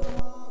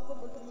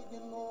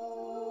പൂർണ്ണമാക്കപ്പെട്ടിരിക്കുന്നു.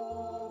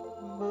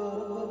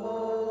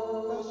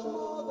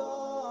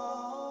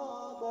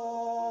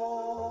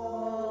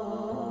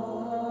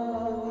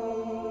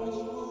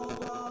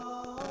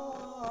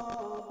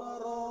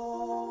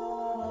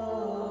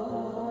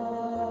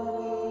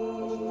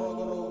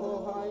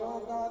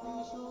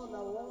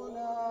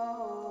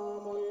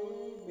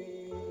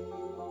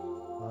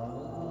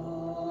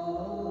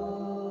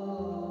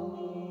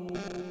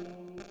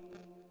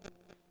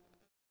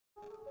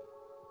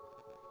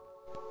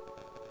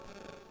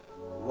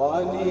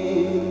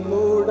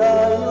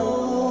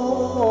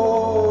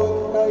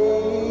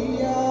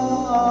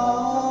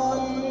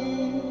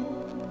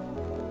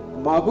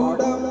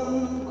 മകുടം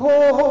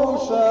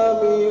ഘോഷമിറങ്ങുന്നു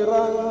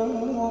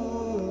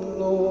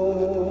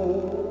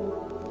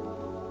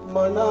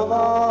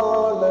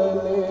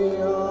മണവാളനെ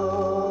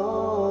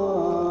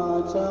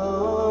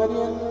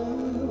ആചാര്യൻ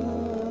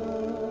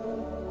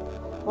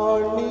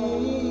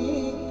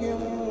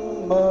അണിക്കും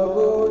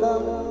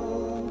മകുടം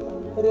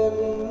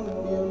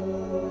രമ്യം.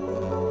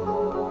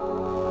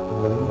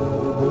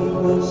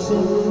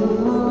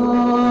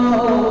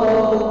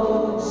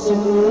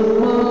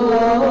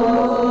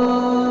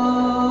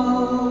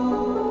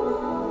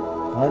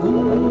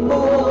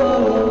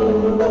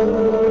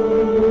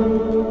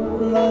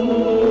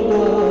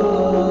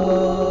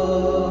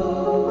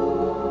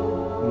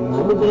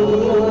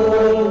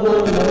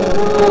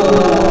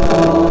 Amen.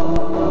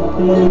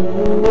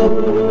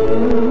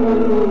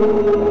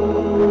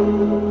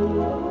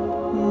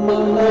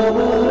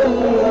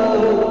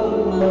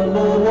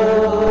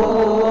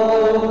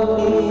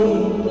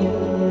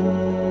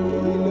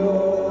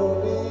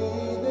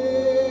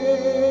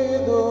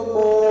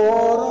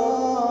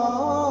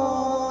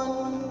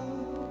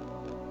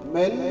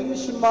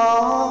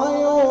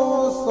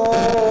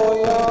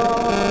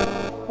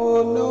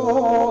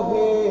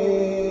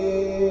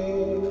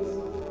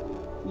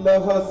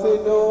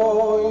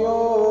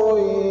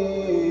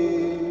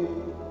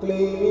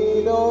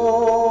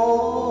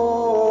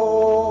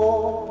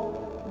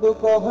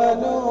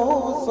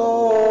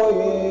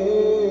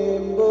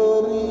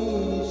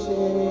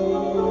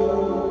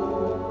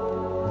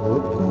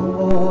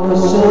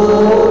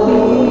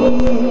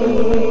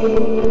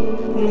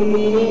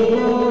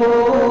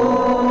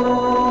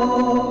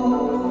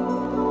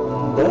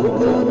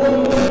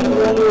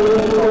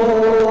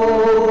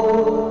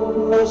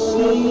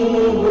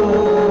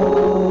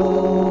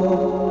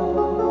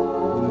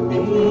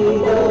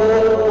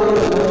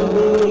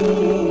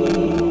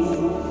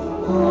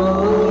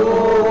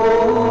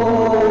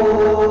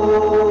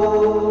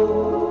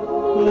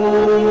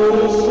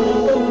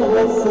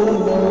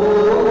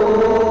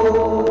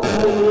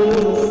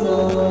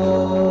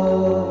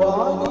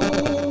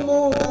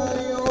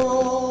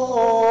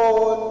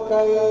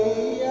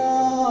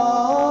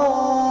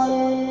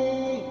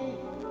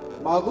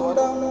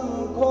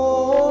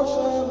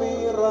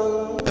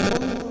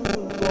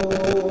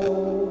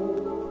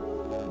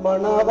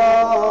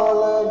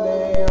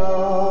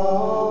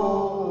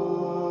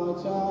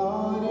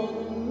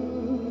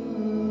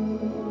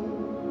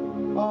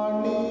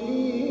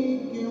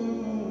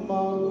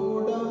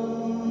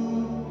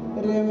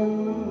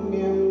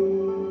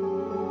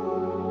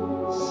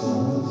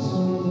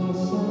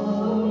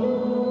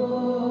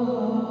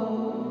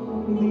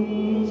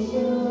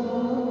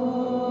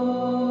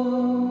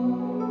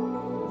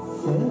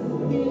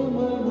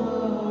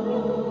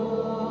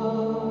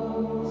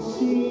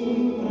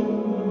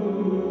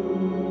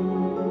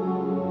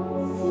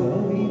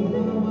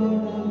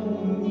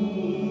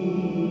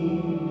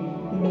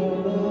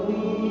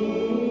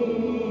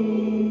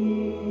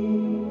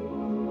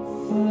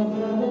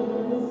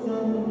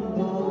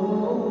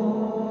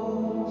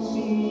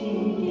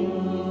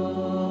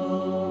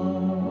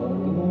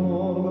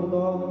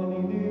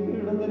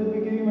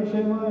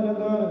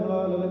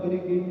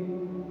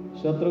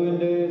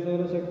 ശത്രുവിന്റെ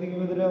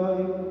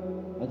സകലശക്തിക്കുമെതിരായി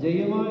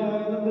അജയ്യമായ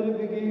ആയുധം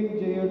ധരിപ്പിക്കുകയും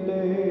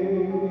ചെയ്യട്ടെ.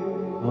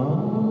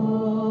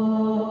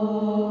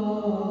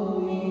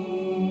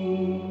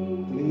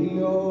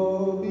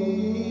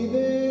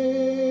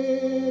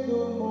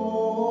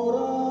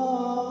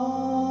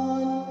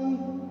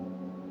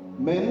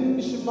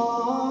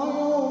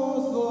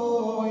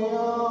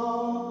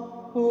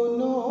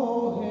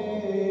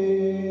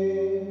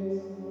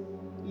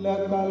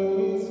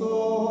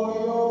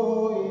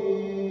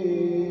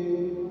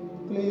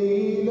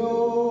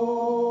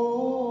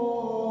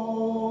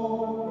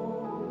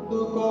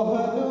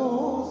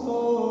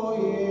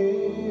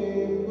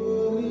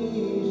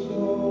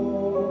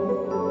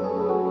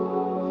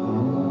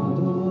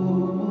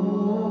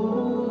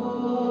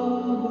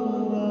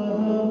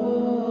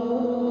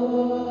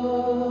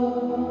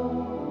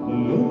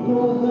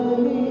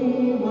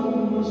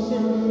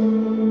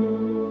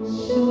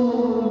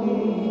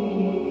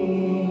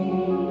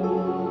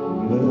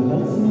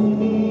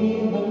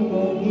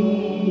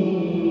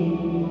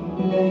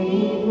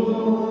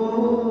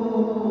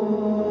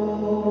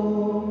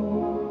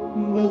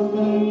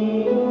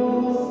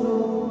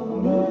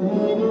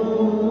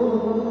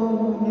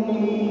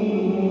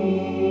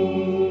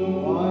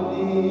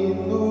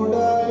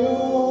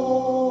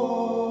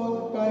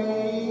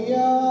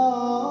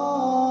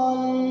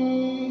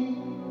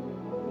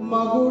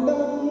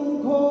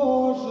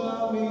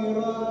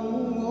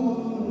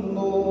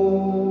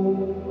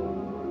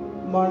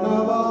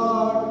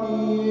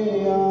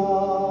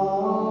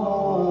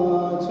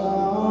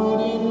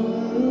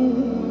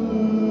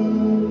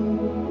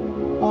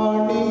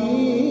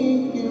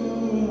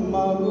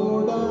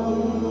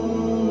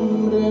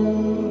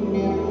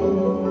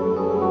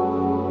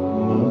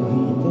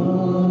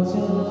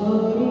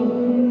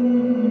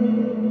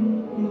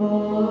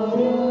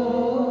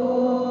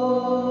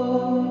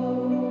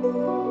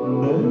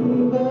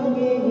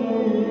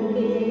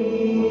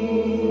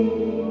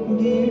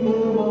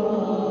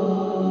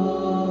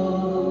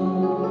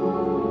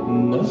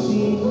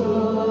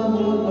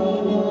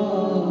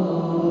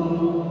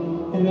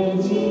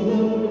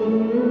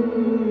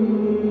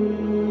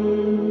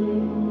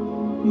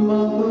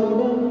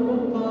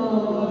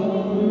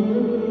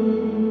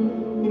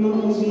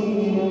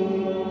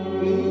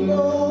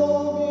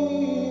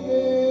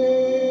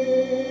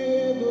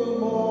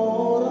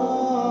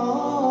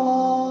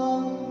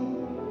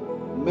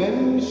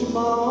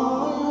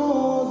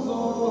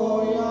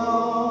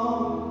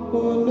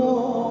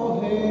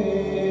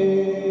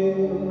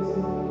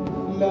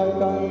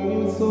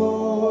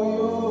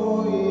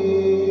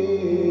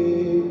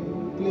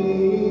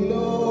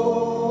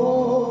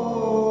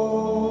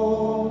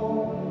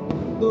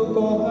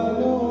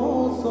 Dukohano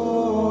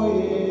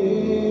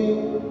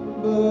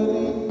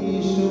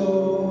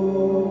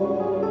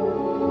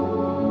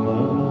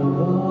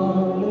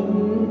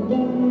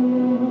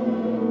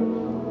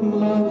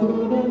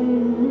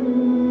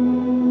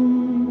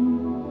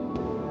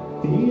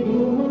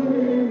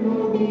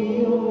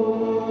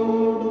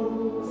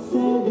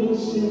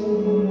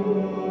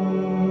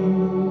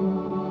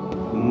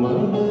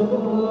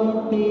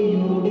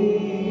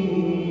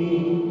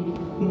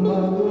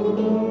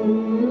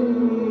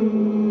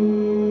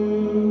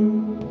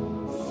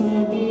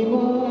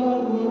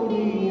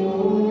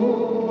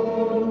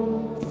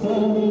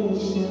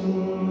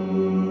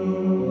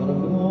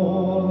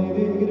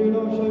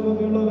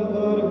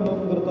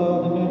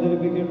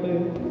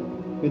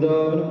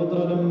പിതാവിനും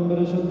പുത്രനും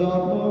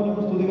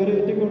പരിശുദ്ധാത്മാവിനും സ്തുതി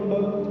കരയറ്റിക്കൊണ്ട്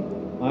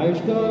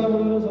ആയുഷ്കാലം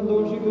മുഴുവൻ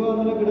സന്തോഷിക്കുവാൻ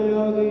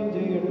നിനക്കിടയാകുകയും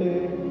ചെയ്യട്ടെ.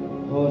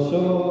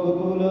 ഹോശോ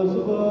ബകുല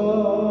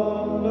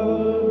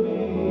സുബാലവൽമേ.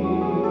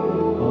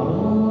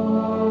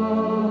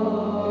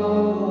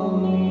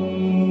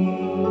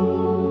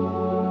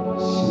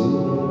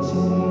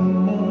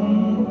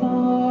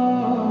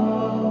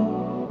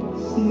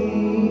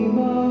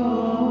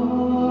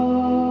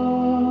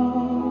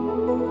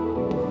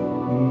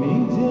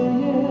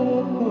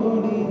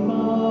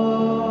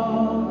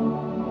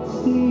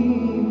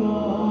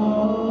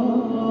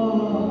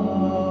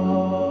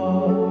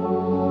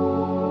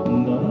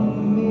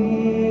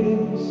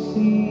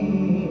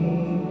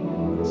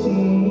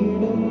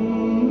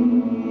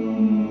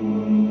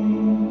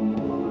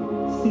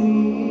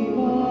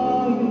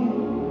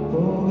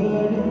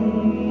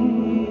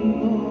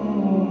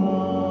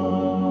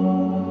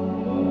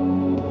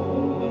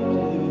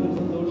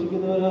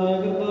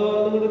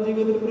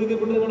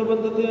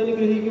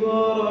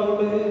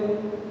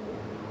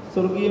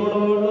 സ്വർഗീയ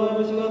മണവാളനായ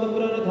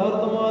മിശിഹാതമ്പുരാൻ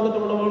യഥാർത്ഥമാതിന്റെ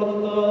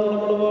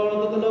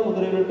മണവാളത്തിന്റെ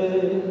മുദ്രയിടട്ടെ.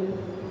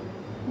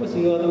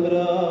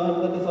 മിശിഹാതമ്പുരാൻ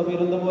തന്റെ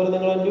സഭയിലെന്ന പോലെ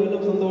നിങ്ങൾ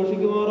അന്യോന്യം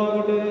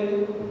സന്തോഷിക്കുമാറാകട്ടെ.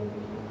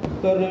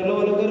 കരുണയുള്ള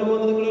അലങ്കാരം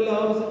വന്ന് നിങ്ങളിൽ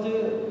ആവസിച്ച്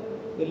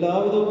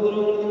എല്ലാവിധ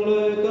ഉപദ്രവങ്ങളും നിങ്ങളെ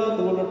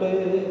കാത്തുകൊള്ളട്ടെ.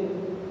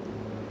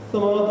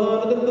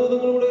 സമാധാനത്തിന്റെ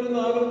ദൂതങ്ങളുടെ ഒരു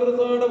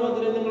നാഗരസായുടെ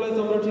മന്ത്രി നിങ്ങളെ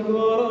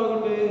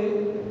സംരക്ഷിക്കുമാറാകട്ടെ.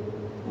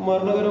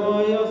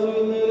 മരണകരമായ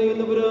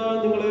അസൂയെന്ന പുരാൻ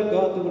നിങ്ങളെ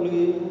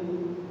കാത്തുകൊള്ളുകയും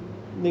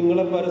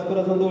നിങ്ങളെ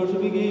പരസ്പരം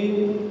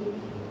സന്തോഷിപ്പിക്കുകയും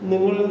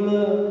നിങ്ങളിൽ നിന്ന്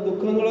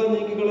ദുഃഖങ്ങളെ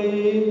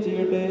നീക്കിക്കളയുകയും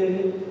ചെയ്യട്ടെ.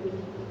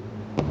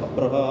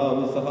 അബ്രഹാം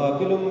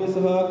ഇസഹാക്കിലും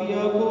ഇസഹാക്ക്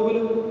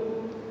യാക്കോബിലും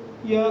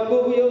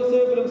യാക്കോബ്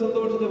യോസേഫിലും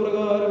സന്തോഷിച്ച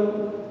പ്രകാരം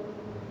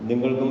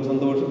നിങ്ങൾക്കും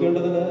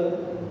സന്തോഷിക്കേണ്ടതിന്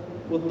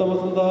ഉത്തമ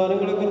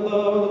സന്താനങ്ങളെ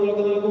കർത്താവ്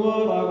നിങ്ങൾക്ക്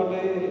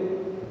നൽകുമാറാകട്ടെ.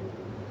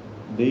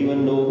 ദൈവം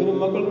നോഹിനും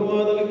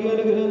മക്കൾക്കുമായി നൽകിയ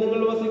അനുഗ്രഹം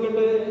നിങ്ങൾ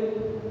വസിക്കട്ടെ.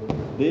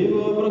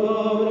 ദൈവം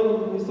അബ്രഹാമിനും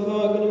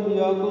ഇസഹാക്കിനും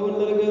യാക്കോബിനും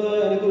നൽകിയതായ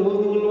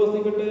അനുഗ്രഹവും നിങ്ങൾ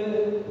വസിക്കട്ടെ.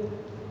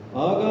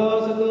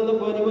 ആകാശത്ത് നിന്ന്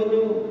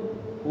പനിമഞ്ഞും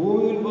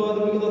ഭൂമി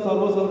ഉൽപ്പാദിപ്പിക്കുന്ന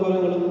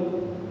സർവ്വസർഫലങ്ങളും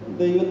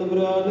ദൈവം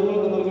തമ്പുരാൻ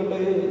നിങ്ങൾക്ക്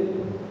നൽകട്ടെ.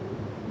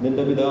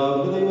 നിന്റെ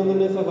പിതാവിന്റെ ദൈവം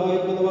നിന്നെ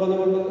സഹായിക്കുമെന്ന്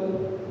പറഞ്ഞുകൊണ്ട്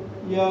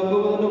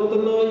യാക്കോബ് നിന്റെ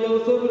പുത്രനായ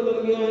യോസേഫിന്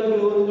നൽകിയ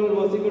അനുഗ്രഹവും നിങ്ങൾ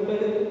വസിക്കട്ടെ.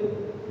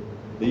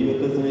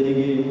 ദൈവത്തെ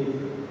സ്നേഹിക്കുകയും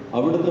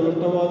അവിടുത്തെ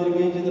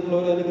ഇഷ്ടമാതിരിക്കുകയും ചെയ്തിട്ടുള്ള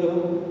ഒരു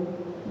അനുഗ്രഹം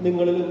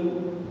നിങ്ങളിലും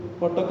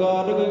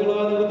പട്ടക്കാരുടെ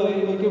കൈകളാൽ നിങ്ങൾ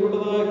തലയിൽ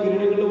വയ്ക്കപ്പെട്ടതായ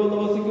കിരീടങ്ങളിലും വന്ന്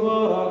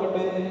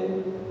വസിക്കുമാറാകട്ടെ.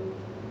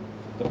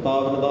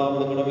 കർത്താവിന്റെ നാമം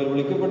നിങ്ങളുടെ മേൽ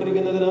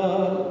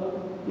വിളിക്കപ്പെട്ടിരിക്കുന്നതിനാൽ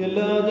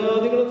എല്ലാ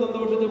ജാതികളും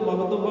സന്തോഷിച്ച്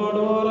മഹത്വം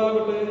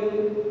പാടുമാറാകട്ടെ.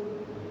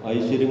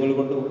 ഐശ്വര്യങ്ങൾ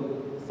കൊണ്ടും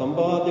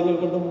സമ്പാദ്യങ്ങൾ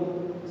കൊണ്ടും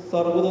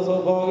സർവ്വത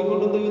സൗഭാഗ്യം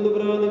കൊണ്ടും ദൈവം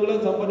നിങ്ങളെ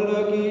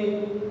സമ്പന്നരാക്കി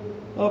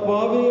ആ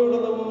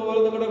പാപിയോടെന്ന പോലെ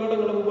നിങ്ങളുടെ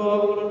കടങ്ങളും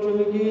പാപങ്ങളും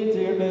ക്ഷമിക്കുകയും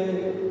ചെയ്യട്ടെ.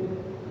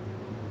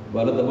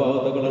 വലത്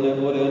ഭാഗത്തെ കടനെ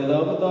പോലെ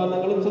എല്ലാമത്താൽ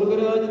നിങ്ങളും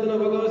സ്വർഗരാജ്യത്തിന്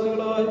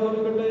അവകാശികളായി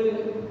ഭവിക്കട്ടെ.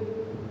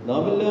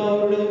 നാം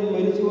എല്ലാവരുടെയും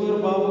മരിച്ചുപോയ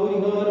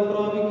പാപപരിഹാരം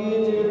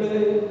പ്രാപിക്കുകയും ചെയ്യട്ടെ.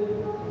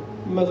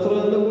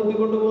 മെസ്രയിൽ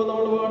കൂട്ടിക്കൊണ്ടുപോകുന്ന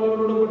നമ്മുടെ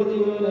വാടുകളോടും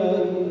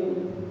പിടിച്ചുവാനായി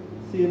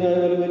സീനായ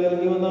വലുവിൽ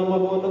ഇറങ്ങി വന്ന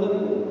മഹോന്നതൻ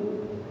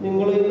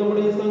നിങ്ങളെയും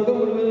നമ്മുടെ ഈ സംഘം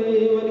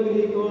മുഴുവനെയും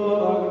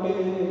അനുഗ്രഹിക്കുമാറാകട്ടെ.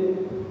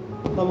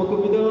 നമുക്ക്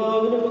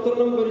പിതാവിനും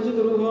പുത്രനും പരിശുദ്ധ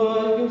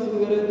റൂഹായിക്കും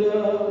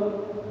സ്വീകരിക്കാം.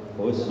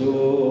 ഓശോ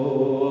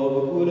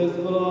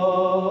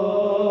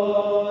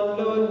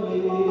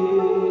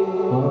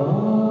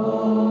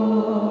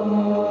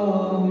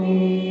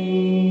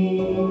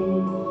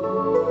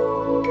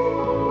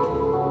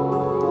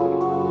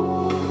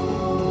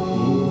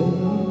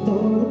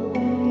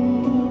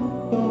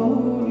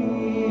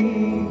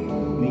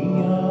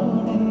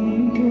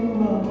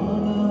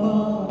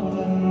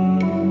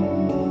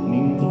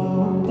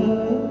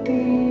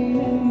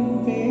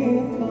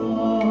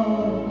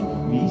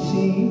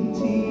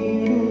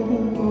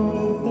വിശേഷിച്ചിടും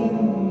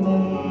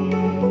കൊടുത്തന്നെ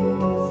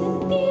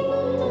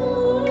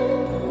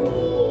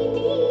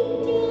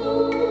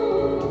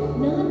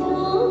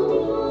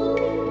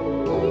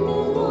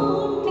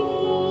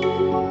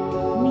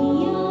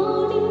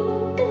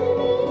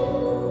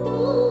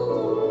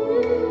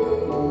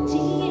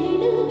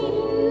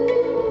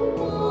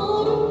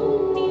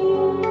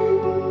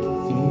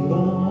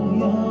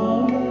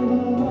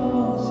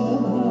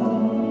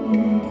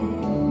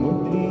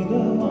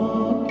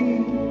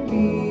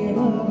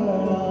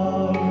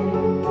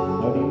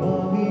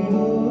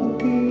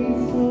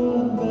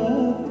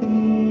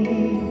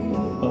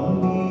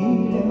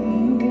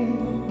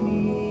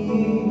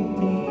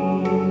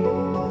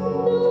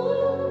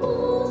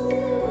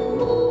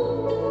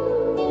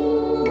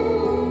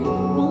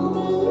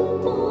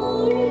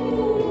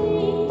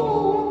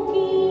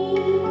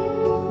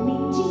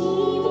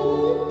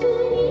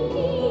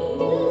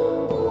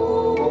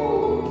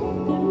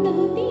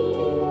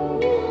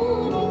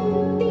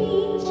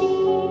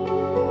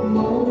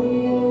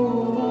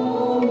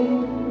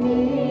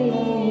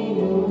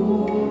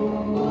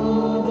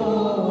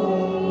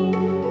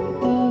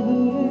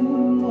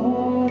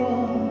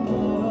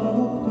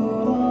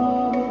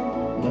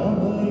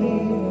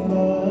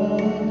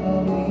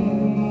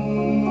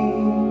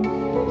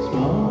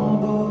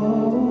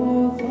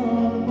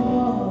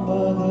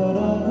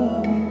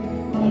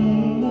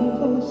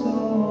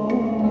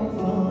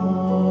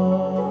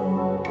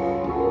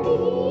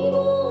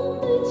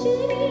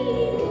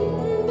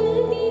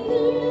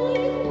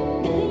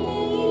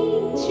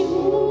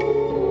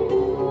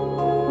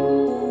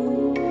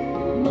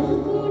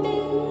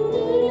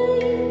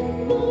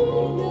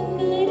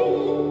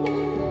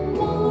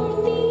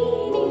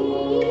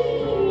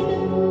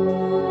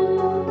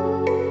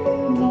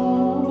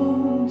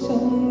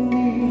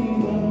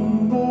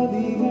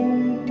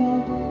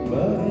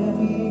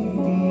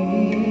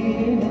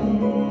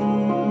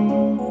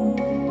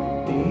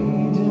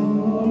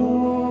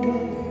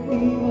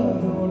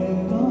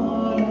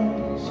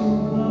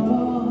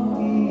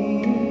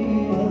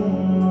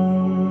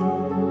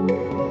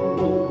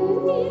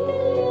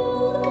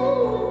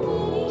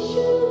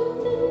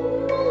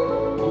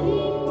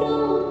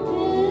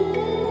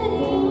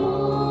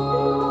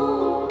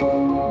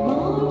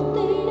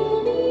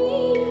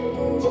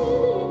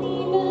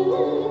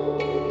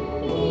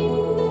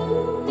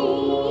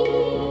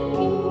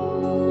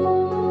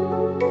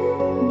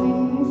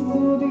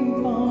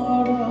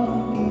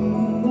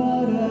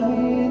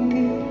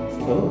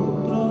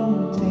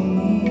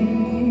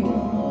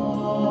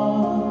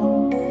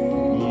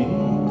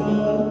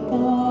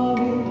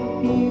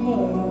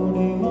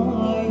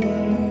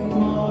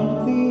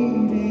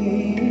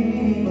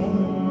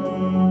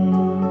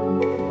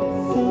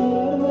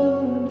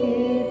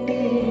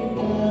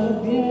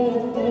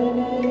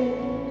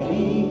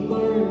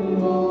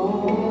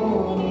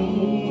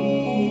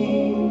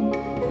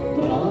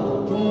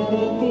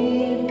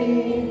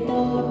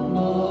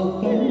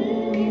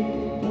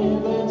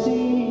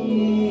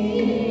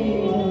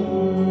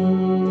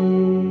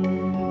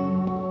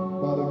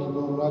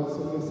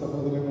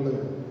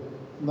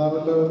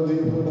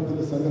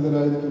പ്രതിഫലനത്തിൻ്റെ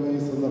സന്നദ്ധരായിരിക്കുന്ന ഈ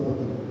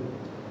സന്ദർഭത്തിൽ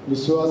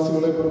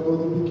വിശ്വാസികളെ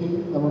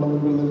പ്രബോധിപ്പിക്കുകയും നമ്മുടെ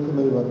മുമ്പിൽ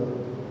നിൽക്കുന്ന ഇവർ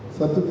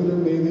സത്യത്തിലും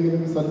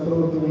നീതിയിലും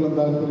സൽപ്രവൃത്തികളിലും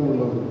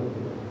താല്പര്യമുള്ളവർ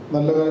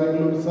നല്ല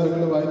കാര്യങ്ങളിൽ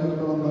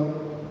ഉത്സാഹങ്ങളുമായിരിക്കണമെന്ന്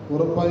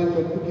ഉറപ്പായി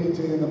കൽപ്പിക്കുകയും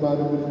ചെയ്യുന്ന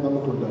പാരമ്പര്യം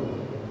നമുക്കുണ്ട്.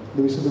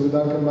 വിശുദ്ധ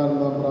പിതാക്കന്മാരിൽ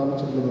നാം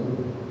പ്രാപിച്ചിട്ടുള്ളതും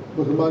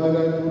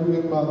ബഹുമാനരായ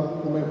പൂർവികന്മാർ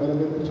നമ്മെ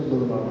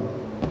ഫലമേൽപ്പിച്ചിട്ടുള്ളതുമാണ്.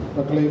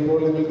 മക്കളെ, ഇപ്പോൾ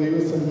നിങ്ങൾ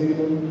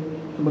ദൈവസന്നിധിയിലും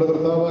നമ്മുടെ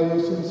കർത്താവായ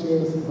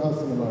യേശുമിശിഹായുടെ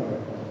സിംഹാസനമായ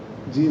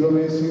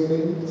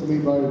ജീവമേശയുടെയും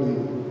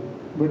സ്ലീബായുടെയും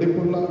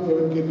വെടിപ്പുള്ള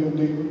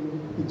എവൻഗേലിയൻ്റെയും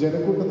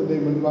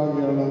ജനക്കൂട്ടത്തിൻ്റെയും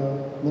മുൻപാകെയാണ്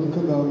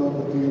നിൽക്കുന്നതെന്ന്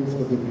പ്രത്യേകം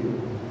ശ്രദ്ധിക്കുകയും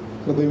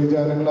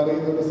ഹൃദയവിചാരങ്ങൾ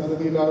അറിയുന്നവരുടെ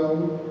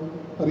സന്നിധിയിലാകും,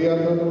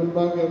 അറിയാത്തവരുടെ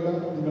മുൻപാകെയല്ല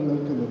നിങ്ങൾ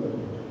നിൽക്കുന്നത്.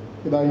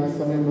 ഇതാ ഈ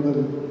സമയം മുതൽ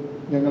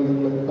ഞങ്ങൾ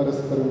നിങ്ങളെ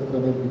പരസ്പരം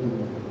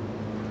ക്രമേൽപ്പിക്കുന്നു.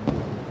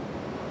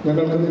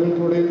 ഞങ്ങൾക്ക്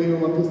നിങ്ങൾക്കൂടെ ദൈവം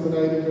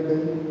മധ്യസ്ഥനായിരിക്കട്ടെ.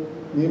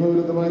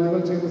 നിയമവിരുദ്ധമായി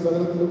നിങ്ങൾ ചെയ്യുന്ന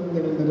സകലത്തിലും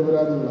ഞങ്ങൾ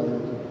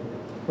നിരപരാധികളായിരിക്കും.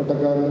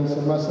 പട്ടക്കാരിലും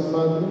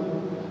ഷമാശന്മാരിലും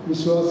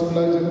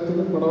വിശ്വാസികളായ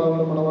ജനത്തിലും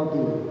മണവാളിലും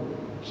മണവാട്ടിയിലും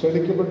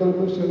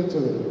ക്ഷണിക്കപ്പെട്ടവരും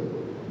ക്ഷണിച്ചവരും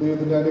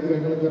ദൈവത്തിൻ്റെ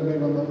അനുഗ്രഹങ്ങൾ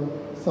കരുണയുമെന്ന്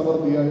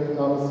സമൃദ്ധിയായി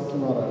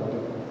ആവസിക്കുമാറാകട്ടെ.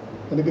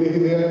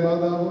 അനുഗ്രഹീതയായ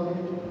മാതാവ്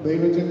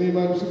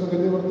ദൈവജന്യമായ വിശുദ്ധ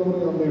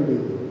കന്യവർത്തമുറി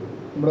അമ്മയുടെയും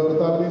നമ്മുടെ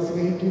ഭർത്താവിനെ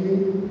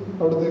സ്നേഹിക്കുകയും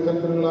അവിടുത്തെ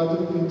കൽപ്പനകൾ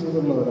ആചരിക്കുകയും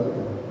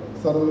ചെയ്തുള്ളവരായി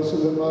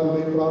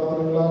സർവ്വവിശുദ്ധന്മാരുടെയും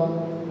പ്രാർത്ഥനകളാൽ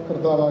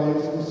കർത്താവായ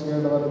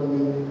യേശുമിശിഹായുടെ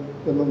വലതുകയും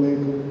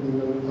എന്നേക്കും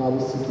നിങ്ങൾ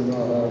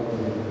ആവശ്യിക്കുന്നവരാകട്ടെ.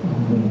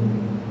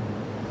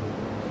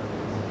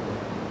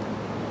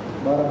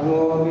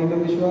 വീണ്ടും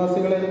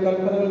വിശ്വാസികളെ ഈ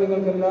കൽപ്പനകൾ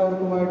നിങ്ങൾക്ക്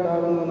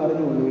എല്ലാവർക്കുമായിട്ടാകുമെന്ന്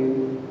അറിഞ്ഞുകൊള്ളുകയും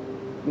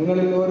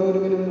നിങ്ങളിൽ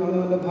ഓരോരുവരും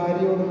അവനവൻ്റെ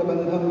ഭാര്യയോടുള്ള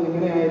ബന്ധം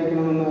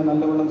എങ്ങനെയായിരിക്കണമെന്ന്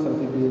നല്ലവണ്ണം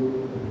ശ്രദ്ധിക്കുകയും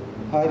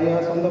ഭാര്യ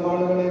സ്വന്തം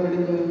ആളുകളെ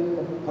വെടിഞ്ഞ്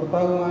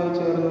ഭർത്താവുമായി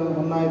ചേർന്ന്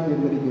ഒന്നായി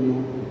തീർന്നിരിക്കുന്നു.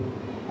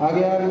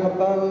 ആകയാൽ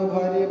ഭർത്താവ്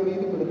ഭാര്യയെ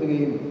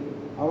പ്രീതിപ്പെടുത്തുകയും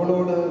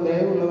അവളോട്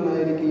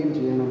ദയവുള്ളവനായിരിക്കുകയും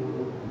ചെയ്യണം.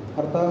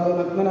 ഭർത്താവ്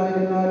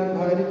നഗ്നനായിരുന്നാലും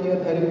ഭാര്യയ്ക്ക്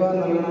ധരിപ്പാൻ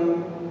നൽകണം.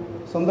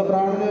 സ്വന്തം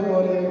പ്രാണനെ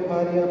പോലെ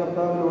ഭാര്യ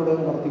ഭർത്താവിനോട്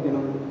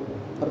വർത്തിക്കണം.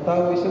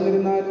 ഭർത്താവ്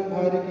വിശന്നിരുന്നാലും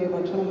ഭാര്യയ്ക്ക്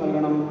ഭക്ഷണം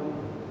നൽകണം.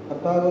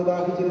 ഭർത്താവ്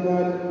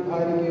ദാഹിച്ചിരുന്നാലും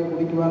ഭാര്യയ്ക്ക്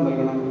കുടിക്കുവാൻ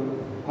നൽകണം.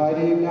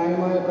 ഭാര്യയും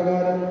ന്യായമായ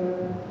പ്രകാരം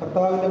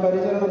ഭർത്താവിൻ്റെ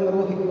പരിചരണം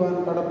നിർവഹിക്കുവാൻ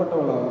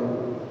കടപ്പെട്ടവളാകും.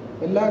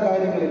 എല്ലാ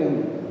കാര്യങ്ങളിലും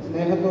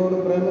സ്നേഹത്തോടും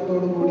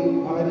പ്രേമത്തോടും കൂടി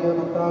ഭാര്യ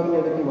ഭർത്താവിൻ്റെ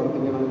അടുത്ത്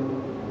വർത്തിക്കണം.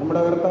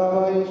 നമ്മുടെ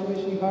കർത്താവായ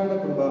യേശുമിശിഹായുടെ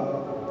കൃപ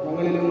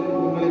ഞങ്ങളിലും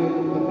നിങ്ങളിലും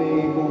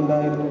എന്നേക്കും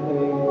ഉണ്ടായിരിക്കട്ടെ.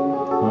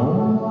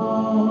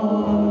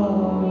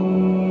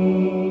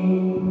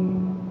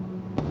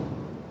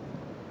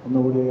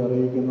 ഒന്നുകൂടി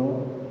അറിയിക്കുന്നു,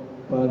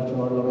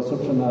 പാരിഷുമായുള്ള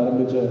റിസപ്ഷൻ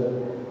ആരംഭിച്ച്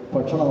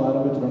ഭക്ഷണം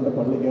ആരംഭിച്ചിട്ടുണ്ട്.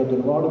 പള്ളിക്കകത്ത്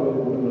ഒരുപാട് പേര്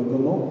കൂടി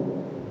നിൽക്കുന്നു.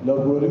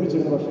 എല്ലാവർക്കും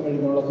ഒരുമിച്ചിരുന്ന് ഭക്ഷണം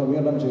കഴിക്കാനുള്ള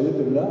ക്രമീകരണം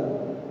ചെയ്തിട്ടില്ല.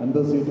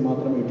 50 സീറ്റ്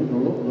മാത്രമേ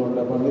ഇട്ടിട്ടുള്ളൂ.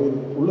 അതുകൊണ്ട് പള്ളിയിൽ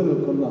ഉള്ളിൽ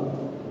നിൽക്കുന്ന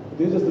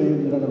പ്രത്യേകിച്ച് സ്ത്രീ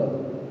ജനങ്ങൾ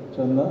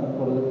ചെന്ന്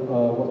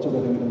കുറച്ച്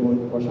പേരെങ്കിലും പോയി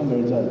ഭക്ഷണം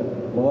കഴിച്ചാൽ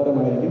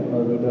ഉപകാരമായിരിക്കും.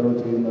 അത് വീട്ടുകാരോട്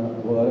ചെയ്യുന്ന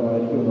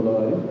ഉപകാരമായിരിക്കും എന്നുള്ള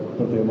കാര്യം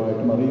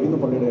പ്രത്യേകമായിട്ടും അറിയിക്കുന്നു.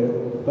 പള്ളിയുടെ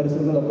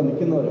പരിസരങ്ങളിലൊക്കെ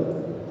നിൽക്കുന്നവർ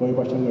പോയി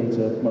ഭക്ഷണം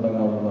കഴിച്ച്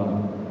മടങ്ങാവുന്നതാണ്.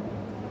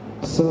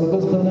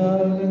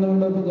 സർവസ്ഥനായ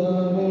ഞങ്ങളുടെ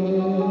പിതാവേ,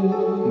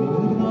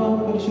 നിന്റെ നാമം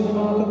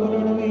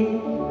പരിശുദ്ധമാക്കപ്പെടണമേ.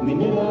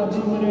 നിന്റെ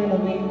രാജ്യം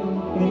വരണമേ.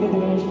 നിന്റെ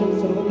ദൃഷ്ടം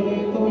സർവ്വത്തിലെ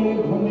പോലെ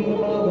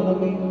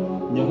ഭൂമിയിലാകണമേ.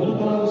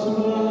 ഞങ്ങൾക്ക്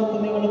ആവശ്യമുള്ള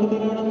ഞങ്ങൾക്ക്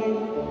തരണമേ.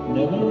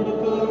 ഞങ്ങളുടെ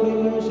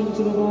കടങ്ങളെ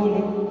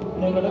ക്ഷമിച്ചതുപോലെ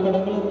ഞങ്ങളുടെ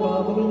കടങ്ങളും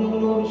പാപങ്ങളും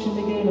ഞങ്ങളോട്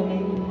ക്ഷമിക്കണമേ.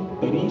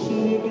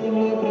 പരീക്ഷയിലേക്ക്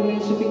ഞങ്ങളെ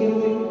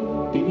പ്രവേശിപ്പിക്കരുതേ,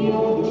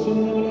 പിന്നെയോ ദുഷ്ടൻ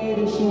ഞങ്ങളെ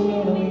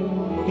രക്ഷിക്കണമേ.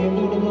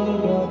 എന്തുകൊണ്ടെന്നാൽ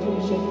രാജ്യം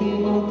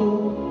ശക്തിയും മാത്രവും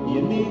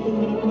എന്നേക്കും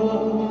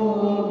നിനക്കുള്ളതാകുന്നു.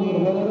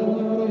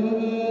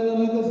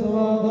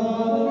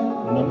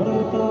 നമ്മുടെ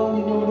കർത്താവ്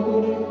നിന്നോട്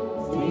കൂടെ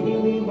സ്ത്രീകൾ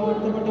നീ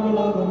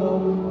വാഴ്ത്തപ്പെട്ടവളാകുന്നു.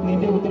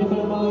 നിന്റെ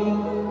ഉത്തരഫലമായ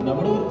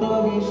നമ്മുടെ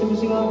കർത്താവ്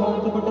യേശുമിശിഹാ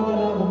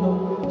വാഴ്ത്തപ്പെട്ടവനാകുന്നു.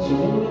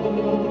 ശുദ്ധമുള്ള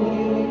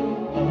കന്യകമറിയമേ,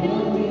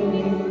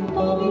 തമ്പുരാന്റെയമ്മേ,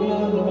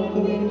 പാപികളായ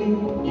ഞങ്ങൾക്ക് വേണ്ടി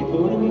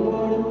ഇപ്പോഴും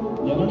എപ്പോഴും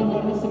ഞങ്ങളുടെ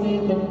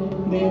മരണസമയത്തും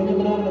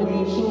ദൈവത്തിനാൽ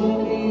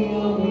അപേക്ഷിക്കണമേ.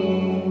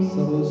 ആമേൻ.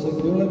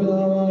 സർവശക്തിയുള്ള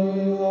പിതാവായ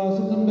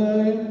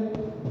ആകാശത്തിന്റെയും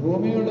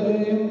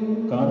ഭൂമിയുടെയും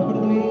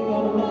കാണപ്പെടുന്നവയും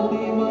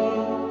കാണപ്പെടാത്തതുമായ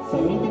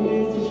സകലത്തിന്റെ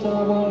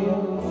സൃഷ്ടാവായ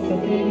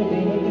സത്യേക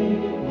ദൈവത്തിൽ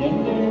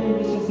ഞങ്ങൾ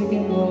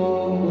വിശ്വസിക്കുന്നു.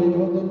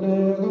 ദൈവത്തിന്റെ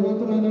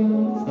ഏകപുത്രനും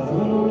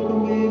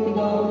സർവ്വലോകത്തിന്റെ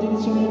പിതാവ്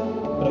ജനിച്ചവനും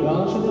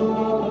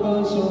പ്രകാശത്തിലുള്ള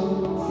പ്രകാശവും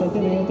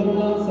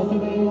സത്യദൈവത്തിലുള്ള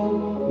സത്യദൈവവും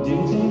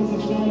ജനിച്ചവനും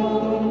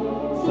സൃഷ്ടിയില്ലാത്തവനും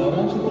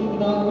സാരാംശത്തിൽ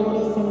പിതാവിനോട്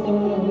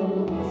സ്വന്തമുള്ളവനും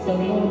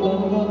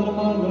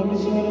സകലമുഖാന്തരമായി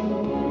നിർമ്മിച്ചവനും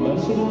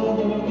മനുഷ്യരായ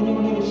ഞങ്ങൾക്ക്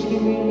ഞങ്ങളെ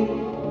രക്ഷിക്കാൻ വേണ്ടി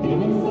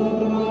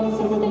തിരുവനന്തപുരം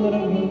സർവ്വത്തിൽ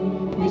ഇറങ്ങി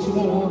വിശുദ്ധ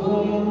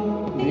റൂഹായ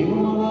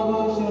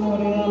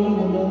ദൈവമാവാശിയാമിൽ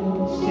നിന്ന്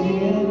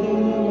ശരീരത്തിൽ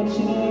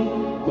മനുഷ്യനായി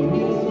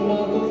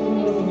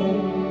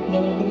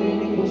ഞങ്ങൾക്ക്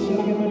വേണ്ടി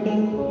കുരിശിറക്കപ്പെട്ട്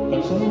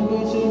കർഷണം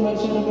ഉപയോഗിച്ച്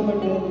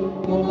മനുഷ്യനക്കപ്പെട്ട്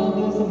 3-ാം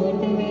ദിവസം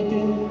ഉയർത്തെഴുന്നേറ്റ്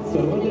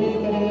സ്വർഗ്ഗത്തിലേക്ക്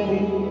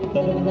കരകയറി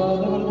തന്റെ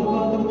പിതാവിന്റെ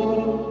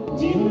കാത്തിരുന്നവരും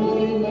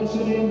ജീവനുള്ളവരെയും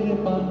മനുഷ്യരെയും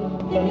നിരപ്പാൻ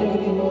തന്റെ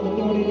വലിയ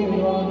ബോധത്തോടെ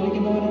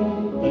വിവാഹിക്കുന്നവരും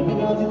തന്റെ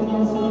രാജ്യത്തിന്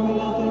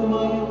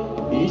അവസാനമില്ലാത്തവരുമായ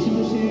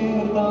യേശുമിശിഹാ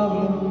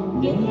കർത്താവിലും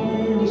ഞങ്ങൾ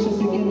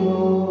വിശ്വസിക്കുന്നു.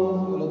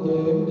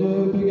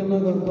 ജയിപ്പിക്കുന്ന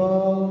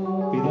കർത്താവ്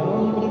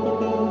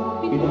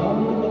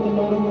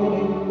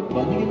പിതാവിനോടുകൂടെ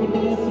വന്ദിക്കപ്പെട്ട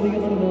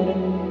സ്ത്രീകളുടെ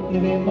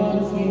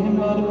നിവേപ്പാലും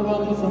സ്നേഹന്മാരും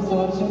മുഖാന്തരം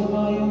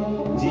സംസാരിച്ചതുമായ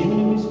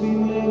ജീവനും വിശ്വയും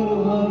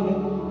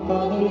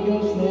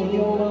കാതോലികവും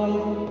സ്നേഹികവുമായ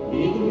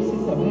ഏകവിശ്വ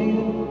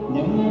സഭയിലും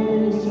ഞങ്ങൾ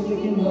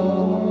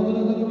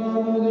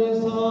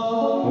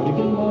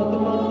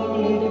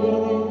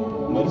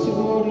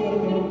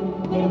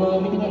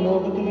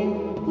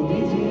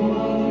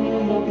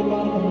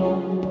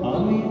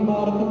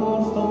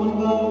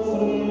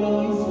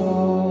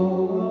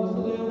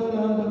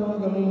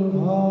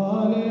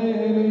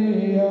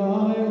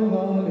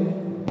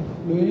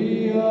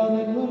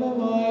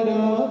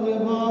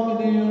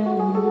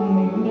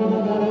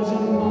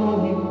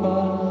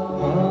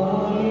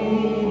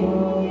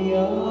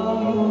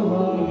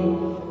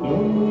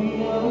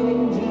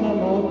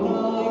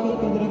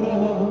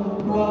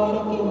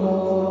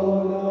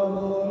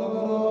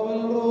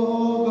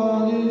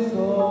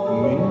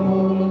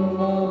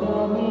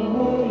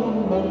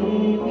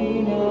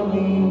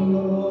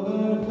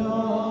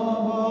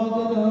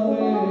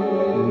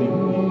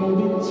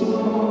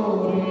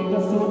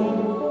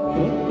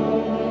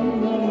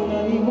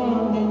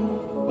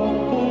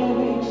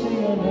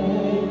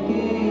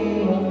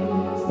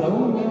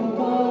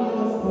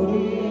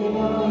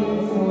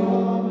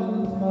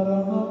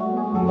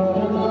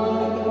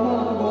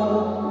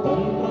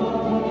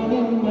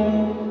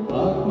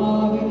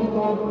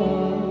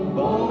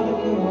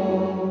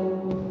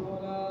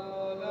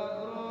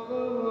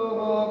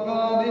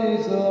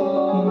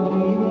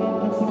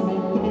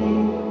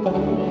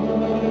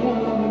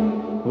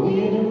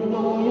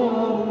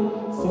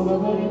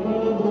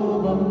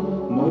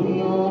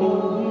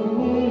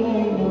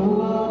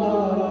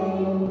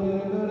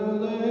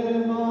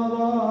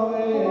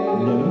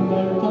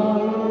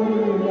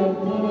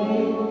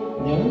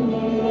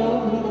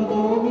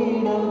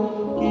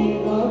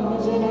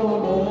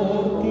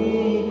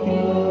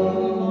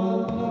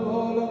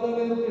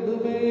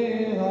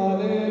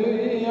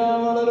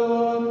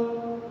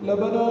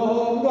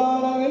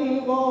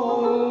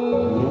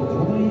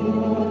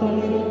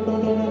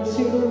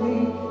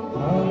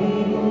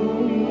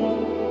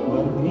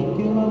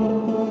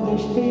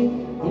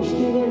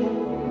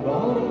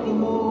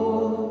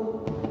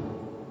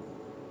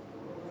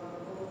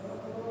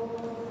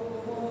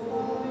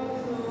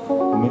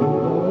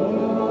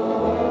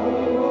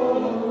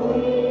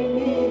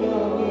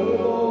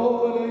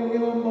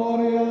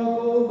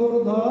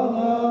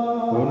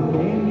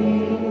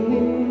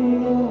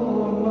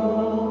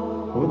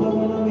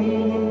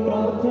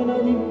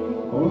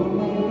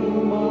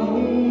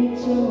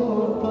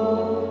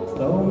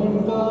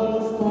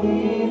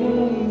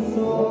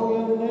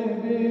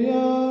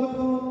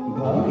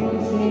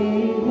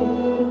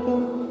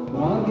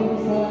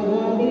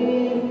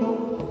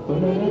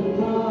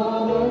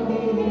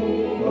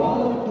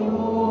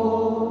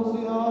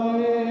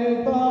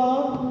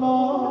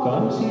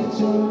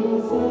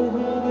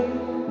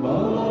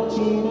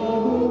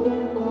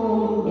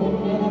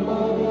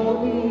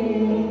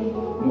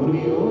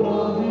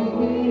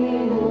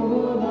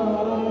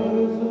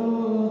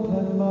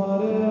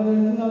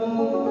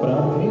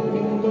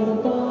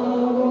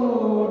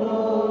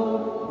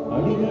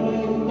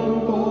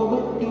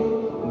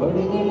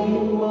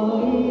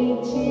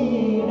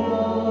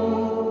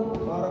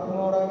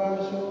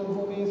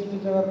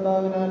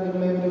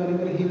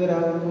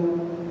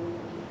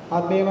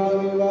ആത്മീയമായ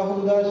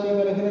വിവാഹോദാശിയും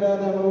ബലഹീനരായ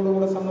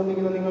ഞങ്ങളോടുകൂടെ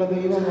സംബന്ധിക്കുന്ന നിങ്ങളെ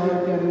ദൈവം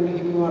വാഴ്ത്തി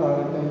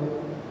അനുഗ്രഹിക്കുമാറാകട്ടെ.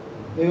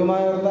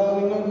 ദൈവമായ കർത്താവ്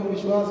നിങ്ങൾക്കും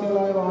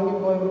വിശ്വാസികളായ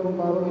വാങ്ങിപ്പോയവർക്കും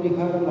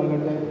പാപപരിഹാരം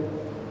നൽകട്ടെ.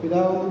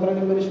 പിതാവും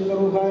പുത്രനും പരിശുദ്ധ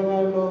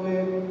റൂഹായുമായുള്ളവേ,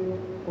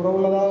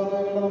 കുറവുള്ളതാകുന്ന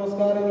ഞങ്ങളുടെ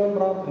നമസ്കാരങ്ങളും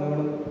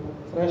പ്രാർത്ഥനകളും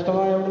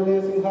ശ്രേഷ്ഠമായ അവിടുത്തെ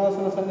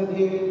സിംഹാസന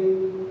സന്നിധിയിൽ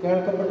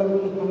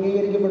കേൾക്കപ്പെട്ടതും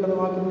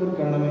അംഗീകരിക്കപ്പെട്ടതുമാക്കി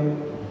തീർക്കണമേ.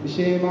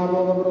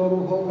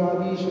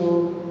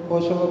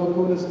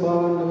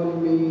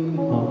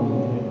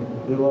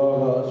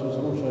 വിവാഹ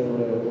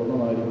ശുശ്രൂഷയുടെ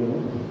ഒന്നായിരിക്കുന്നു.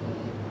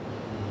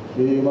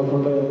 ഈ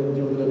മക്കളുടെ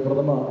ജീവിതത്തിലെ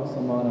പ്രഥമ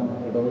സമ്മാനം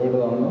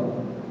ഇടവേടതാണ്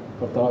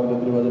കർത്താവിൻ്റെ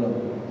തിരുവചനം.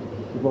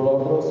 ഇപ്പോൾ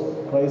ഓർത്തഡോക്സ്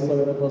ക്രൈസ്തവ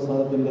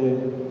പ്രസ്ഥാനത്തിൻ്റെ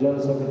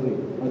general secretary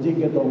Aji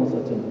K Thomas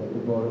അച്ഛൻ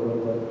ഇപ്പോൾ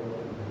ഇവർക്ക്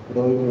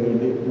ഇടവയ്ക്ക്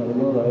വേണ്ടി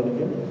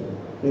നൽകുന്നതായിരിക്കും.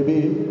 എബി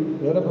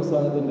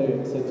പ്രസ്ഥാനത്തിൻ്റെ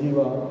സജീവ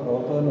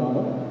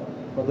പ്രവർത്തകനാണ്.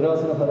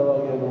 ഭദ്രാസന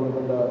ഭാരവാഹിയായി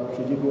ബഹുമാനപ്പെട്ട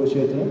ഷിജി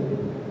കോശിയച്ചനും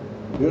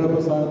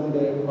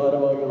പ്രസ്ഥാനത്തിൻ്റെ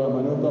ഭാരവാഹികളായ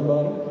മനു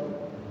തമ്പാനും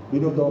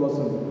ബിനു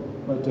തോമസും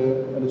മറ്റ്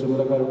എൻ്റെ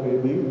ചുമതലക്കാരൊക്കെ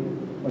എബി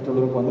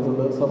മറ്റുള്ളവർക്ക്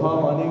വന്നിട്ടുണ്ട്. സഭാ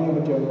മാനേജിംഗ്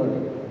കമ്മിറ്റി അംഗങ്ങൾ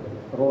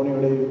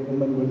റോണിയുടെയും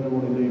ഉമ്മൻ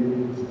കുഞ്ഞുമോണിൻ്റെയും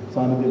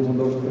സാന്നിധ്യം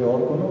സന്തോഷത്തെ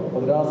ഓർക്കുന്നു.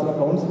 ഭദ്രാസന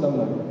കൗൺസിൽ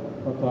അംഗങ്ങൾ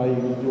തായി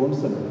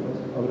ജോൺസൺ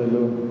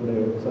അവരെല്ലാം ഇവിടെ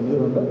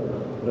സന്നിധിയിലുണ്ട്.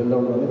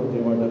 അവരെല്ലാം നന്ദി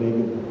പ്രത്യേകമായിട്ട്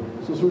അറിയിക്കുന്നു.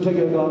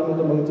 ശുശ്രൂഷയ്ക്ക്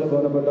പ്രാതിനിധ്യം വഹിച്ച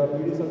ബഹുമാനപ്പെട്ട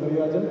P D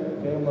സക്രിയാച്ചൻ,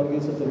 K M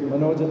വർഗീസച്ചൻ,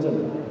 മനോജച്ചൻ,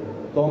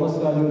 Thomas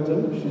രാജുവച്ചൻ,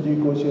 Shiji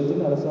കോശിയച്ചൻ,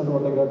 Alexander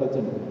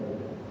വട്ടക്കാട്ടച്ചൻ,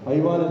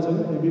 ഐവാനച്ചൻ,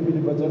 AB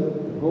ഫിലിപ്പച്ചൻ,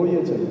 Roy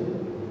അച്ചൻ,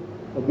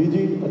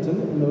 ബിജി അച്ഛൻ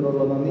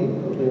എന്നിവരോടുള്ള നന്ദി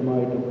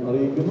പ്രത്യേകമായിട്ടും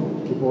അറിയിക്കുന്നു.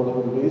 ഇപ്പോൾ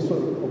അവർ രജിസ്റ്റർ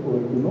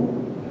ഒപ്പുവയ്ക്കുന്നു.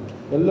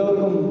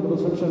 എല്ലാവർക്കും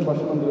റിസപ്ഷൻ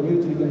ഭക്ഷണം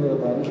ക്രമീകരിച്ചിരിക്കുന്നത്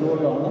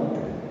പാരിഷോളിലാണ്.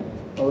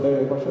 അവിടെ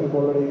ഭക്ഷണം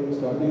ഇപ്പോൾ ഓൾറെഡി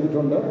സ്റ്റാർട്ട്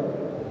ചെയ്തിട്ടുണ്ട്.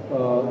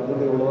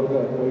 ഇവിടെ ഉള്ളവർക്ക്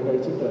പോയി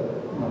കഴിച്ചിട്ട്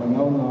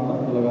മടങ്ങാവുന്നതാണ്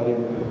എന്നുള്ള കാര്യം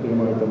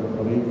പ്രത്യേകമായിട്ടും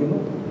അറിയിക്കുന്നു.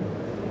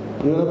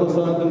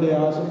 പ്രസ്ഥാനത്തിൻ്റെ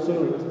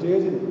ആശംസകൾ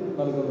സ്റ്റേജിൽ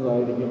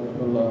നൽകുന്നതായിരിക്കും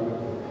എന്നുള്ള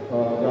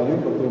കാര്യം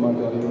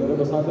പ്രത്യേകമായിട്ട് അറിയിക്കുന്നു.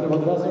 പ്രസ്ഥാനത്തിൻ്റെ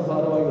ഭദ്രാസന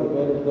ഭാരവാഹികൾ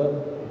പേരെടുത്ത്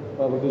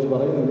പ്രത്യേകിച്ച്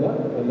പറയുന്നില്ല.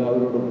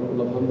 എല്ലാവരോടും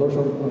ഉള്ള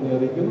സന്തോഷം നന്ദി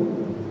അറിയിക്കുന്നു.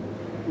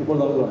 ഇപ്പോൾ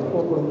നൽകുകയാണ്,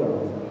 കൊടുക്കുകയാണ്.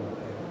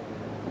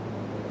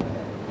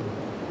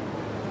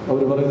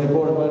 അവർ പറയുന്നത്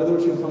ഇപ്പോൾ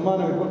പാരിതോഷികം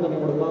സമ്മാനം ഇപ്പോൾ തന്നെ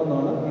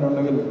കൊടുക്കാവുന്നതാണ്. അങ്ങനെ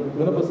ഉണ്ടെങ്കിൽ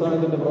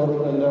പ്രസ്ഥാനത്തിൻ്റെ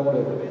പ്രവർത്തനം എല്ലാം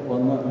കൂടെ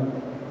വന്ന്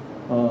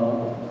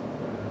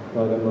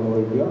കാര്യം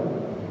നിർവഹിക്കുക.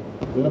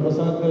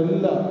 പ്രസ്ഥാനത്തിലെ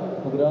എല്ലാ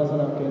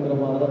ഭദ്രാസന കേന്ദ്ര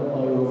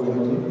ഭാരവാഹികളോടും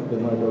നന്ദി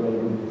കൃത്യമായിട്ട്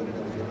അറിയിക്കുന്നു.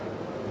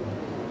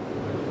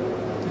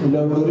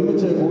 എല്ലാവരും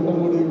ഒരുമിച്ച് കൂട്ടം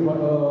കൂടി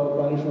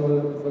പാരിഷുകൾ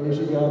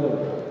പ്രവേശിക്കാതെ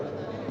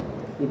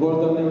ഇപ്പോൾ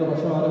തന്നെ ഇവിടെ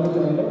ഭക്ഷണം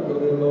ആരംഭിച്ചിട്ടുണ്ട്.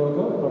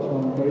 ഇവിടെയുള്ളവർക്ക്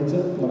ഭക്ഷണം കഴിച്ച്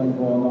മടങ്ങി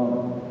പോകാവുന്നതാണ്.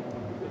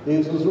 ഈ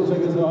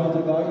ശുശ്രൂഷയ്ക്ക് സഹായിച്ച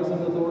ഗായക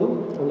സംഘത്തോടും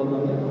ഉള്ള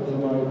നന്ദി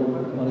കൃത്യമായിട്ടും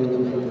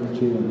അറിയിക്കുകയും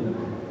ചെയ്യുന്നു.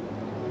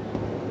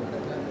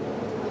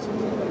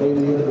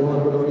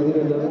 ബഹുമാനപ്പെട്ട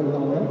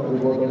വൈദ്യുതിയെല്ലാം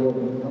റിപ്പോർട്ടുകൾ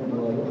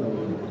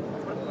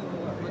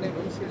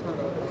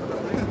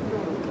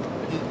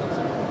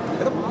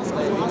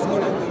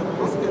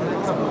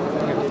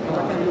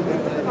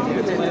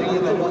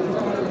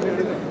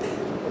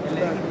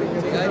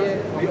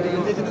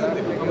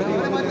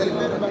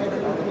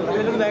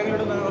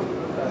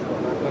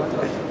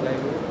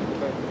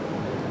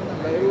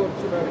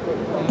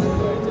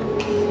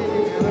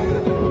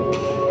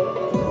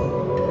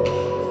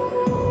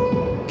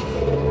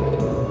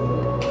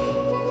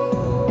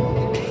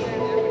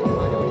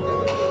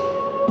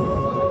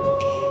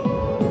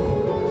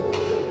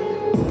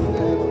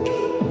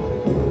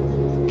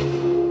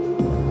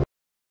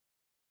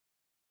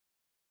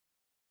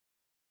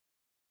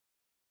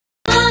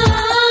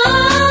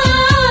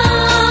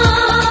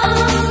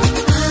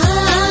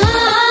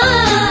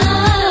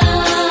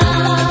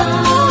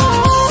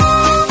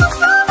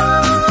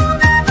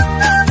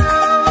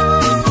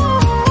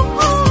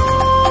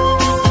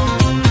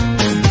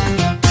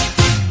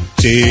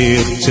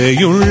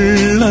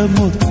ചേർച്ചയുള്ള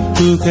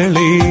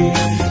മുത്തുകളെ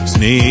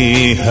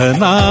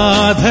സ്നേഹനാഥനേശു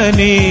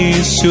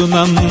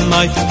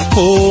നന്നായി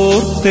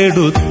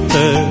കോർത്തെടുത്ത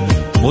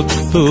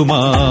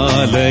മുത്തുമാലയാണു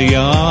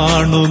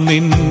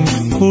നിൻ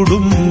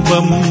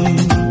കുടുംബം.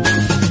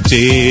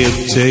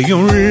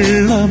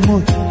 ചേർച്ചയുള്ള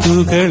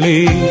മുത്തുകളെ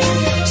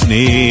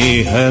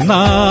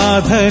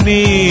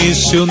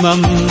സ്നേഹനാഥനേശു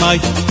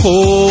നന്നായി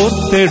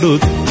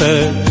കോർത്തെടുത്ത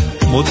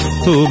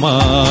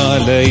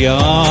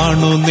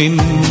മുത്തുമാലയാണു നിൻ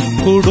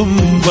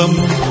കുടുംബം.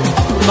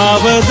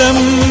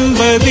 നവദമ്പതികളെ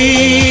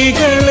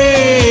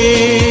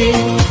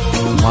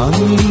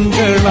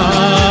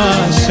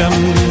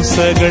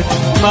മംഗളാശംസകൾ.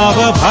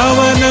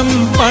 നവഭവനം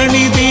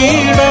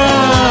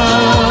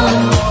പണിതീടാം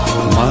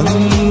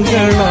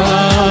മംഗളാശംസകൾ.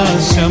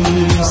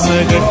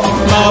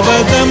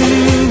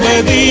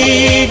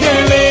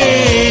 നവദമ്പതികളെ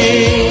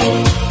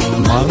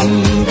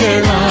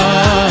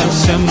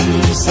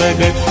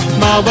മംഗളാശംസകൾ.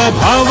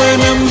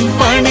 നവഭവനം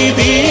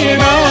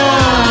പണിതീടാം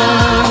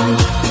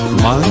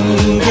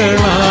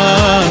മംഗളാശംസകൾ.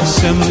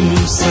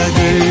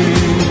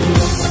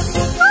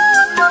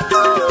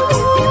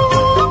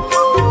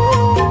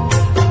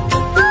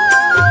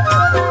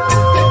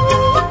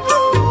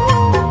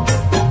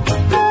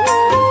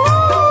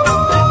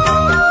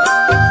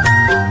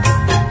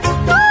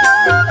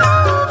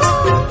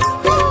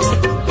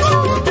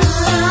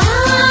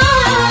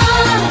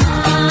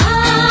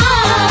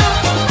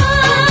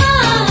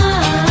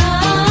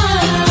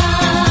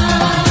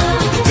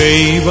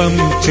 ദൈവം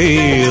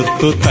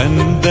ചേർത്തു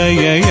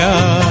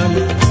തന്ദയയാൽ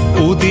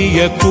പുതിയ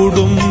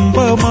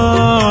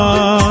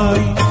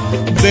കുടുംബമായി.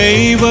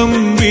 ദൈവം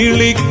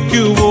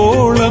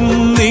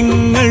വിളിക്കുവോളം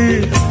നിങ്ങൾ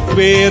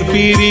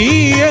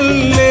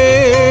വേർപിരിയല്ലേ.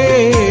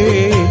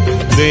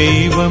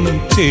 ദൈവം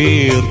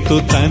ചേർത്തു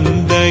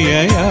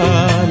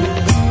തന്ദയയാൽ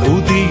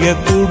പുതിയ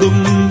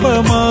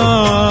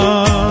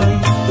കുടുംബമായി.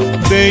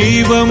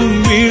 ദൈവം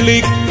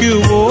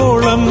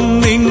വിളിക്കുവോളം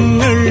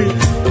നിങ്ങൾ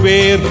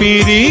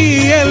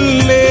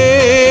വേർപിരിയല്ലേ.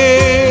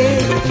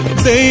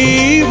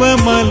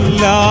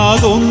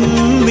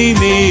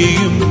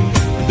 ദൈവമല്ലാതൊന്നിനെയും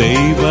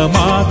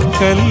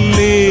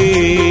ദൈവമാക്കല്ലേ.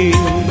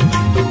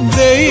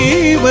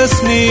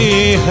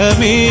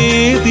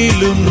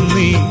 ദൈവസ്നേഹമേതിലും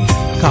നീ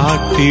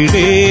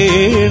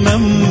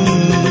കാട്ടിടേണം.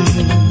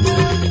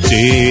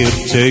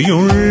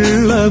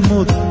 ചേർച്ചയുള്ള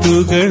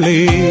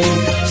മുത്തുകളെ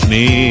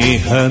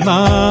സ്നേഹനാഥനേശു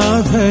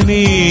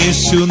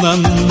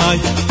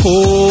നന്നായി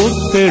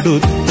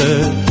കോർത്തെടുത്ത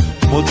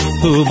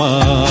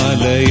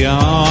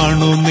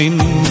മുത്തുമാലയാണു നിൻ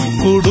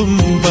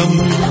കുടുംബം.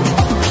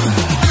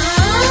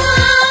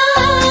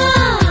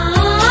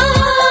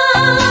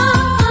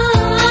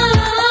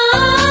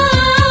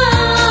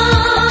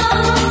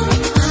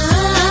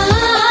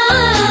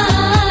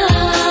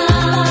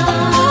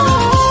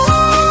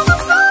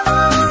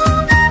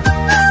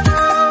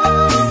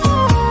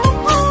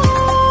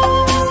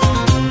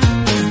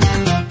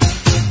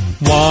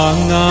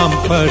 വാങ്ങാം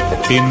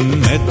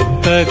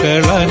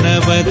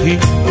പട്ടിൻമെത്തകളനവധി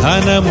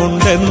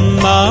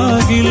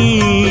ധനമുണ്ടെന്നാകിൽ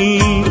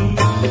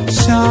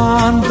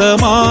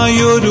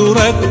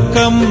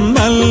ശാന്തമായൊരുറക്കം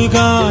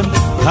നൽകാൻ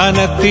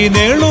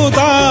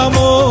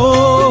ധനത്തിനെഴുതാമോ.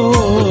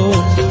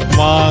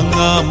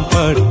 വാങ്ങാം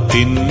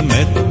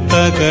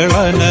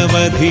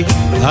പട്ടിൻമെത്തകളനവധി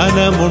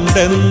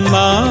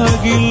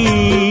ധനമുണ്ടെന്നാകിൽ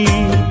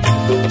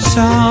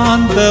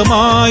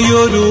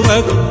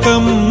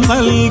ശാന്തമായൊരുറക്കം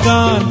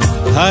നൽകാൻ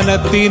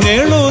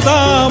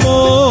ധനത്തിനെഴുതാമോ.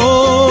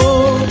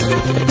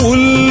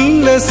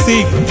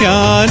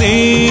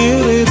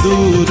 ഉല്ലസിക്കാനേറെ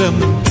ദൂരം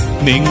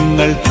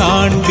നിങ്ങൾ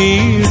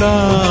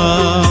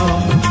താണ്ടിടാം.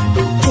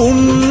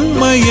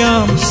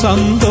 ഉണ്മയാം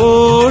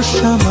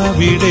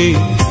സന്തോഷമവിടെ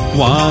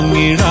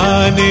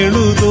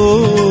വാങ്ങിടാനെഴുതോ.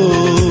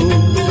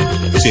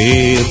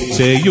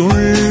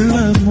 ചേർച്ചയുള്ള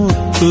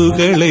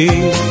മുത്തുകളെ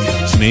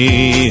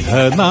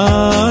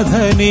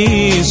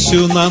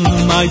സ്നേഹനാഥനേശു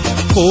നന്നായി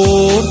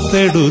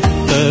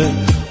കോർത്തെടുത്ത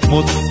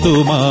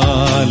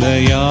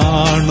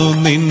മുത്തുമാലയാണു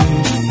നിൻ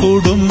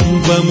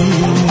കുടുംബം.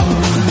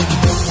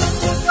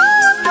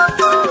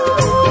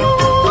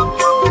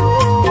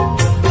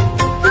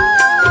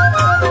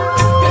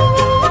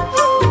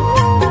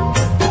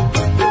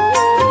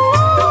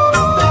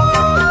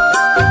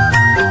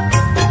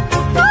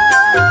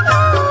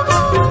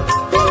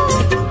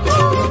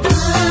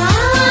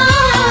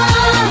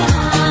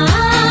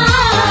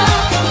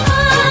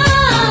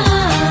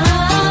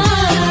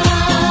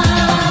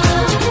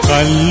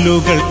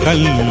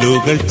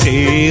 കല്ലുകൾ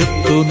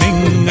ചേർത്തു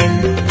നിങ്ങൾ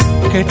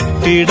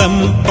കെട്ടിടം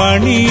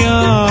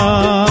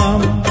പണിയാം.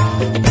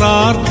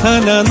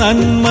 പ്രാർത്ഥന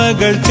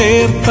നന്മകൾ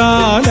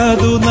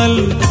ചേർത്താലതു നൽ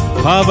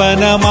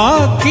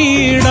ഭവനമാക്കിയിടാം.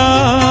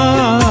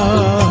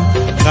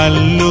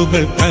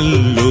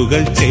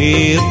 കല്ലുകൾ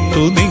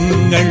ചേർത്തു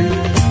നിങ്ങൾ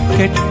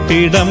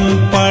കെട്ടിടം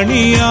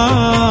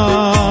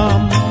പണിയാം.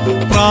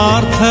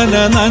 പ്രാർത്ഥന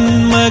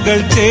നന്മകൾ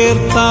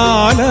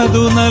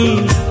ചേർത്താലതു നൽ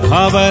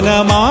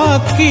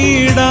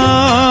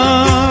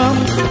ഭവനമാക്കിയിടാം.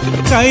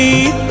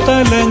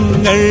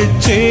 കൈത്തലങ്ങൾ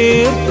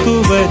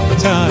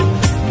ചേർത്തുവച്ചാൽ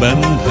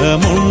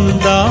ബന്ധമുണ്ടാക്കാം.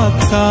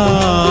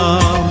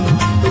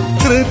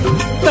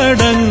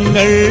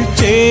 കൃത്തടങ്ങൾ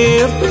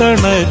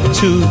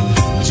ചേർത്തണച്ചു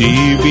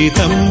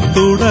ജീവിതം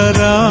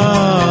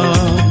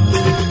തുടരാം.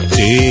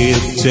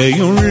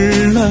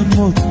 ചേർച്ചയുള്ള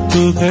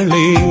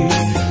മുത്തുകളെ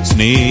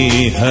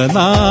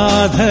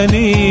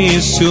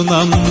സ്നേഹനാഥനേശു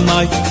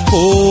നന്നായി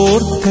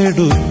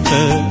കോർത്തെടുത്ത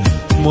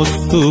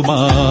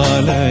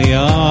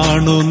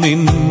മുത്തുമാലയാണു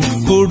നിൻ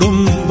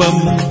കുടുംബം.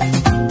 കുടുംബം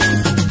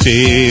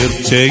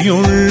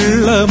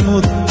ചേർച്ചയുള്ള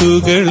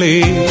മുത്തുകളെ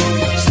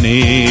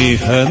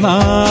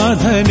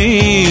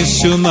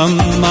സ്നേഹനാഥനേശു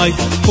നന്നായി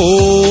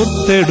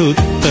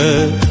കോർത്തെടുത്ത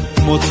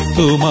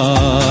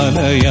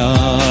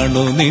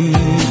മുത്തുമാലയാണു നിൻ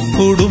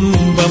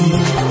കുടുംബം.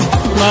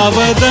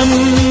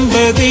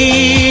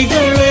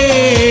 നവദമ്പതികളെ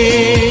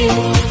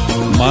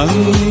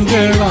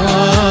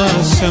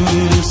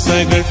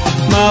മംഗളാശംസകൾ,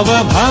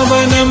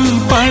 നവഭവനം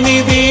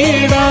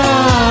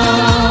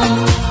പണിതീടാം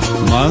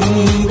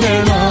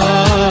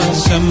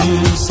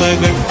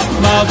മംഗളാശംസകൾ.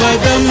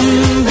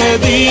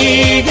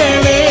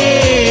 നവദമ്പതികളെ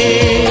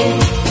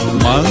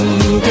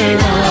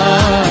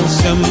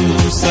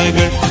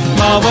മംഗളാശംസകൾ,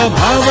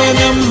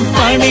 നവഭവനം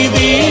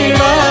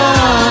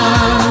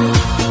പണിതീടാം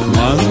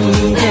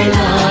മംഗളാശംസകൾ.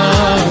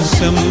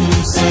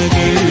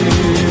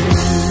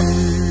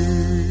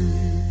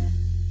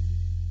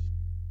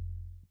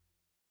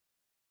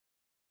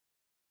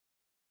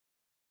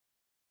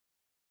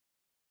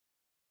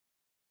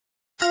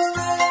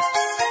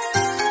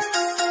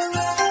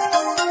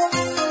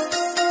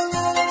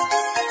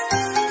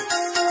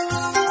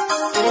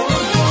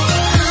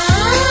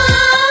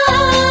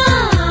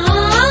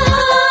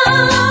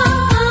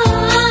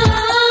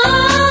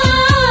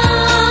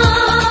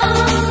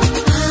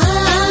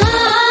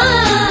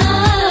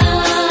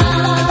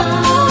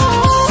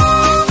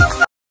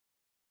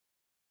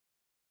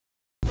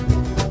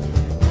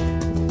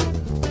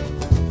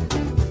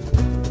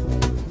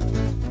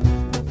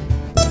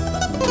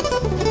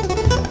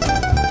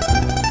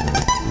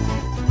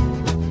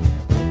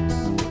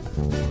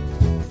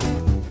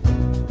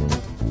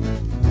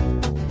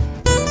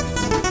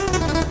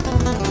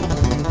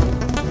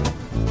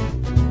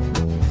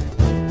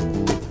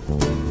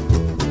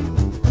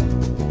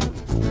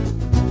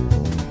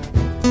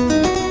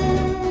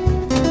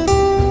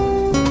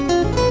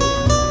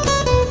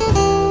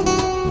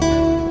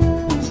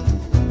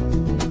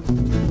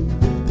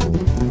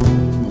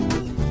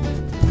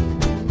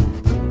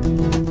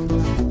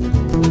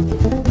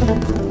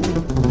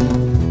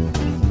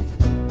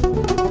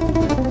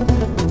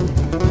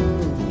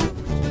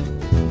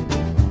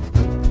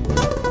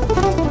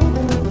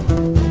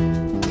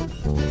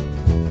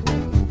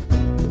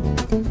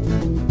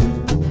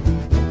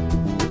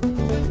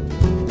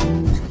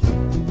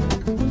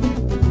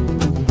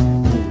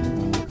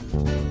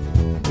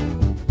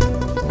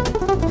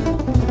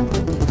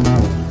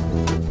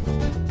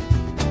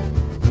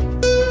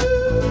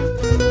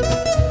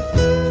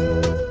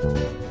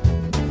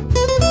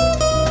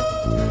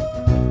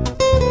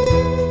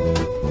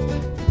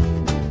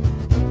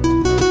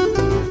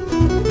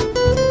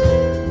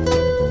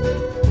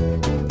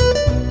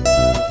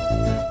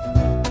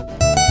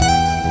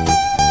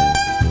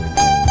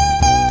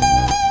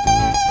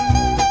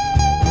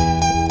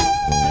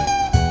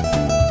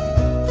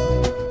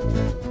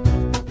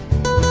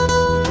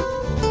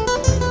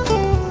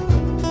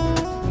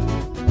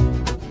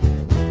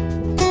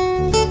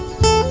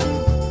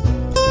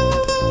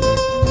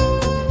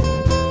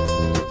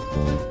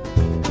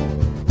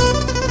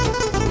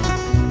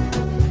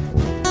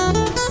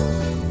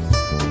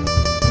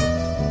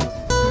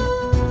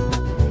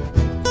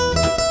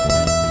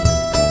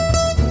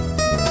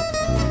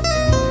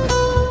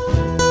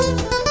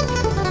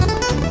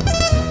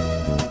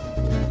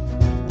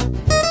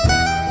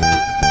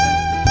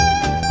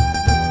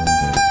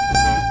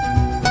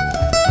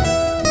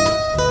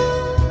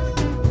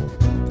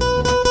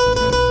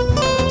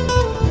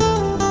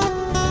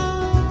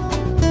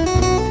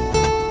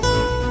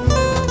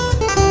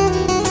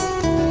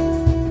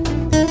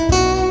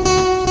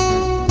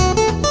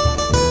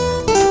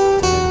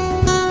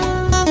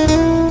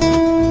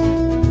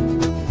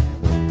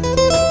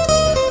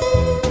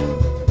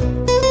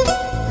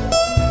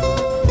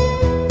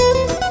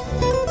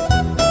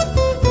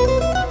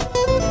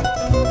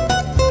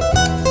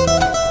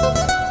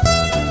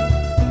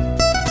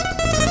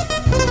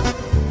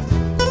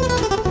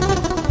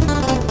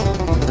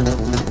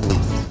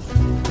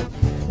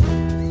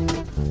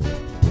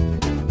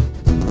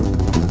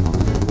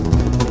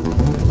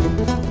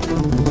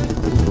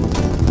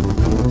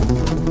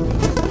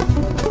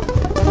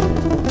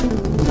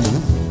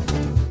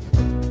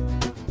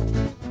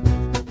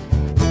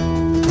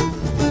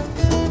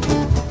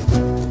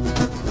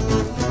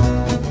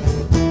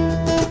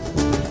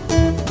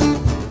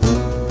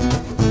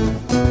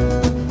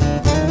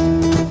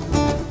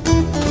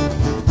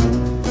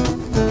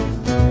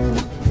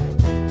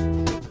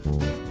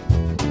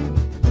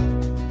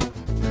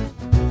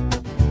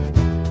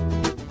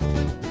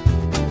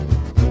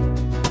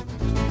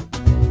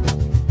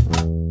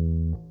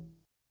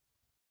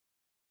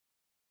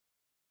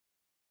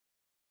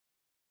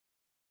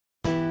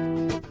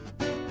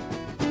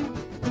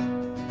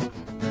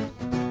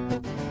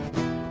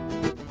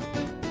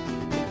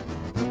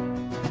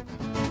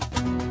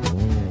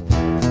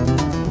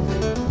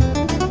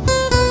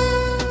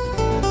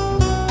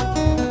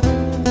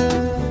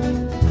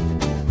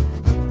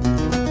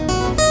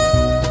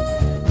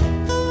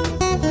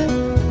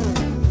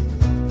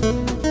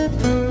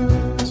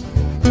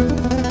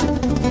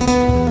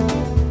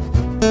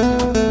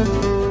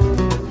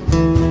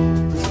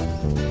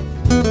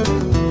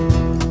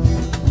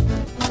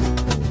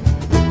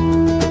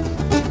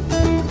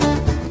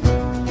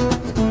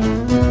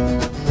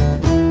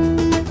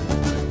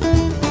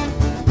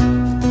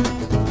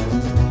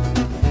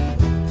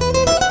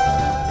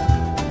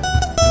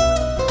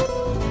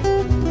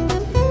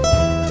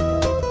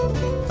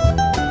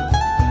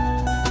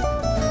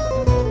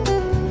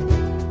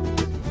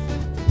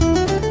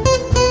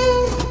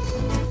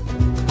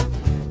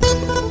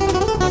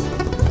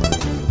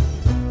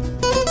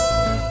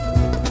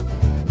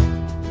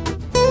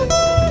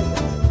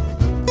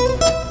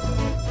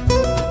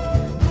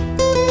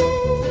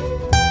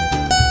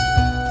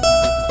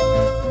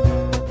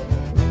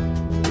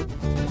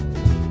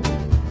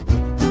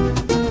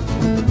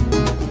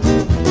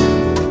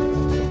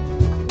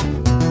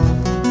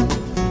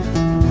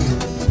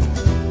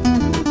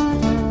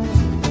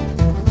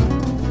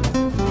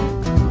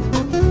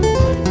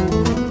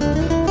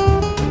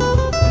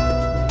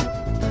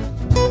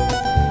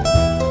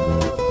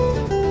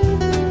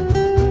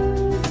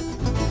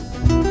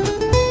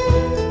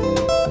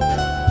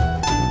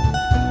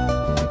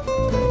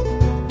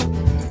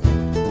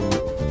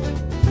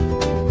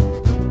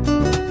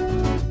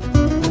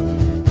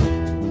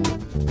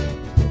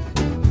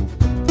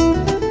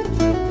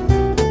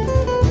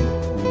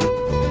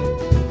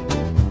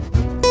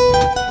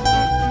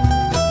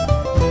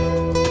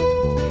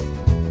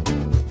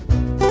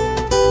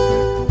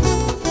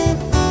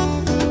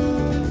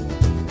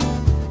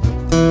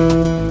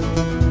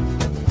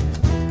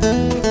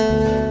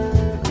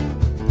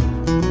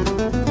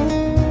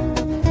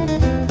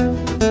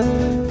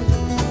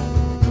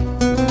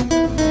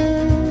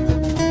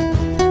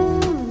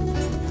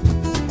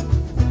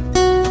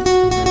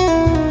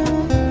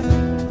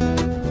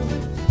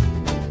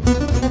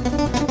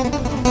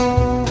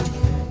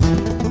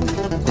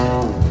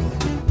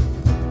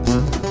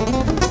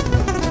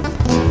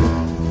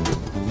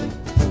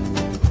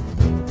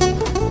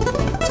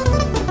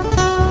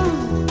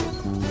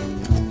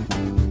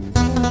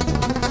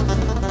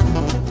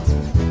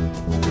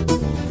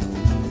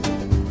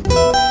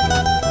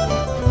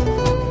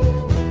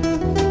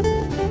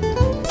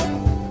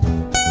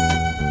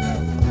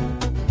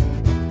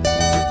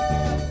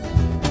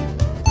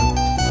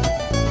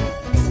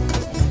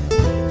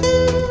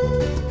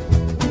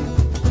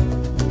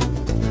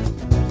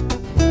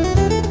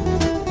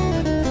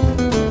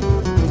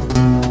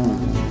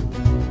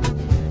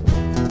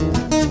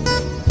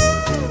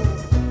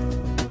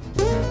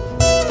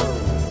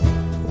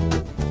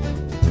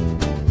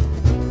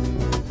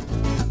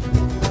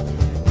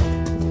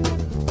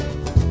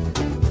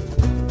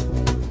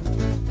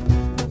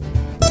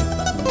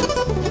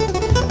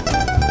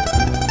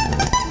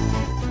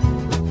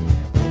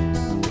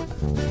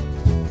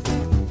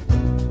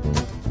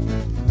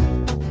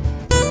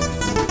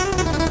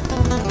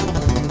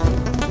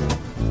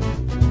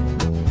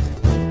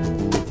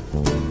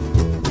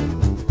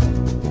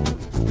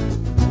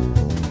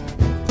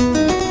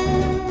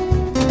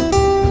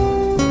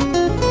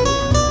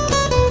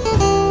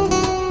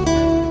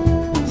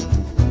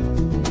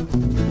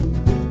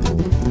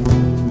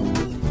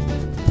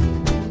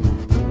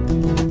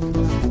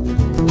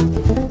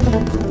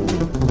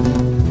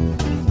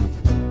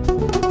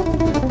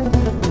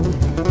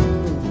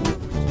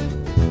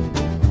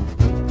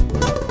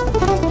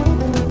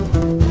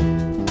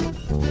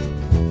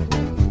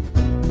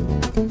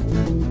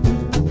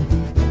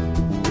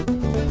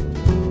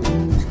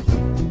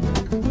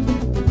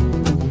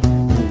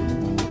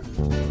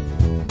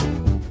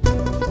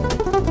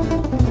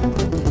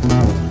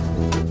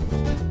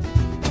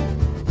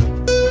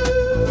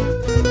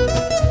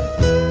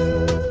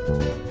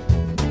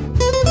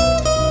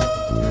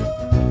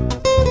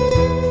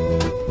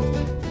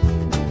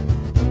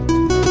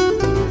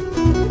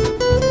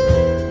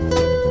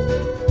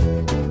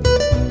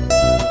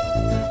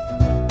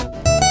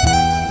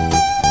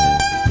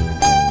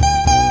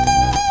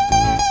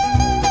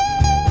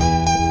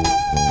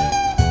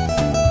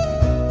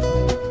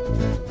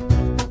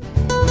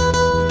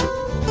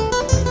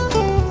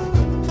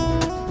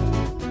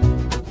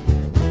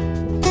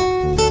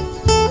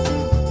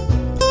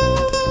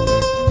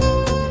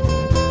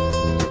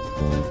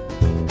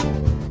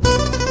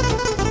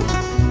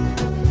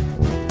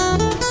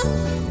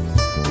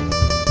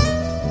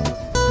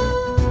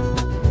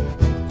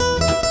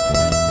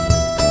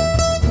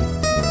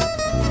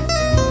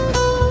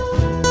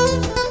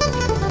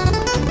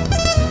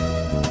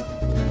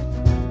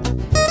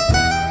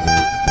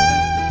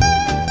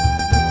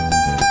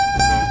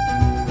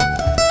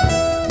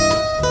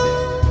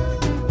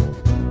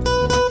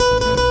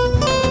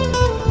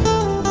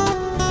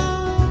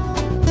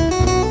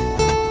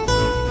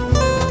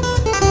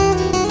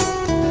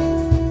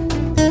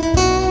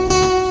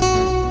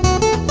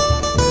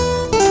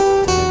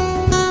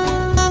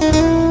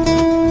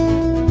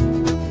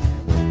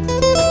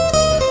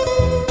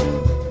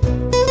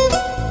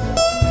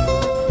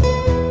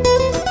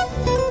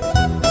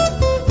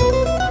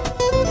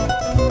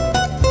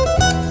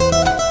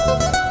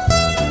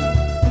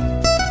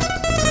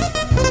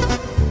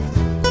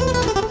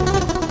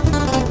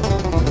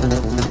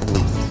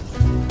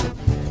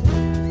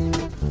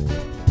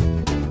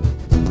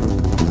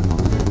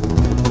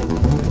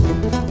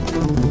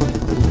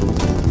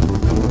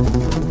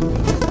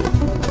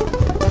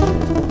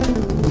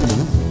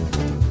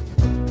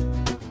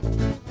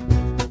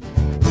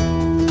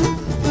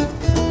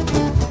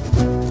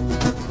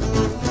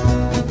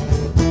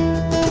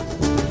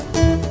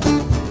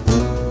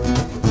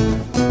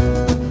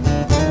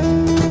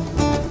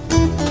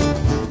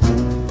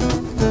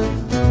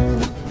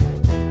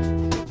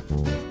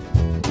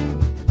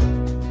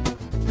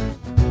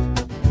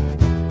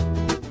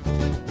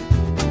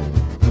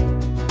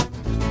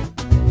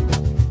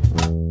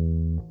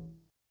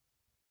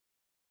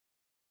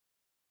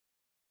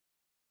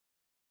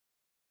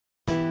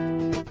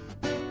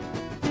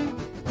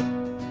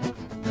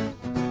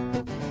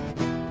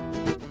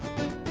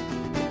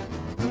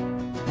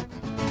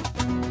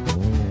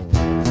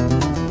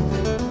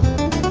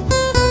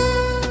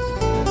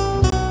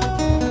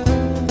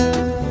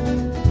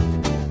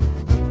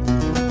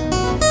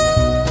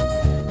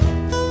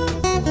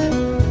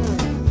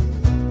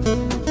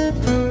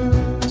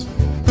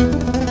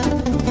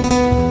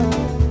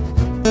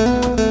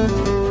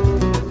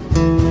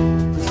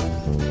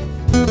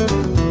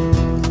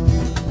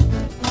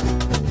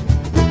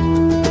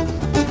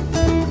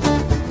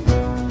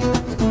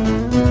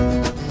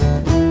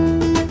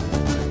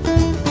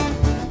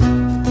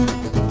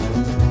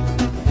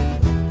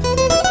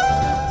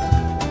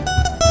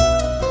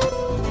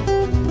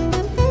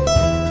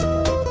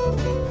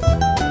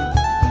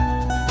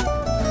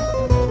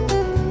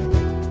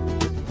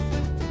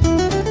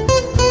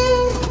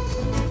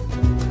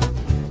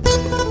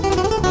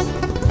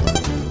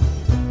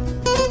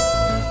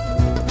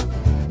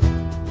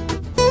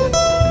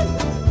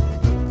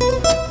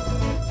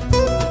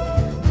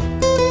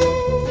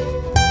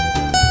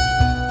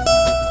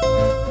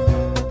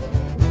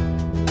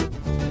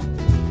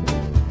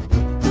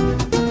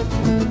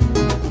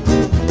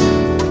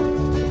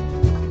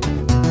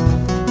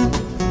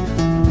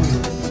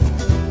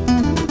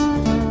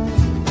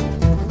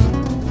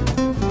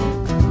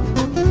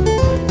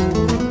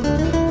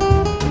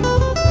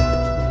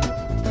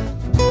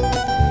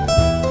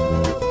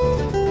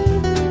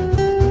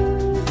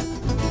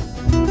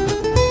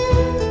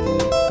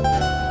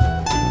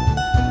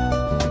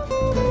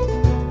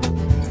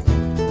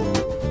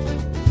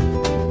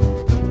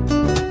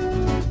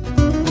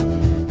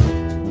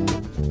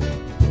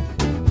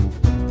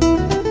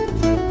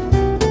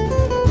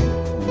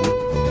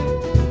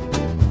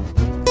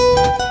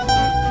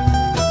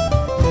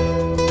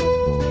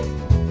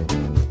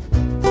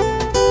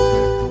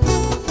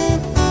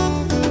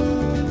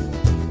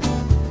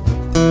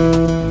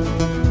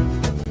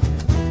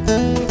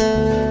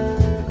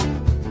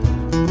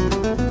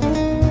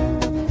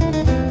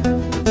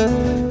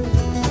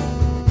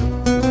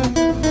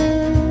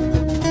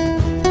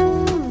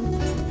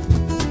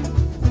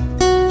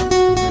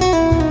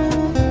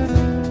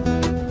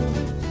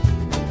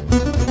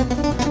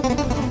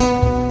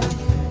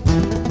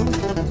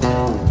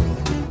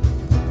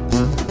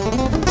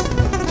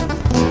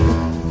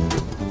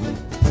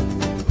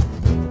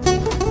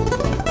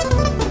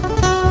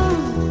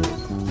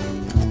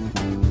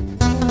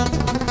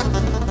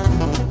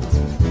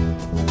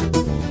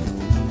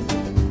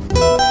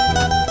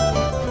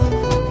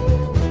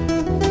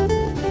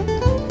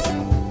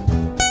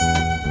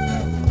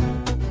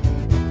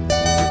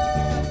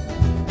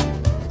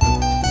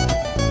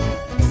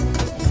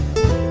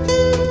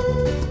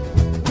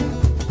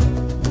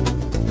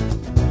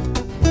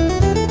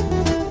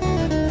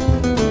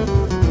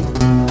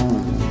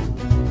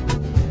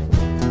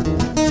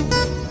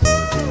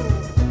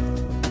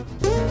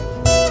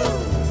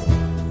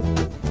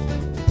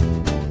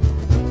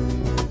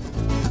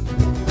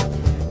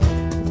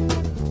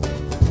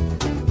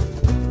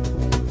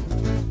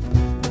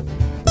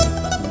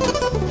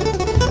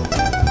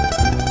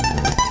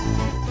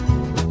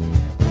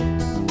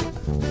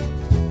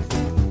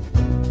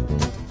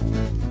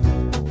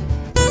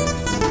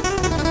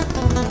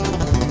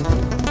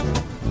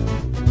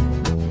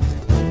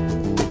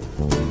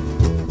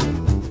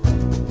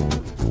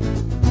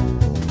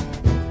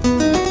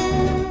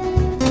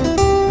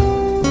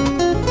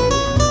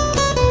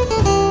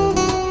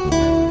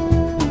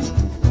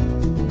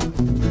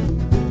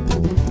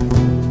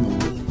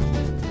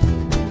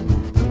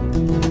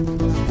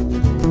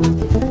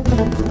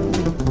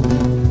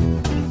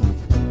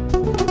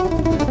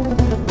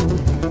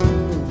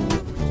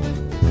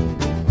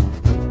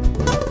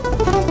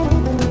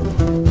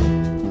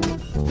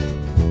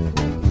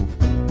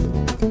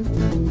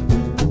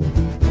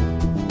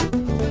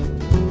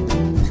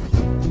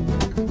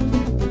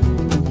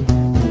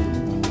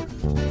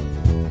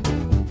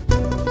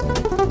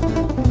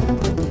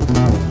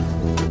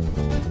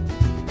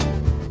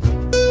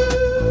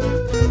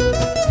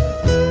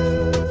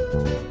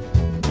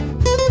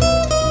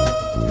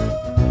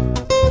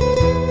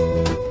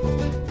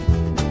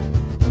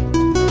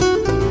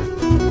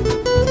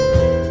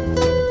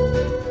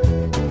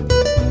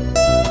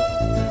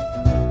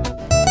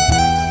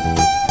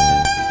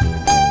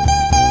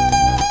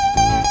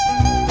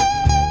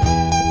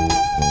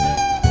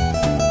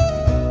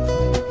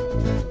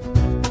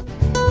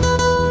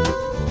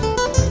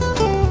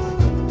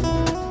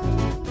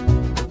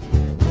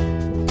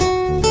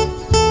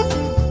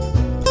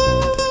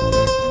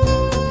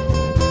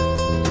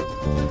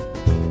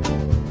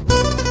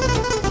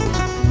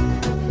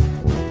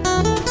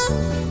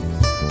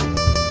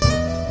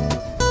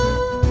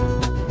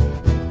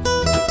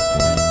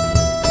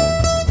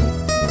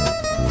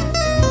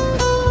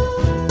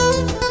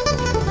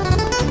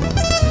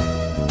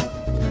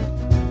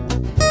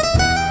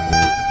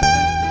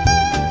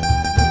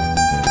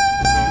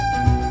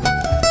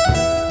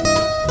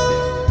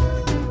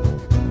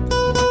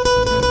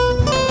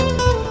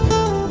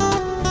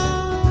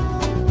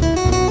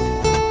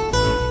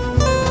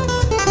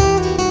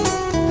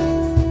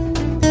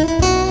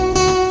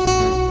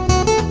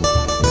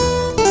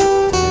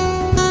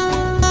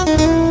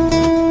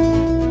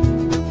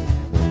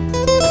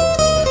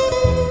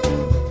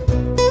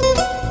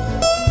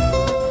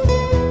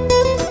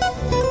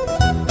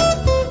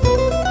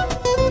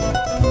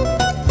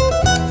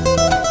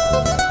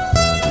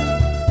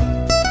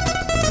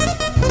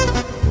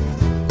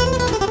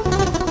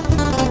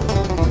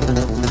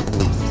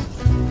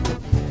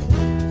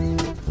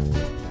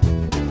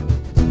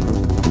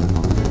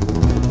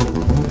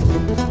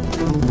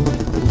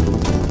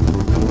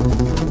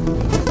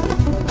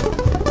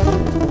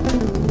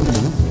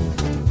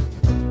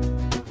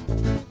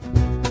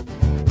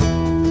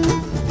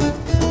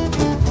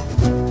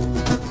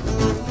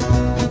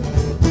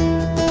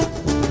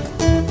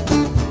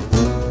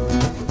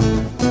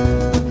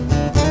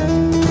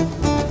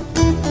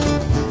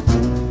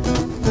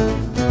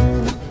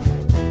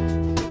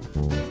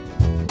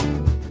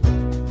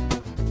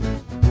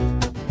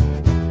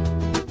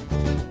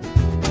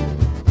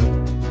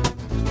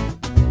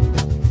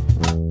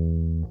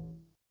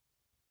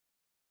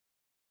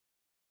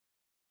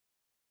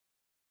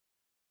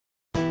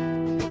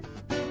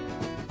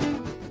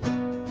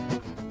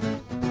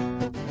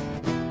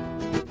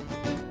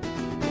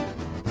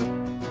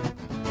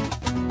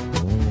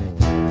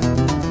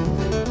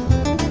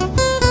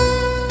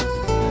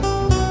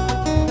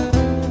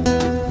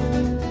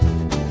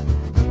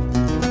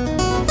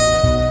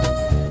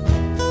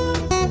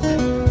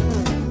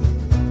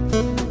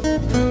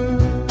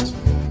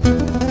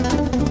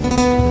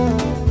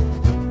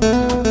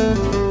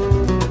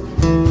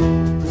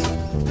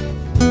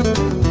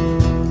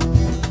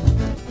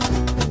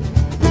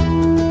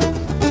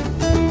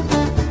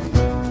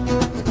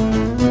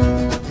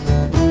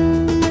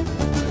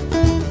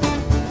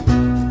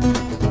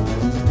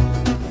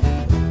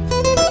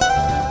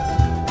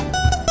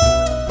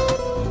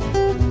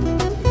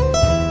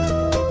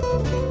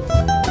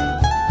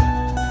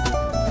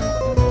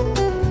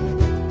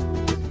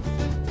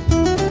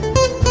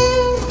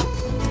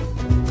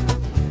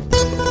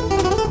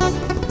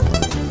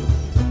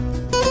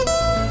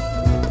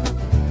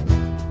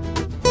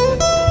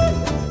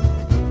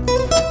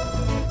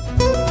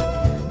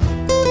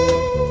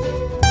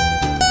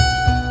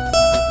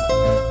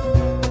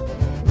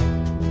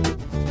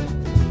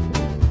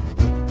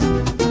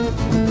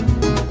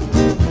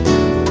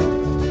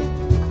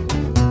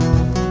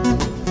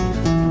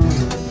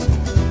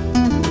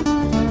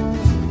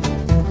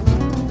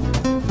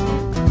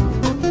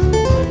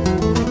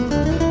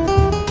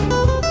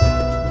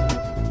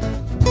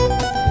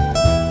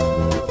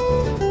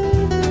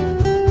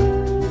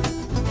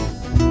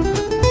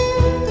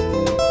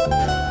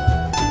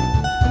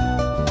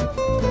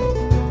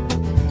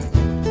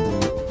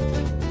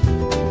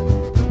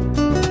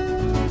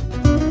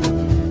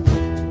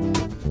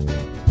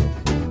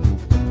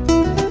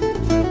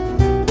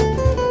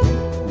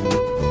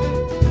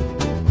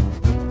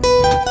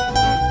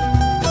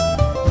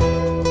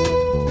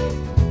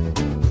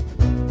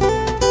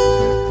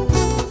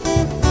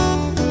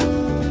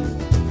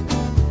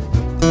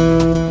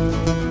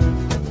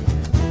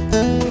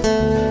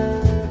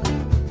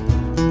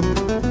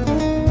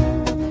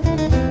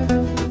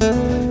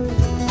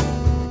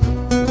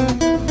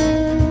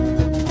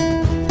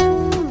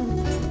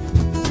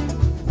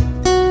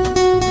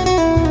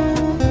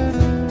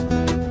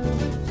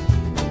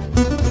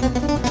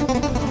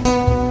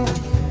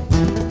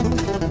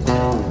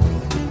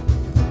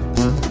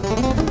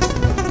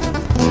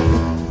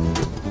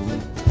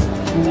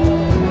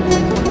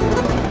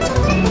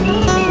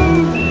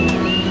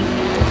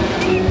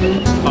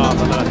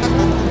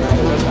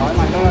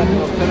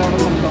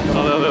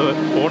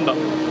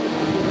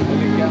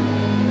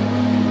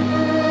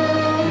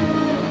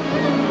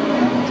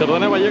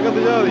 ചെറുതനെ പയ്യൊക്കെ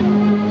എത്തിച്ചാൽ മതി.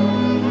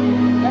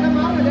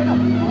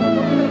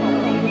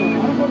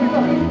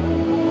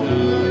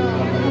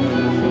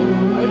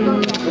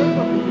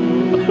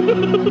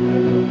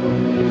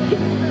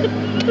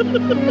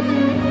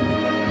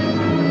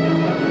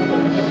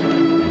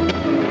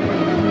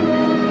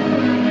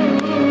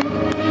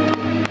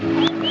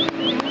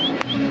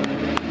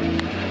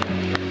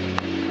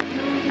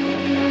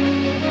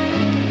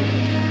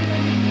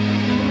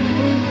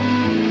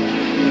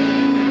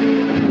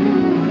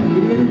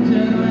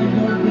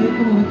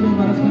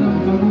 പരസ്പരം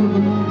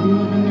പങ്കുവെക്കുന്നു.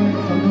 ദൈവത്തിന്റെ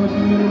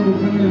സന്തോഷങ്ങളിലും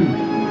ദുഃഖങ്ങളിലും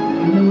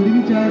ഇന്ന്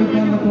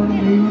ഒരുമിച്ചായിരിക്കാനത്തോളം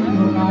ദൈവം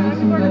ഇവർക്ക്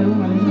ആയുസ്സും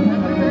ബലവും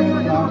അനുഗ്രഹം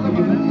നൽകുമെന്ന്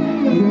പ്രാർത്ഥിക്കുന്നു.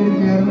 ഇരുവരും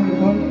ചേർന്ന്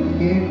ഇപ്പോൾ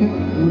കേക്ക്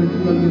മുറിച്ച്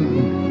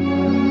പങ്കുവെക്കും.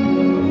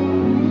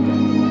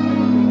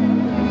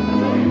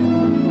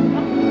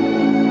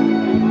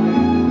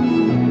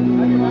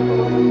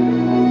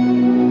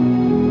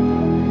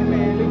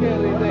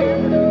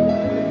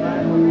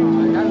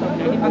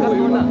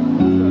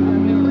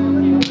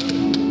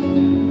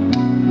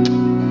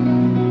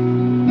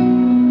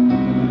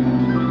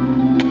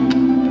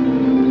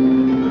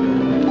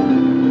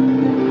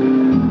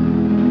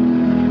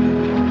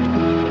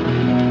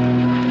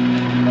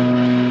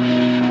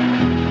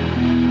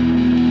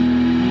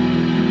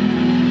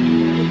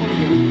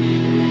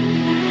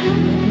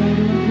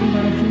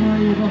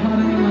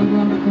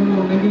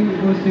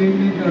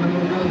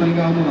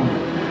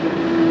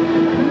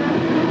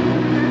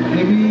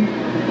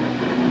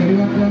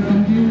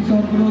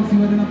 ഓർത്തഡോക്സ്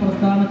യുവജന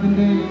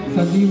പ്രസ്ഥാനത്തിന്റെ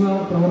സജീവ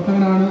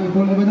പ്രവർത്തകനാണ്.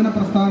 ഇപ്പോൾ യുവജന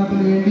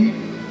പ്രസ്ഥാനത്തിന് വേണ്ടി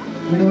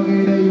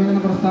ഇടവകയുടെ യുവജന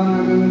പ്രസ്ഥാന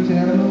അംഗങ്ങൾ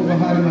ചേർന്ന്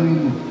ഉപഹാരം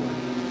നൽകുന്നു.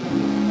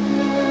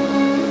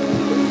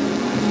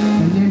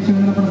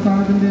 യുവജന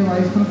പ്രസ്ഥാനത്തിന്റെ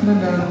വൈസ്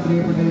പ്രസിഡന്റാണ്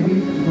പ്രിയപ്പെട്ട എബി.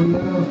 ഇപ്പോൾ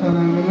യുവജന പ്രസ്ഥാന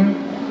അംഗങ്ങൾ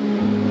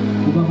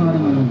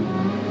ഉപഹാരം നൽകുന്നു.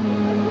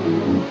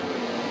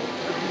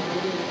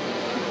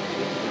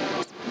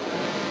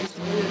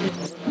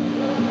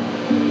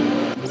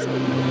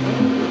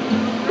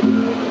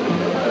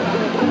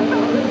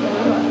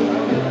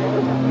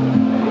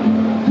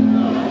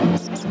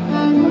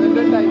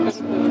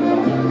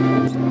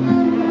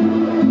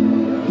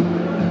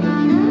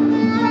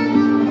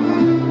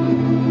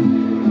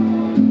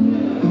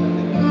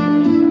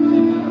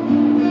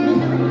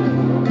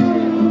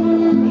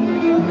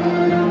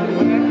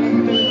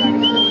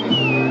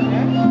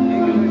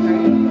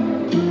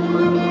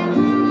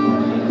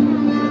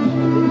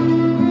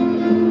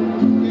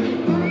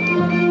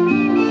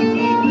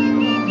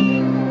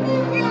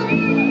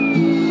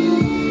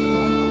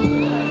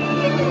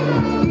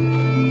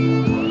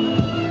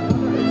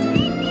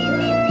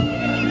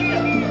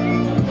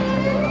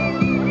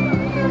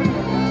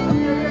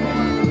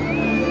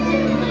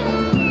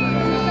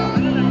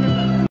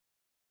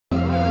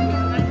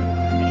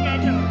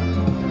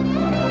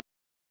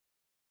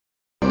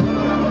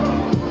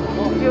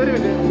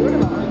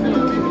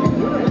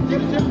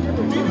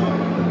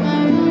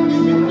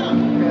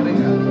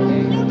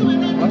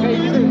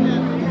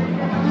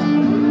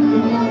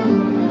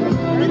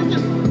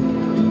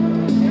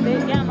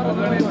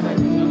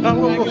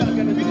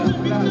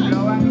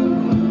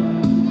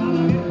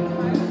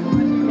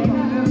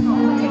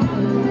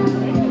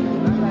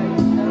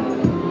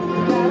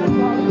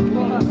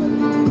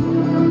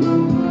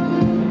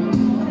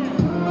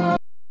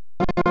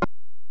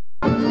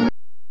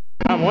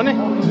 മോനെ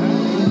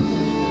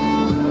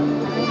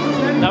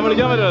ഞാൻ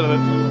വിളിക്കാൻ വരുമായിരുന്നു.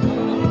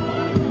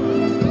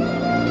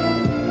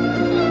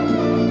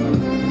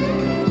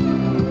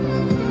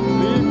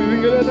 നീ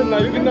ഇതിങ്ങനെ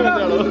നഴുകിന്റെ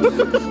വെച്ചാണോ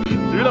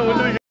ഇവിടെ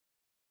മുന്നിൽ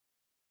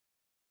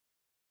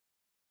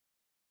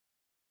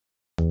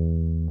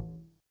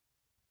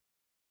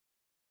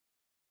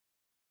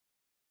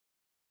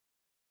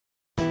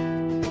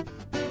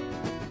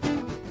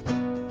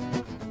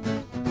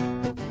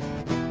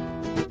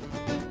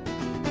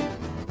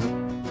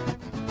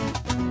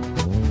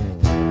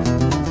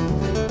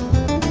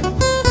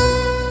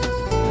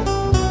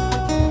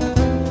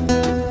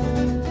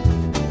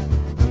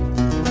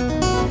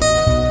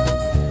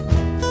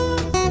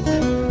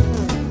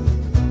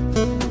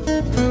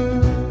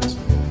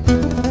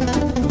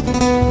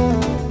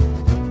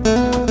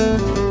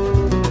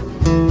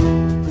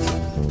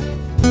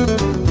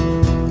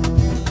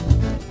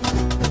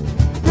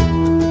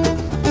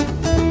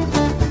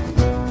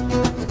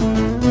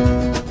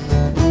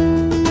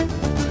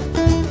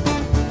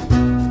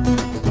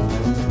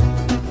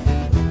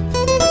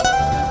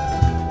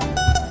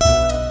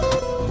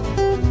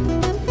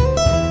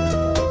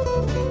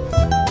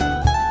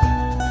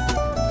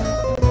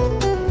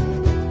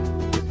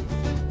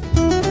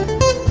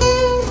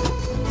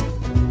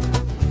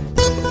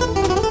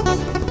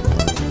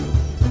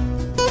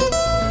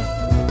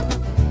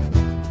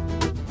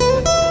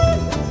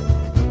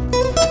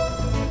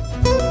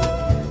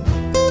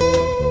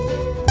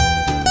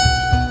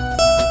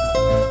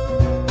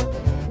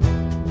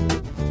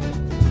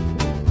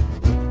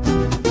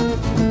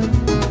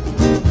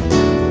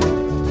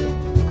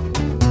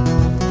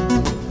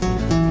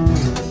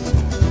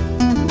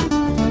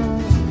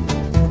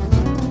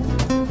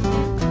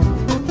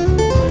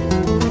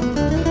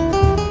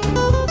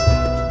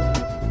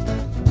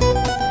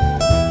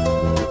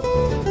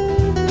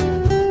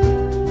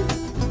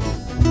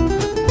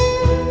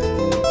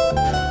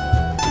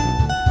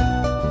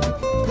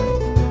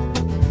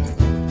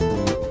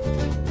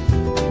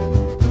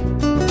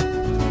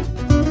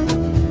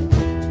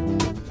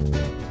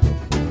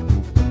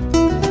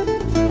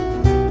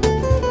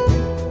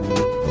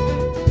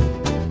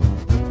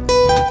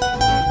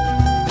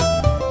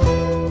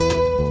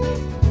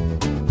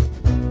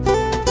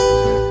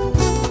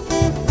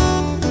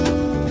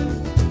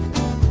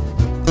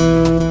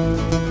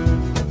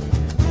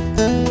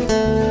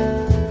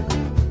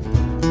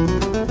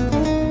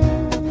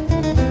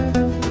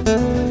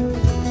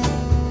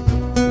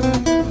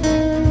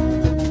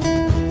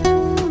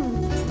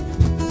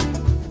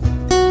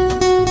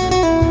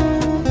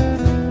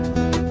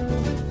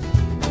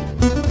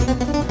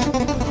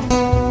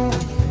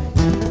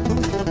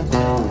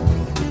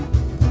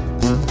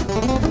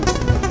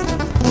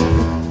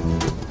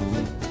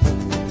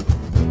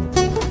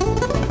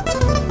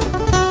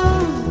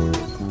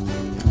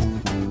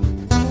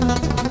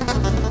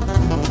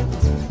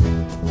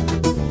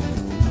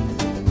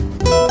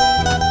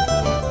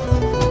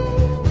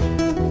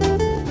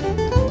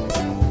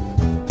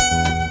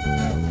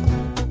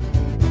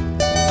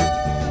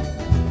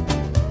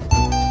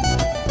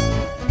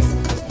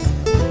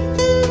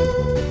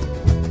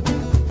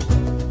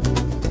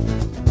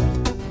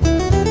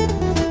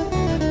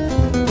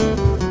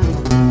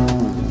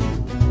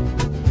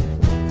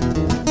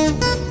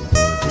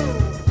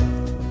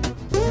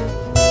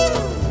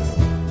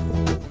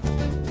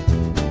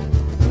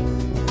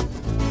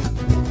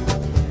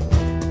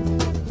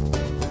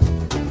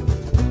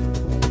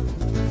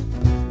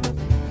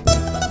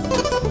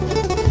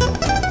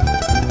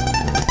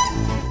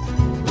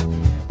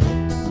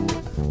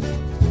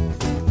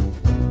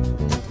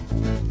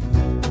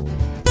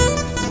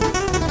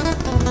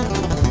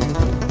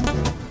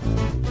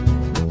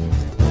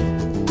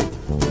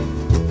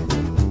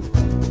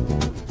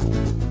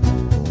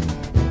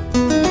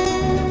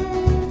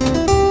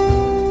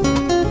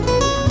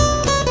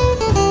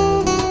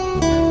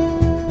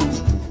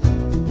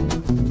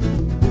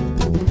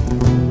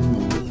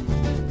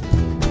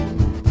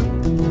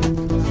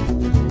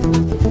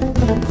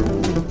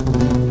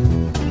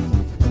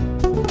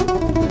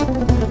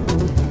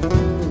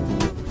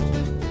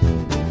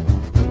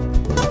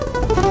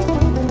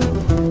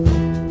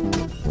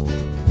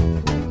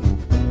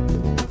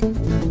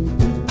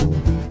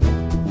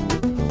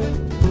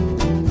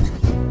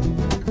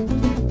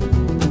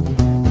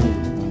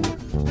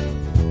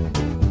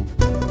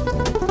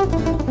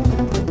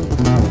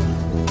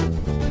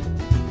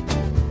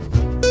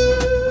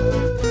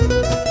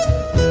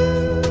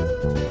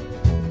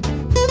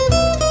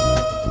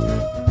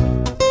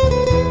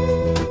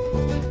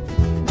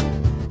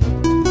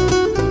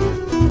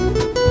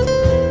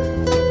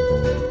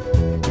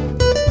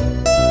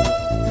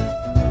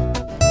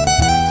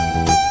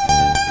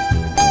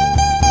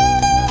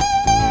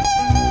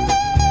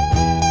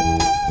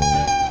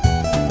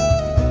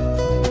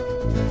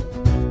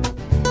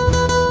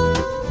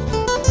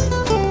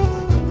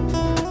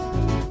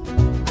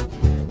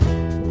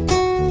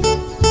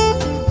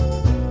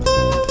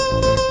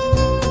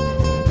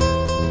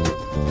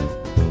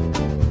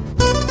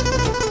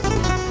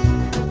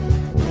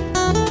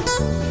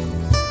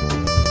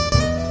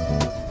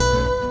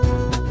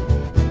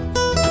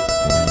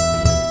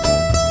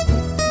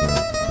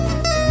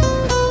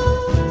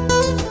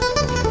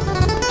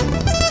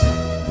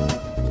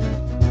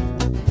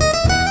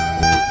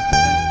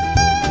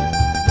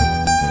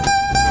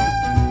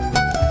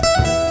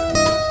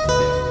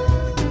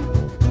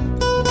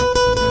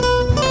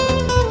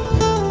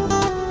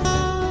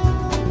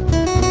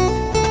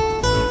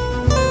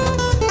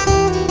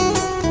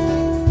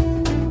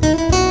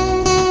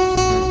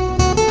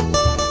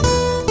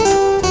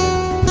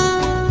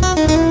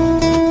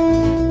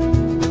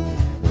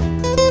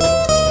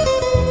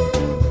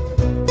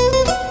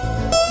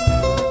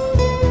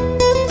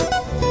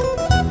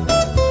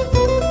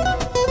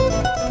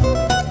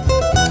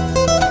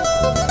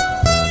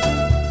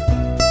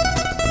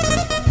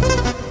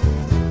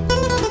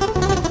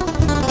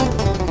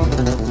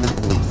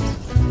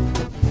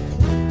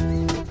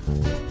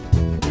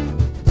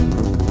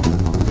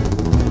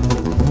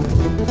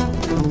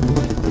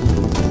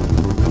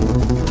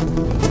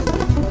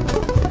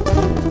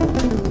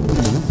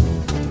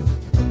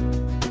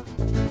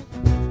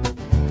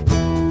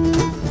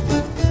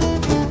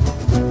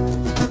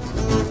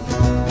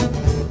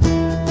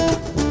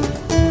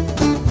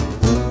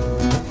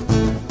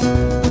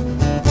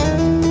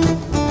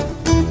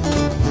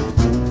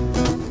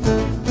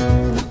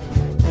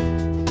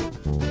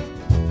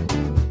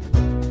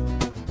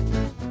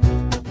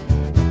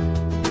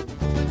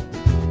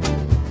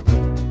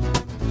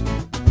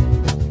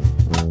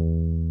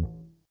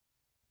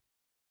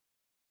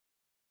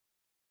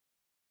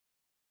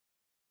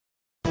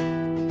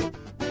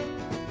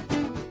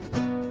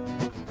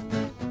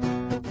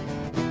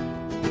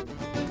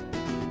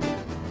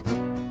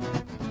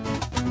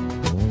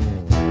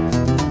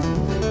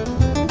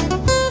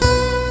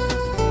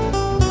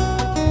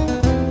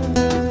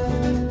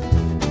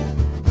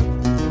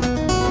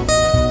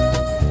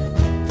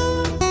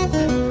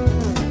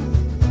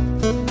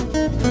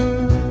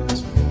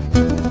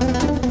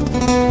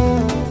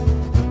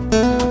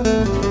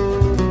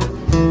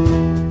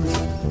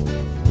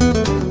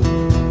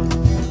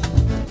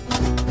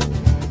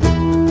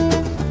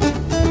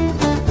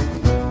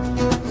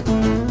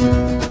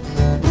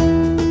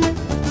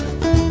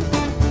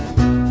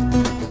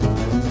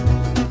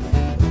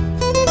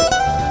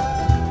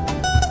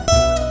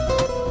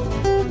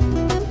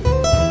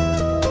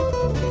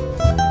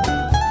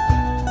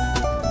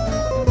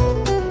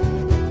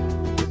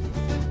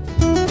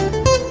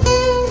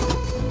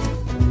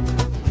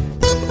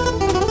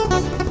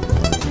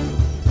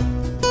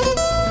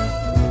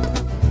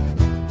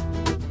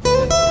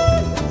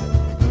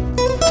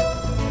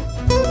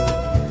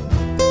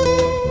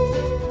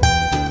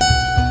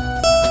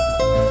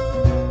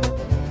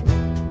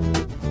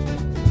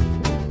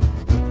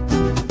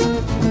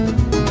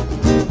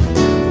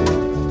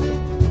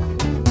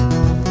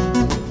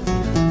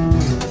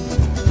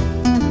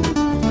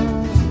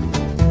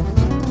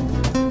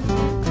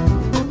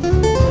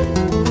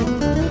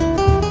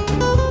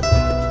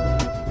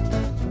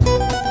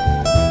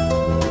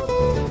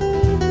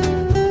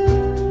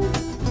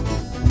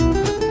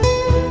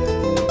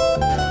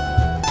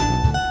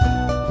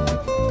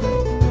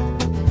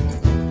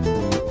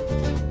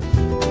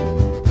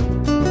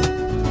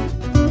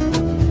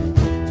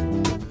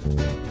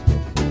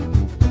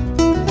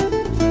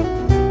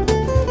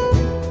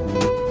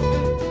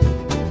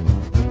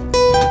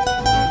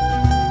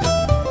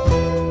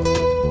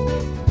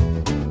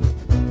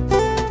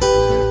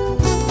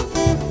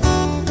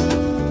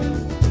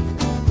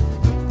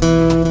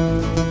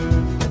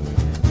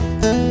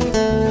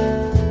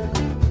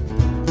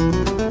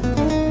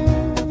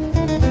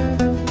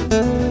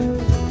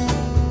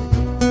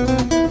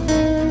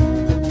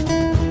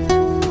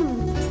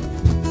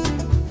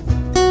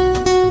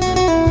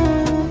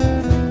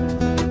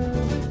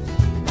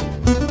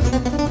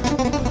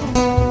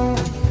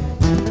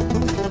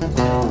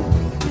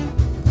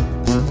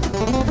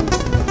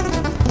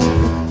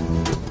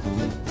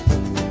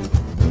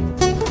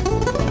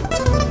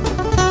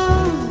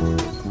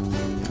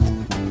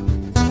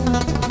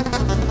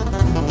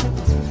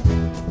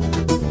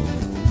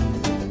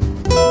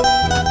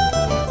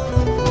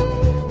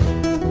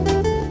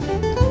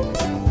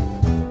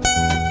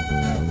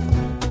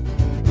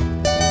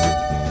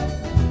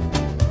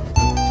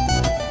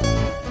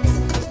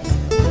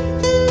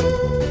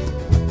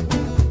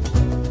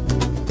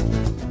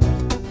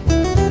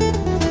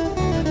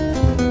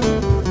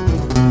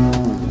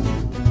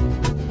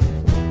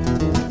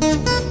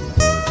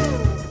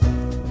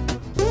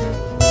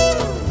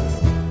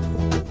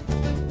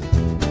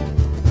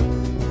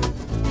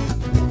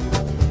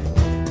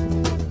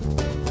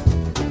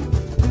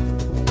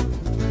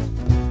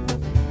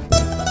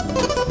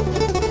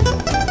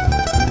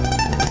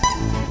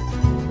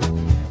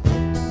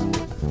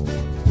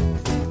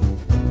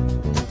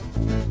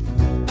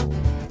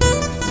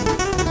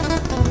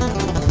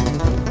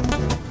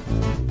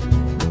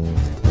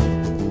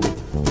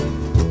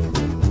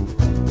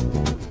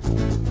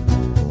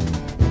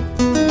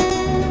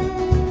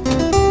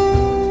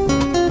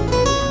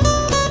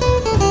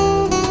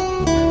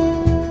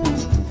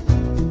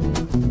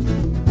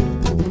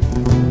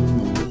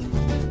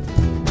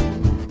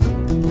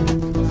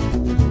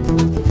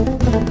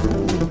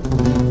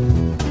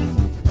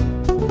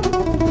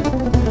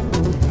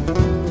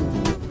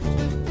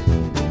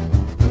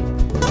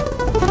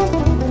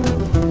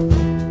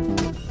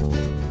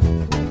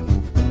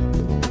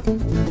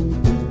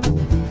Thank you.